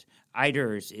approved.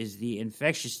 IDERS is the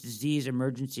Infectious Disease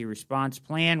Emergency Response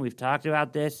Plan. We've talked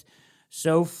about this.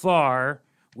 So far,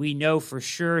 we know for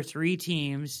sure 3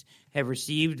 teams have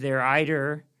received their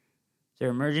IDER, their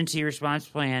Emergency Response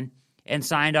Plan, and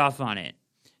signed off on it.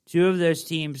 2 of those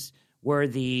teams were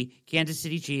the Kansas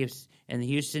City Chiefs and the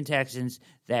Houston Texans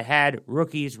that had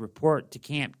rookies report to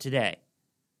camp today.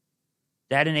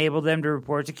 That enabled them to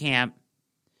report to camp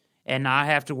and not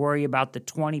have to worry about the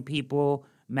 20 people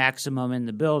maximum in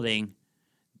the building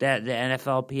that the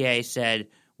NFLPA said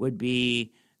would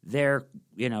be their,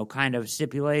 kind of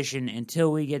stipulation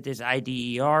until we get this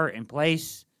IDER in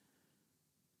place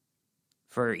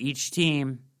for each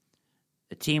team.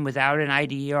 A team without an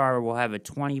IDER will have a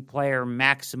 20-player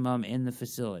maximum in the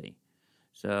facility.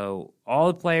 So all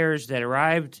the players that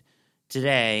arrived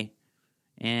today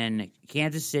in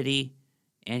Kansas City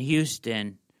and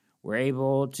Houston were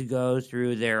able to go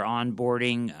through their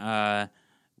onboarding,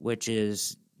 which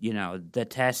is, the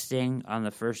testing on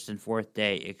the first and fourth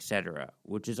day, etc.,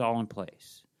 which is all in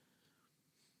place.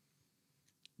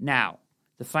 Now,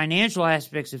 the financial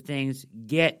aspects of things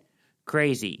get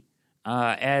crazy.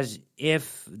 As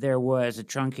if there was a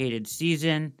truncated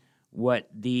season, what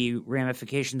the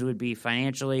ramifications would be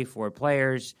financially for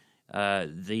players,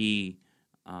 the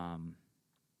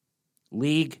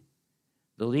league.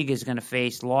 The league is going to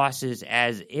face losses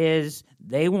as is.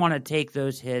 They want to take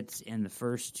those hits in the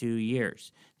first 2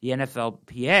 years. The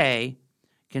NFLPA,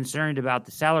 concerned about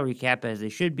the salary cap as they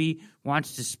should be,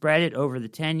 wants to spread it over the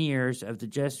 10 years of the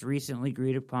just recently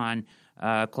agreed upon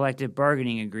collective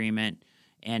bargaining agreement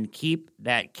and keep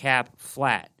that cap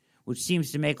flat, which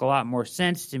seems to make a lot more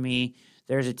sense to me.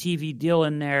 There's a TV deal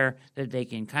in there that they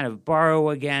can kind of borrow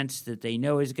against that they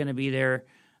know is going to be there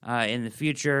in the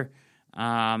future.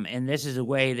 And this is a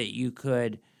way that you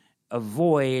could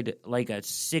avoid like a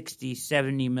 $60,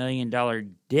 $70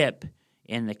 million dip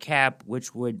in the cap,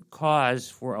 which would cause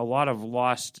for a lot of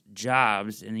lost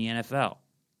jobs in the NFL.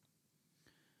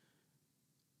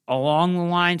 Along the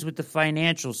lines with the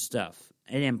financial stuff,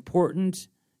 an important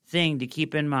thing to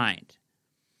keep in mind,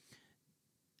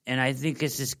 and I think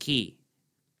this is key.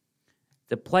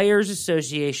 The Players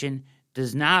Association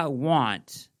does not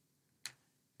want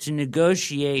to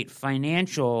negotiate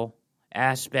financial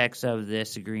aspects of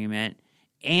this agreement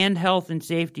and health and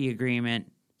safety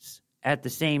agreements at the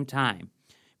same time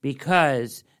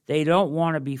because they don't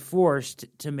want to be forced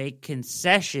to make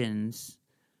concessions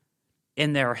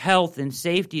in their health and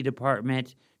safety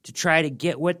department to try to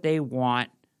get what they want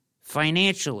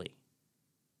financially.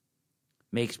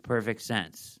 Makes perfect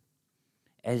sense.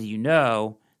 As you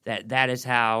know, that is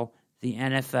how the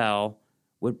NFL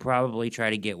would probably try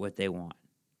to get what they want,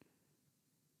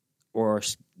 or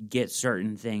get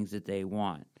certain things that they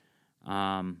want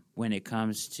when it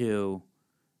comes to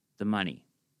the money.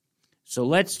 So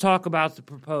let's talk about the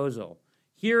proposal.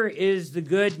 Here is the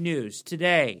good news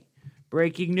today.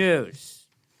 Breaking news.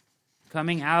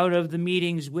 Coming out of the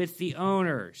meetings with the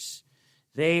owners,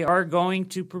 they are going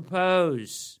to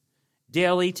propose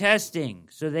daily testing.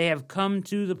 So they have come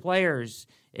to the players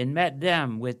and met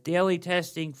them with daily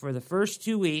testing for the first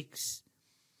 2 weeks,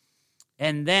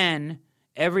 and then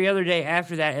every other day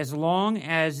after that, as long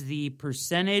as the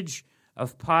percentage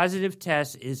of positive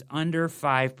tests is under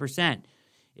 5%.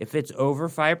 If it's over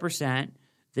 5%,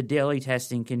 the daily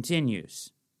testing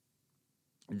continues.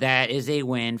 That is a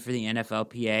win for the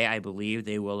NFLPA. I believe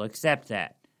they will accept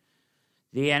that.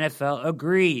 The NFL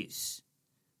agrees.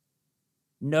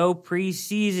 No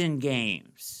preseason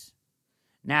games.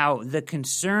 Now, the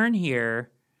concern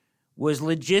here was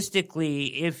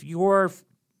logistically, if you're,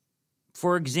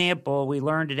 for example, we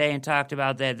learned today and talked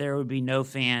about that there would be no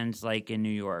fans like in New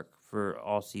York for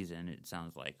all season, it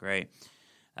sounds like, right?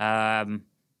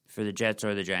 For the Jets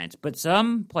or the Giants. But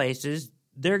some places,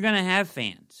 they're going to have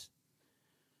fans.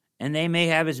 And they may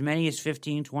have as many as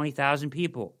 15,000, 20,000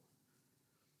 people.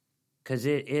 Because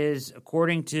it is,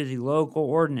 according to the local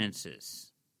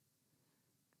ordinances,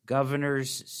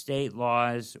 governors, state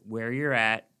laws, where you're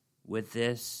at with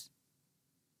this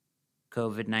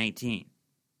COVID-19.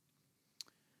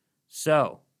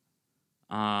 So,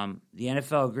 the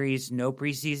NFL agrees no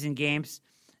preseason games.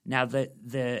 Now,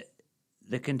 the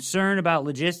concern about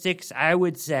logistics, I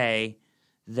would say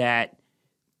that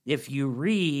if you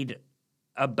read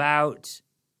about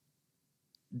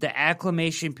the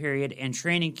acclimation period and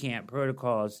training camp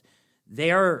protocols,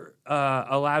 they are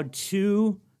allowed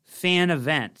 2 fan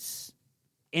events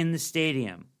in the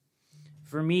stadium.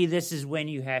 For me, this is when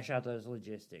you hash out those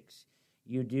logistics.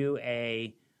 You do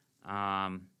a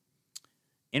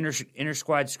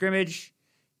inter-squad scrimmage.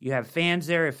 You have fans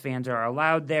there if fans are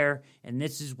allowed there. And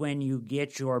this is when you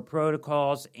get your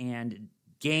protocols and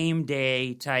game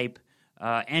day type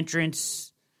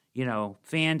entrance,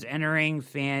 fans entering,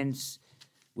 fans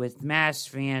with masks,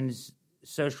 fans,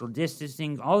 social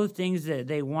distancing, all the things that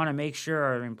they want to make sure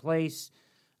are in place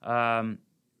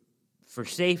for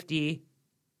safety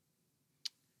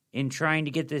in trying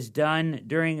to get this done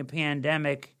during a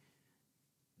pandemic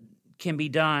can be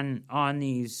done on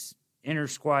these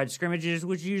inter-squad scrimmages,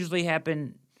 which usually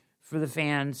happen for the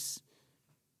fans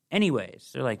anyways.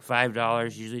 They're like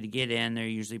 $5 usually to get in. They're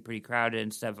usually pretty crowded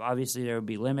and stuff. Obviously, there will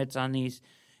be limits on these.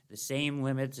 The same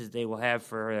limits as they will have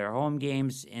for their home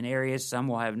games in areas. Some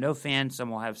will have no fans, some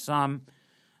will have some.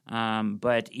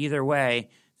 But either way,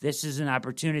 this is an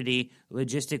opportunity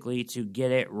logistically to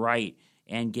get it right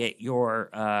and get your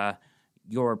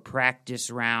practice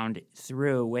round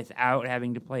through without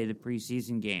having to play the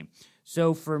preseason game.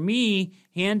 So for me,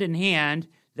 hand in hand,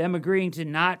 them agreeing to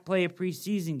not play a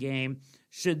preseason game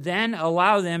should then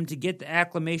allow them to get the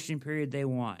acclimation period they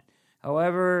want.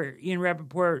 However, Ian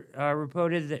Rappaport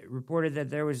reported that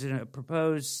there was a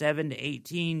proposed 7 to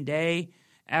 18 day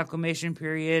acclimation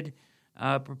period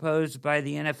proposed by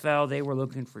the NFL. They were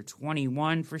looking for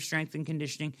 21 for strength and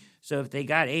conditioning. So if they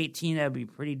got 18, that would be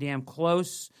pretty damn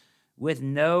close. With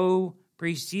no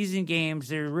preseason games,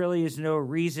 there really is no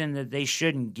reason that they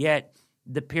shouldn't get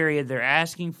the period they're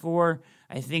asking for.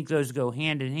 I think those go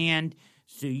hand in hand.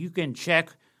 So you can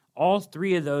check all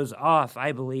three of those off,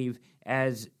 I believe,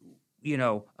 as,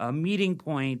 a meeting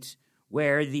point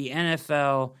where the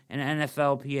NFL and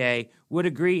NFLPA would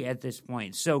agree at this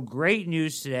point. So great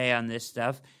news today on this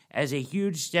stuff, as a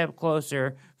huge step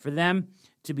closer for them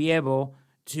to be able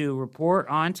to report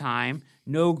on time,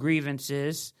 no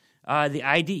grievances. The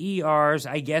IDERs,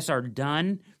 I guess, are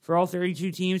done for all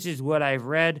 32 teams is what I've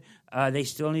read. They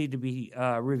still need to be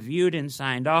reviewed and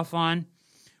signed off on.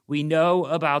 We know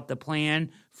about the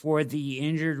plan for the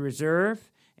injured reserve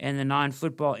and the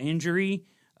non-football injury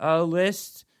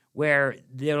list, where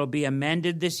it'll be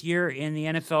amended this year in the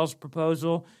NFL's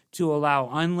proposal to allow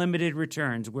unlimited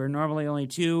returns, where normally only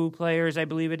 2 players, I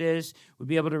believe it is, would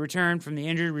be able to return from the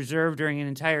injured reserve during an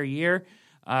entire year.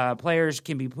 Players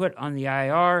can be put on the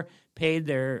IR, paid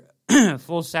their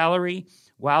full salary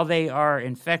while they are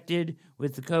infected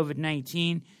with the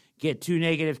COVID-19, get 2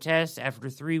 negative tests after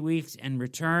 3 weeks, and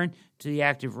return to the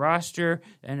active roster.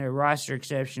 And a roster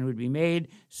exception would be made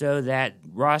so that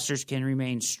rosters can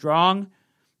remain strong,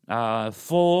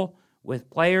 full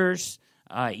with players,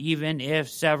 even if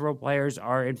several players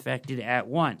are infected at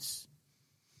once.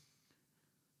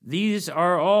 These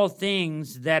are all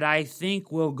things that I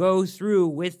think will go through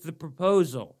with the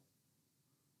proposal.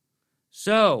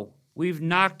 So, we've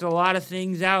knocked a lot of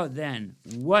things out then.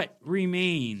 What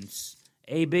remains?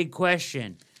 A big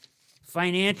question.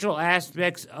 Financial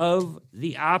aspects of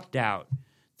the opt-out.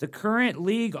 The current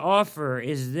league offer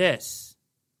is this,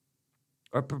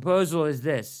 or proposal is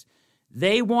this.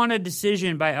 They want a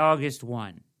decision by August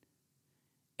 1,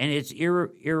 and it's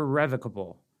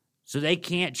irrevocable. So they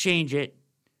can't change it.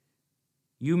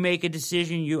 You make a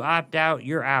decision, you opt out,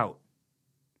 you're out.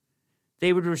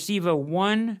 They would receive a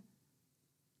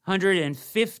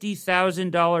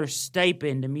 $150,000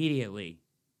 stipend immediately.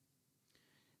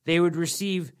 They would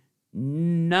receive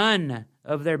none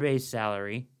of their base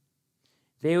salary.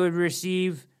 They would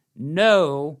receive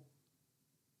no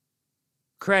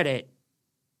credit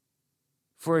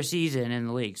for a season in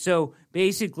the league. So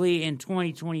basically in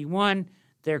 2021,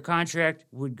 their contract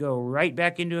would go right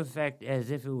back into effect as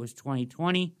if it was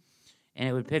 2020, and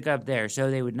it would pick up there.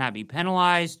 So they would not be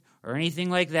penalized or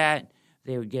anything like that.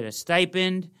 They would get a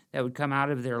stipend that would come out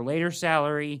of their later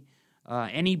salary.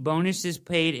 Any bonuses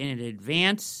paid in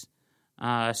advance.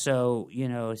 So,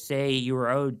 say you were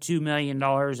owed $2 million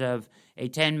of a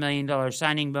 $10 million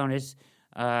signing bonus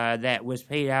that was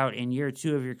paid out in year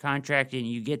 2 of your contract, and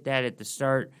you get that at the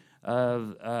start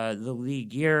of the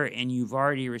league year, and you've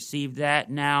already received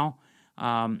that now,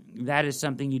 that is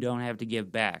something you don't have to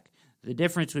give back. The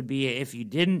difference would be if you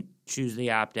didn't choose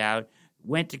the opt-out,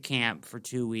 went to camp for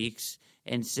 2 weeks,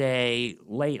 and say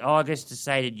late August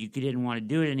decided you didn't want to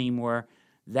do it anymore,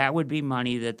 that would be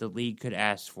money that the league could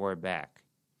ask for back.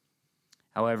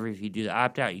 However, if you do the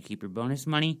opt-out, you keep your bonus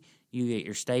money, you get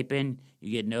your stipend, you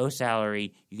get no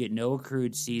salary, you get no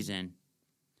accrued season.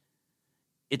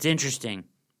 It's interesting.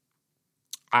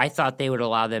 I thought they would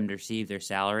allow them to receive their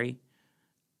salary.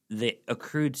 The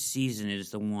accrued season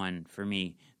is the one, for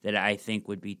me, that I think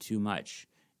would be too much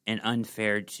and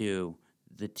unfair to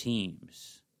the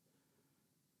teams.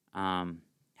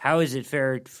 How is it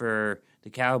fair for the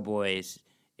Cowboys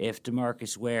if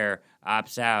DeMarcus Ware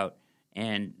opts out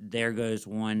and there goes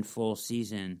one full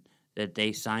season that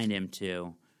they signed him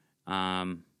to?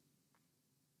 I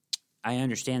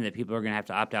understand that people are going to have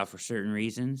to opt out for certain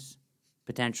reasons,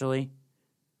 potentially,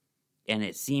 and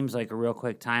it seems like a real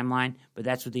quick timeline, but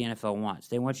that's what the NFL wants.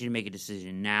 They want you to make a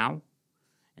decision now,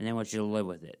 and they want you to live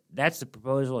with it. That's the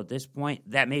proposal at this point.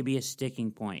 That may be a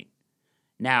sticking point.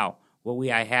 Now,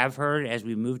 what I have heard as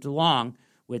we moved along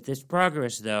with this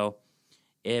progress, though,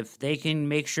 if they can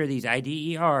make sure these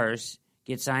IDERs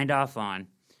get signed off on,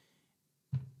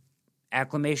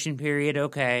 acclimation period,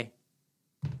 okay,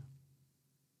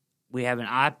 we have an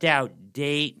opt-out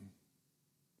date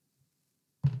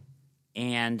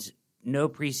and no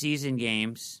preseason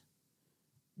games,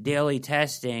 daily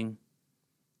testing,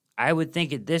 I would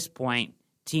think at this point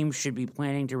teams should be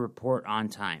planning to report on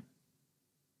time.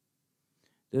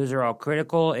 Those are all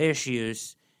critical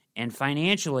issues, and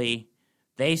financially,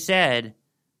 they said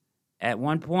at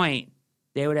one point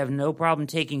they would have no problem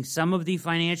taking some of the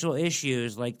financial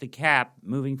issues like the cap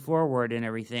moving forward and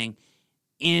everything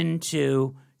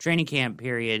into training camp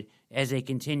period as they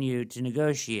continue to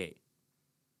negotiate.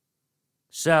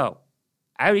 So,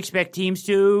 I would expect teams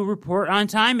to report on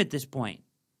time at this point.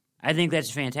 I think that's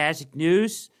fantastic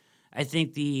news. I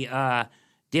think the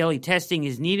daily testing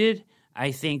is needed.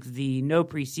 I think the no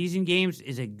preseason games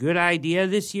is a good idea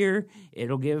this year.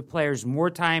 It'll give players more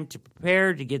time to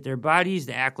prepare, to get their bodies.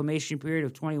 The acclimation period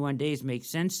of 21 days makes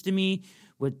sense to me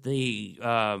with the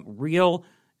real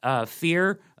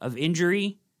fear of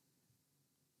injury.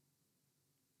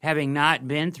 Having not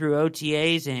been through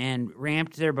OTAs and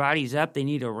ramped their bodies up, they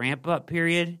need a ramp-up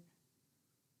period.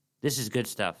 This is good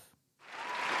stuff.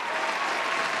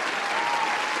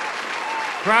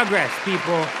 Progress,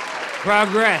 people.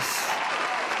 Progress.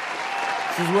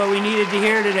 This is what we needed to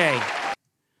hear today.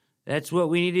 That's what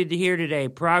we needed to hear today.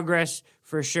 Progress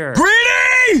for sure.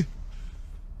 Greedy!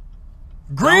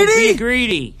 Greedy? Don't be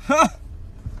greedy.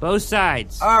 Both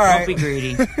sides. All right. Don't be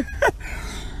greedy.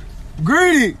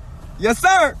 Greedy! Yes,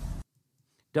 sir!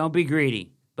 Don't be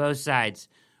greedy. Both sides.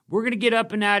 We're going to get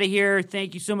up and out of here.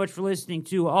 Thank you so much for listening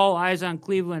to All Eyes on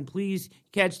Cleveland. Please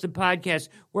catch the podcast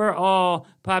where all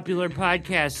popular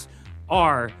podcasts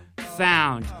are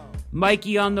found.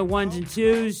 Mikey on the ones and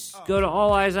twos. Go to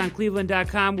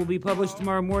alliesOnCleveland.com. Will be published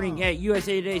tomorrow morning at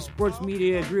USA Today Sports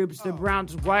Media Groups,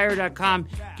 thebrownswire.com.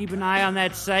 Keep an eye on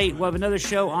that site. We'll have another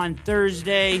show on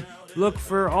Thursday. Look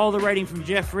for all the writing from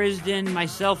Jeff Risden,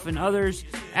 myself, and others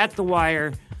at The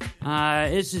Wire.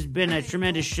 This has been a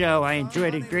tremendous show. I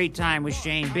enjoyed a great time with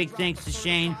Shane. Big thanks to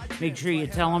Shane. Make sure you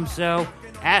tell him so.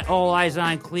 At All Eyes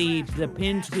on Cleve, the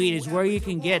pinned tweet is where you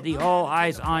can get the All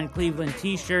Eyes on Cleveland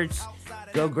t-shirts.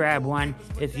 Go grab one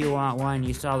if you want one.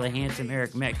 You saw the handsome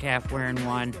Eric Metcalf wearing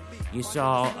one. You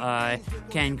saw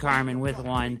Ken Carmen with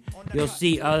one. You'll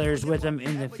see others with them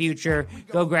in the future.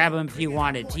 Go grab them if you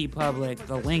want at TeePublic.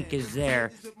 The link is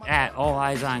there at All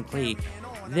Eyes on Cleve.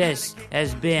 This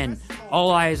has been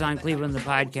All Eyes on Cleveland, the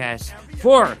podcast.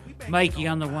 For Mikey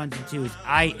on the ones and twos,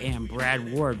 I am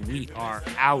Brad Ward. We are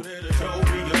out.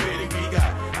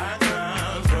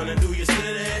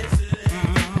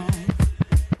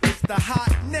 The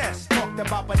hotness talked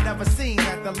about but never seen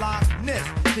at the Loch Ness.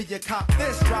 Till you cop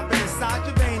this, drop it inside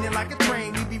your vein and like a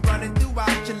train, we be running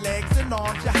throughout your legs and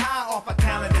arms. You're high off a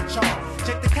calendar chart.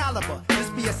 Check the caliber, this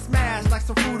be a smash like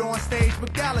some fruit on stage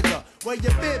with Gallagher. Wear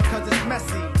your bib cause it's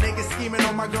messy. Niggas scheming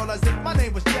on my girl as if my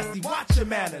name was Jesse. Watch your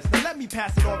manners, now let me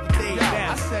pass it off to Dave.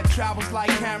 I said travels like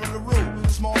Karen LaRue.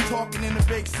 Small talking in the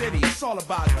big city. It's all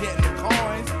about getting the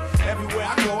coins. Everywhere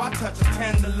I go, I touch a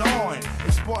tenderloin.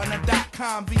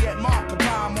 Exporting.com, be at Mark, a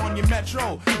bomb on your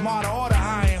metro. Marta order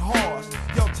iron horse.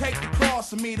 Yo, take the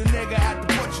cross and meet a nigga at the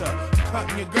butcher.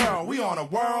 Cutting your girl, we on a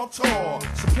world tour.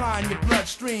 Supplying your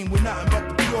bloodstream with nothing but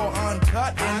the pure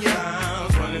uncut. And your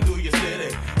times running through your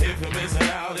city. If you're missing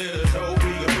out, it'll show we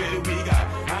a pity. We got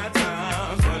high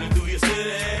times running through your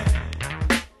city.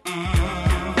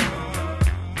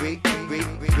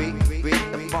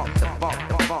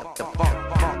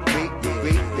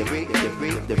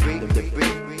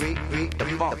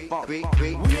 We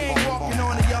ain't walking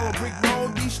on the yellow brick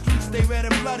road. These streets stay red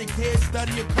and bloody. Kids,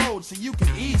 study your code so you can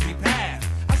easily pass.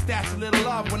 I stash a little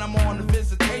love when I'm on the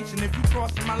visitation. If you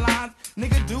crossing my lines,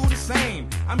 nigga, do the same.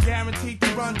 I'm guaranteed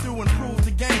to run through and prove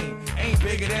the game. Ain't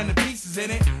bigger than the pieces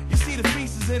in it. You see the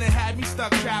pieces in it had me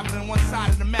stuck traveling one side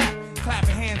of the map.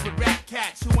 Clapping hands with rat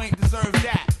cats who ain't deserved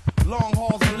that. Long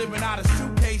hauls and living out of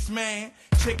suitcase, man.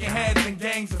 Chicken heads and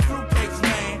gangs of fruitcakes,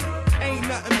 man. Ain't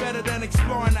nothing better than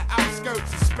exploring the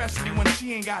outskirts, especially when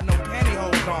she ain't got no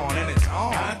pantyhose on and it's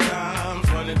on. High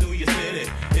times running through your city.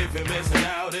 If you're missing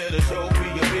out, it'll show we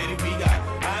a pity. We got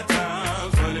high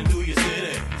times running through your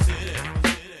city.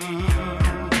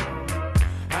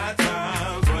 High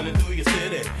times running through your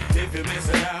city. If you're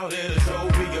missing out, it'll show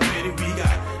we a pity. We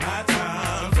got high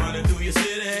times running through your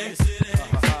city.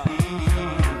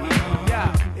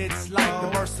 Yeah, it's like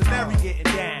the mercenary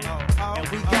getting down. And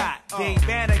we got Dave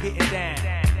Banner getting down.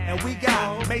 And we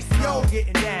got Maceo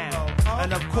getting down.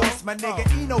 And of course my nigga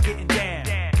Eno getting down.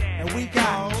 And we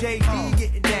got JD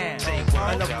getting down.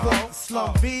 And of course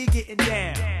Slum B getting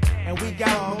down. And we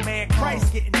got my man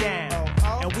Christ getting down.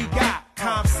 And we got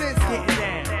Com Sense getting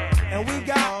down. And we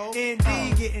got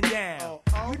ND getting down.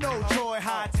 You know Troy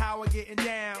Hightower getting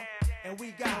down. And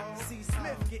we got C.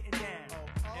 Smith getting down.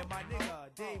 And my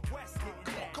nigga Dave West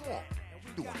getting down. Come on.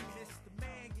 And we got Mr.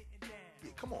 Man getting down.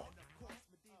 Yeah, come on.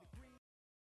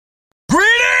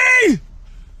 Greedy!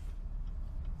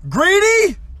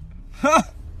 Greedy? Huh.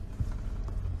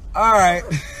 All right.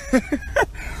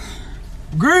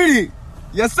 Greedy.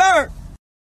 Yes, sir.